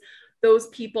spaces. Those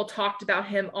people talked about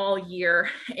him all year.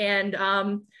 And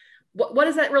what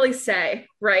does that really say,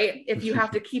 right? If you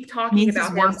have to keep talking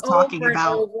about him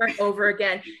over and over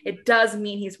again, it does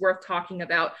mean he's worth talking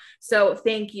about. So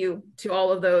thank you to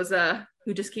all of those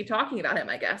who just keep talking about him,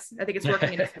 I guess. I think it's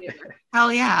working in his favor.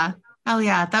 Hell yeah.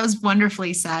 That was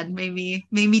wonderfully said. Made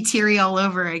me teary all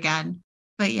over again.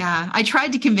 But yeah, I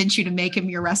tried to convince you to make him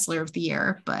your Wrestler of the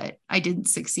Year, but I didn't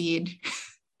succeed.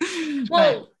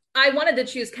 Well, I wanted to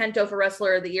choose Kento for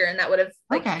Wrestler of the Year, and that would have,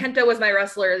 Kento was my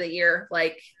Wrestler of the Year,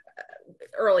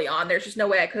 early on. There's just no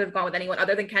way I could have gone with anyone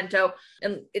other than Kento.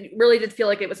 And it really did feel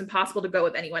like it was impossible to go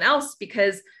with anyone else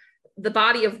because the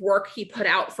body of work he put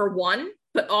out for one,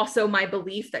 but also my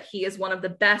belief that he is one of the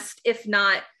best, if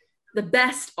not the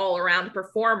best all-around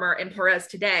performer in Perez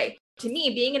today. To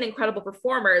me, being an incredible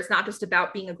performer is not just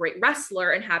about being a great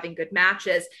wrestler and having good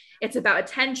matches. It's about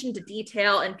attention to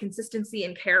detail and consistency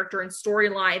in character and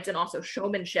storylines and also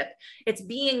showmanship. It's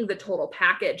being the total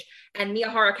package. And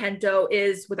Miyahara Kento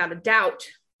is, without a doubt,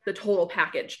 the total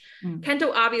package.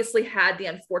 Kento obviously had the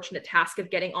unfortunate task of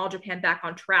getting All Japan back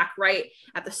on track right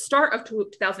at the start of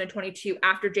 2022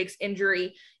 after Jake's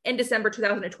injury in December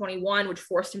 2021, which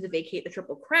forced him to vacate the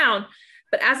Triple Crown.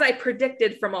 But as I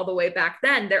predicted from all the way back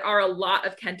then, there are a lot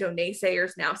of Kento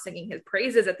naysayers now singing his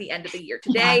praises at the end of the year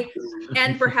today,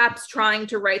 and perhaps trying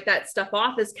to write that stuff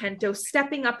off as Kento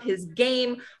stepping up his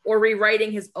game or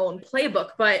rewriting his own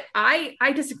playbook. But I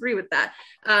disagree with that.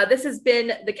 This has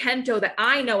been the Kento that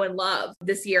I know and love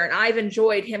this year, and I've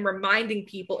enjoyed him reminding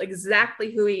people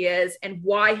exactly who he is and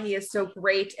why he is so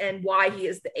great and why he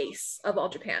is the ace of All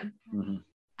Japan. Mm-hmm.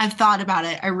 I've thought about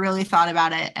it. I really thought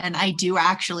about it. And I do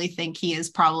actually think he is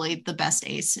probably the best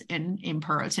ace in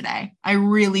Puro today. I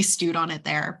really stewed on it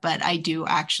there, but I do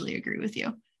actually agree with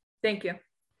you. Thank you.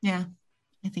 Yeah,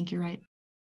 I think you're right.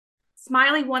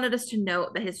 Smiley wanted us to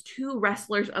note that his two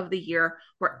wrestlers of the year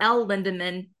were Elle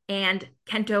Lindemann and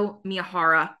Kento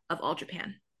Miyahara of All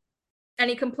Japan.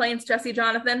 Any complaints, Jessie,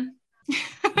 Jonathan?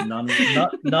 None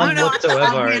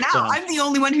whatsoever. I'm the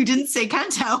only one who didn't say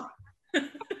Kento.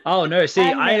 Oh no, see,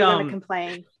 I'm never gonna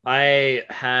complain. I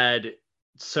had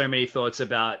so many thoughts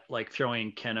about like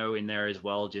throwing Keno in there as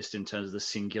well, just in terms of the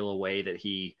singular way that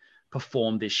he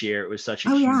performed this year. It was such a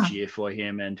Oh yeah. huge year for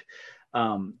him, and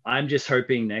I'm just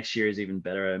hoping next year is even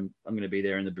better. I'm going to be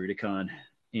there in the Budokan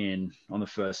on the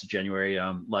 1st of January,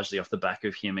 largely off the back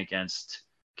of him against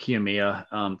Kiyomiya.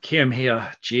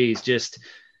 Kiyomiya, geez, just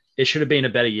it should have been a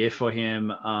better year for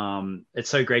him. It's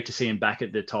so great to see him back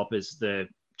at the top as the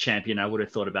champion. I would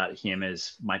have thought about him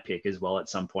as my pick as well at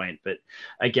some point, but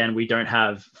again, we don't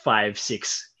have 5,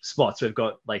 6 spots. We've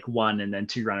got like 1 and then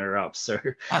 2 runner-ups, so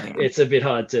it's a bit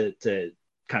hard to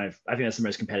kind of. I think that's the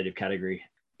most competitive category.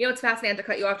 You know what's fascinating, to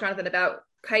cut you off, Jonathan, about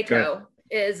Kaito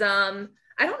is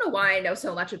I don't know why I know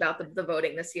so much about the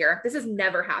voting this year. This has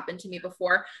never happened to me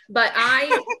before, but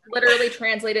I literally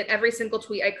translated every single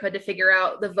tweet I could to figure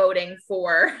out the voting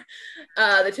for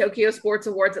the Tokyo Sports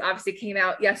Awards that obviously came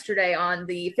out yesterday on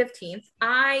the 15th.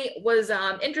 I was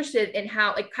interested in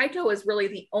how, like, Kaito is really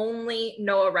the only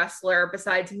Noah wrestler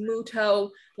besides Muto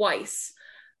Weiss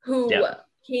who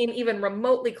came even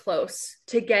remotely close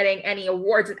to getting any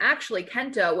awards. And actually,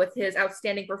 Kento, with his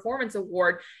Outstanding Performance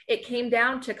Award, it came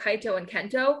down to Kaito and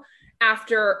Kento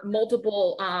after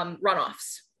multiple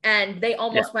runoffs. And they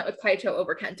almost went with Kaito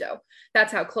over Kento.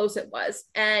 That's how close it was.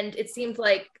 And it seemed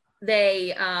like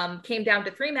they came down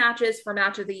to 3 matches for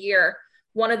Match of the Year,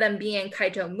 one of them being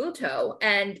Kaito Muto.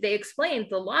 And they explained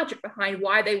the logic behind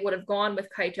why they would have gone with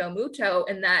Kaito Muto,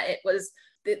 and that it was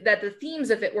that the themes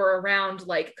of it were around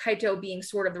like Kaito being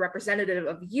sort of the representative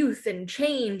of youth and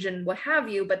change and what have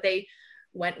you, but they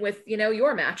went with, you know,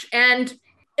 your match. And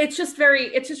it's just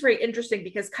very interesting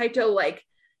because Kaito, like,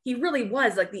 he really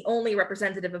was like the only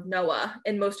representative of Noah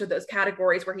in most of those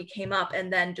categories where he came up,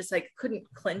 and then just like couldn't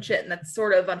clinch it. And that's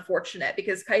sort of unfortunate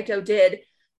because Kaito did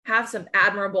have some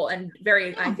admirable and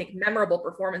very, I think, memorable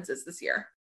performances this year.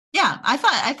 Yeah, I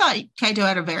thought Kaito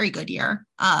had a very good year.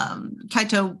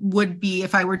 Kaito would be,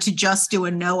 if I were to just do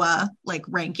a Noah like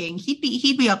ranking, he'd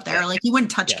be up there. Like, he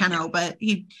wouldn't touch Keno, but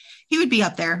he would be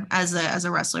up there as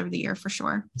a wrestler of the year for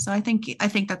sure. So I think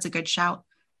that's a good shout.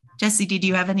 Jessie, did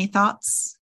you have any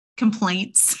thoughts,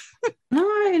 complaints?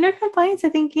 No complaints. I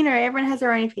think, you know, everyone has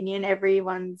their own opinion.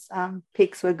 Everyone's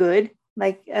picks were good.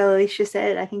 Like Alicia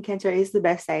said, I think Kento is the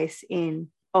best ace in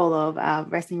all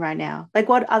of wrestling right now. Like,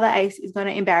 what other ace is going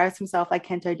to embarrass himself like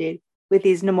Kento did with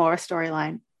his Nomura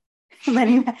storyline? Let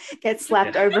him get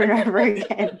slapped over and over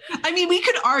again. I mean, we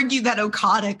could argue that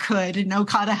Okada could, and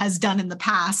Okada has done in the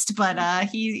past, but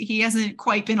he hasn't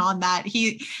quite been on that.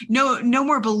 No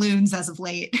more balloons as of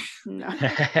late. No.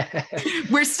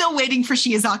 We're still waiting for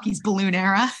Shiozaki's balloon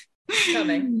era.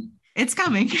 It's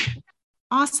coming.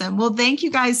 Awesome. Well, thank you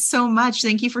guys so much.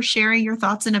 Thank you for sharing your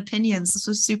thoughts and opinions. This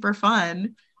was super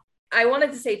fun. I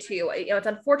wanted to say too, you know, it's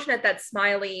unfortunate that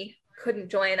Smiley couldn't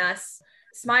join us.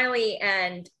 Smiley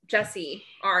and Jessie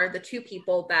are the 2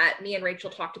 people that me and Rachel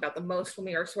talked about the most when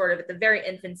we were sort of at the very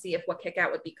infancy of what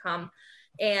Kickout would become.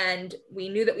 And we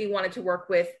knew that we wanted to work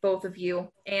with both of you.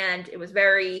 And it was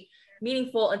very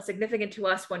meaningful and significant to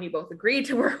us when you both agreed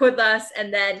to work with us.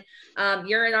 And then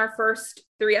you're in our first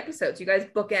 3 episodes. You guys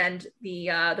bookend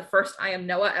the first I Am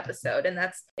Noah episode, and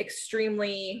that's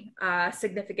extremely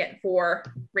significant for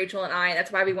Rachel and I. And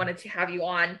that's why we wanted to have you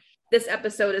on this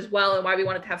episode as well, and why we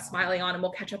wanted to have Smiley on, and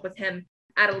we'll catch up with him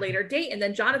at a later date. And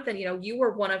then Jonathan, you know, you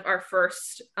were one of our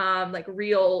first like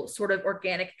real sort of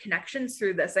organic connections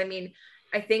through this. I mean,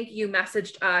 I think you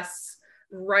messaged us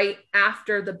right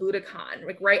after the Budokan,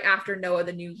 like right after Noah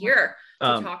the New Year,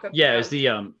 to talk about. Yeah, it was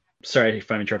the sorry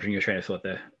if I'm interrupting your train of thought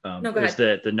there. No, go ahead. It was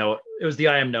the Noah. It was the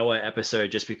I Am Noah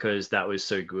episode, just because that was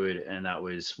so good, and that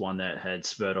was one that had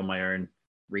spurred on my own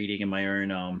reading and my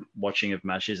own watching of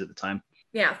matches at the time.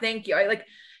 Yeah, thank you.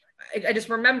 I just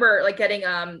remember like getting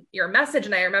your message,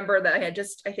 and I remember that I had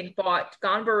just, I think, bought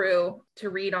Ganbaru to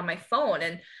read on my phone,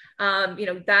 and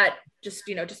that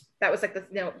was like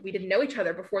we didn't know each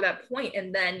other before that point,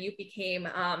 and then you became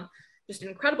just an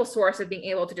incredible source of being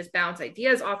able to just bounce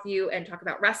ideas off you and talk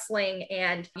about wrestling.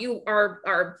 And you are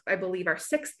I believe our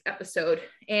 6th episode,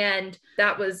 and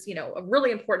that was, you know, a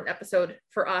really important episode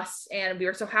for us, and we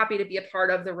were so happy to be a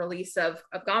part of the release of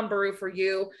Ganbaru for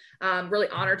you. Really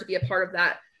honored to be a part of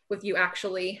that with you,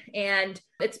 actually. And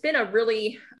it's been a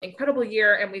really incredible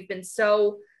year, and we've been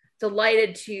so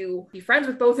delighted to be friends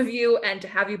with both of you and to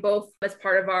have you both as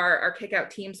part of our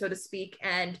Kickout team, so to speak.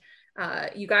 And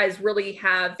you guys really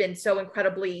have been so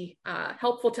incredibly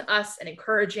helpful to us and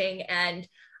encouraging. And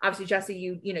obviously,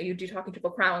 Jessie, you do Talking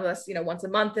Triple Crown with us, once a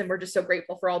month, and we're just so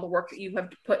grateful for all the work that you have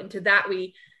put into that.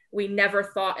 We We never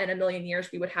thought in a million years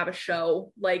we would have a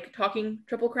show like Talking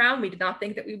Triple Crown. We did not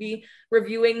think that we'd be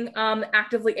reviewing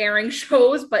actively airing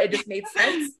shows, but it just made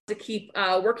sense to keep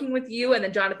working with you. And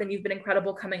then Jonathan, you've been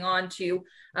incredible coming on to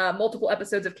multiple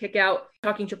episodes of Kick Out,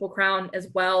 Talking Triple Crown as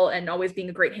well, and always being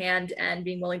a great hand and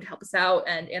being willing to help us out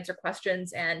and answer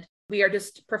questions. And we are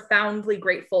just profoundly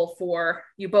grateful for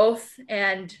you both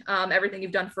and everything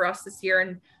you've done for us this year.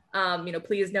 And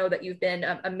please know that you've been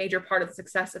a major part of the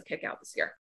success of Kick Out this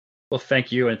year. Well,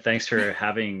 thank you. And thanks for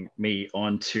having me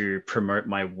on to promote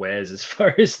my wares as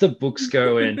far as the books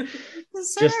go. And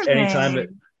just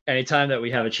anytime that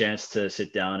we have a chance to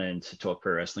sit down and to talk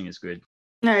pro wrestling is good.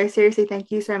 No, seriously,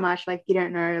 thank you so much. Like, you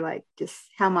don't know, like, just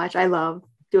how much I love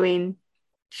doing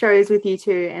shows with you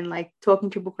two and like talking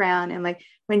Triple Crown, and like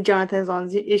when Jonathan's on,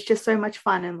 it's just so much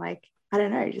fun. And like, I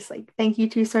don't know, just like, thank you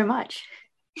two so much.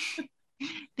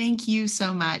 Thank you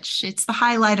so much. It's the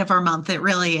highlight of our month. It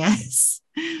really is.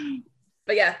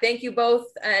 But yeah, thank you both.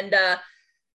 And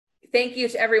thank you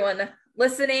to everyone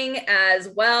listening as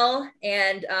well.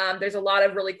 And there's a lot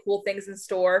of really cool things in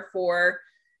store for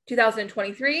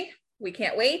 2023. We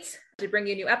can't wait to bring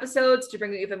you new episodes, to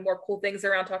bring you even more cool things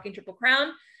around Talking Triple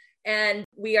Crown. And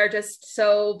we are just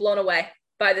so blown away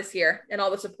by this year and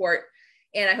all the support.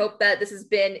 And I hope that this has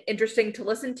been interesting to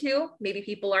listen to. Maybe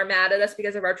people are mad at us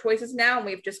because of our choices now, and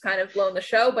we've just kind of blown the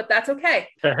show, but that's okay.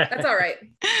 That's all right.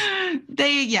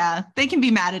 They can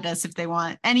be mad at us if they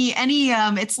want.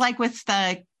 It's like with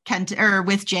the Kent or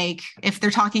with Jake. If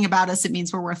they're talking about us, it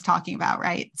means we're worth talking about,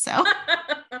 right? So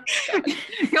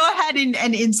go ahead and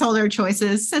insult our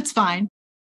choices. That's fine.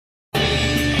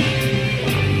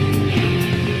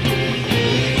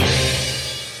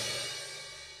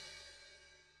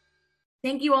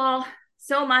 Thank you all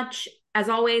so much, as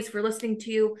always, for listening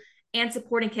to and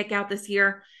supporting Kick Out this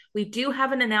year. We do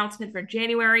have an announcement for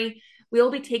January. We'll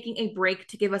be taking a break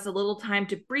to give us a little time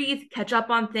to breathe, catch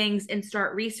up on things, and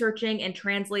start researching and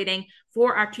translating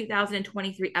for our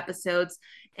 2023 episodes.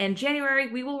 In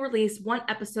January, we will release one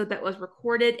episode that was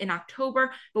recorded in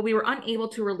October, but we were unable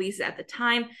to release it at the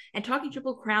time. And Talking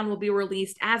Triple Crown will be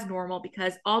released as normal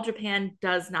because All Japan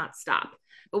does not stop.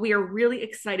 But we are really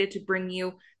excited to bring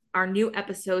you our new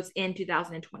episodes in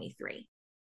 2023.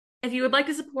 If you would like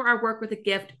to support our work with a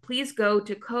gift, please go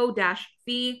to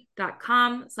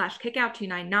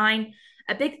ko-fi.com/kickout299.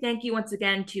 A big thank you once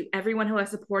again to everyone who has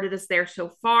supported us there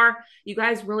so far. You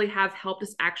guys really have helped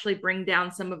us actually bring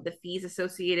down some of the fees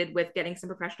associated with getting some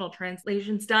professional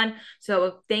translations done.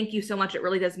 So thank you so much. It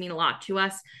really does mean a lot to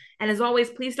us. And as always,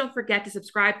 please don't forget to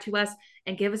subscribe to us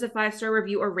and give us a 5-star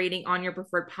review or rating on your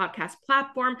preferred podcast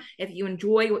platform. If you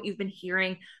enjoy what you've been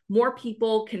hearing, more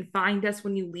people can find us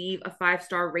when you leave a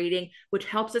 5-star rating, which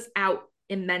helps us out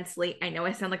immensely. I know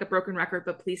I sound like a broken record,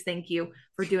 but please thank you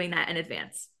for doing that in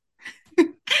advance.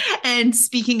 And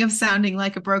speaking of sounding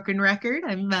like a broken record,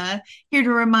 I'm here to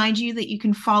remind you that you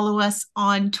can follow us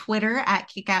on Twitter at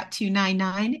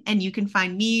Kickout299, and you can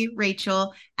find me,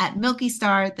 Rachel, at Milky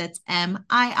Star. That's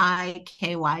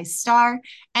MIIKY Star,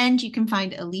 and you can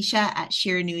find Alicia at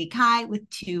Shiranui Kai with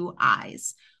 2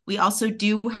 I's. We also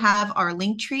do have our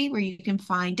link tree where you can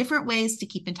find different ways to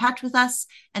keep in touch with us,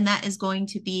 and that is going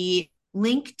to be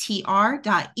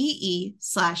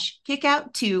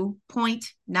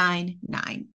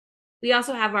linktr.ee/kickout2.99. We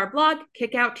also have our blog,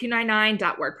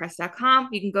 kickout299.wordpress.com.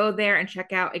 You can go there and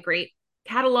check out a great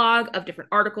catalog of different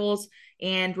articles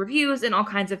and reviews and all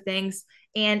kinds of things.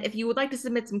 And if you would like to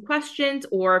submit some questions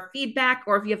or feedback,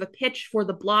 or if you have a pitch for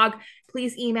the blog,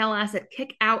 please email us at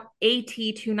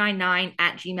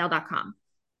kickout299@gmail.com.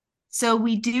 So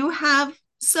we do have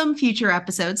some future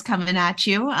episodes coming at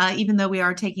you, even though we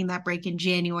are taking that break in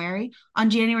January. On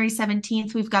January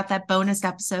 17th, we've got that bonus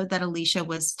episode that Alicia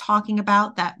was talking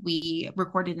about that we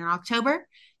recorded in October.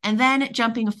 And then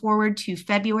jumping forward to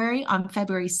February, on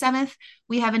February 7th,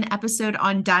 we have an episode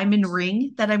on Diamond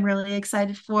Ring that I'm really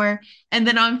excited for. And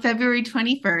then on February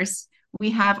 21st, we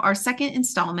have our second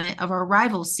installment of our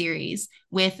Rivals series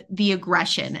with The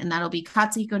Aggression, and that'll be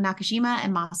Katsuhiko Nakashima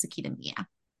and Masakita Miya.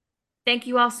 Thank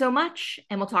you all so much,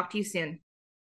 and we'll talk to you soon.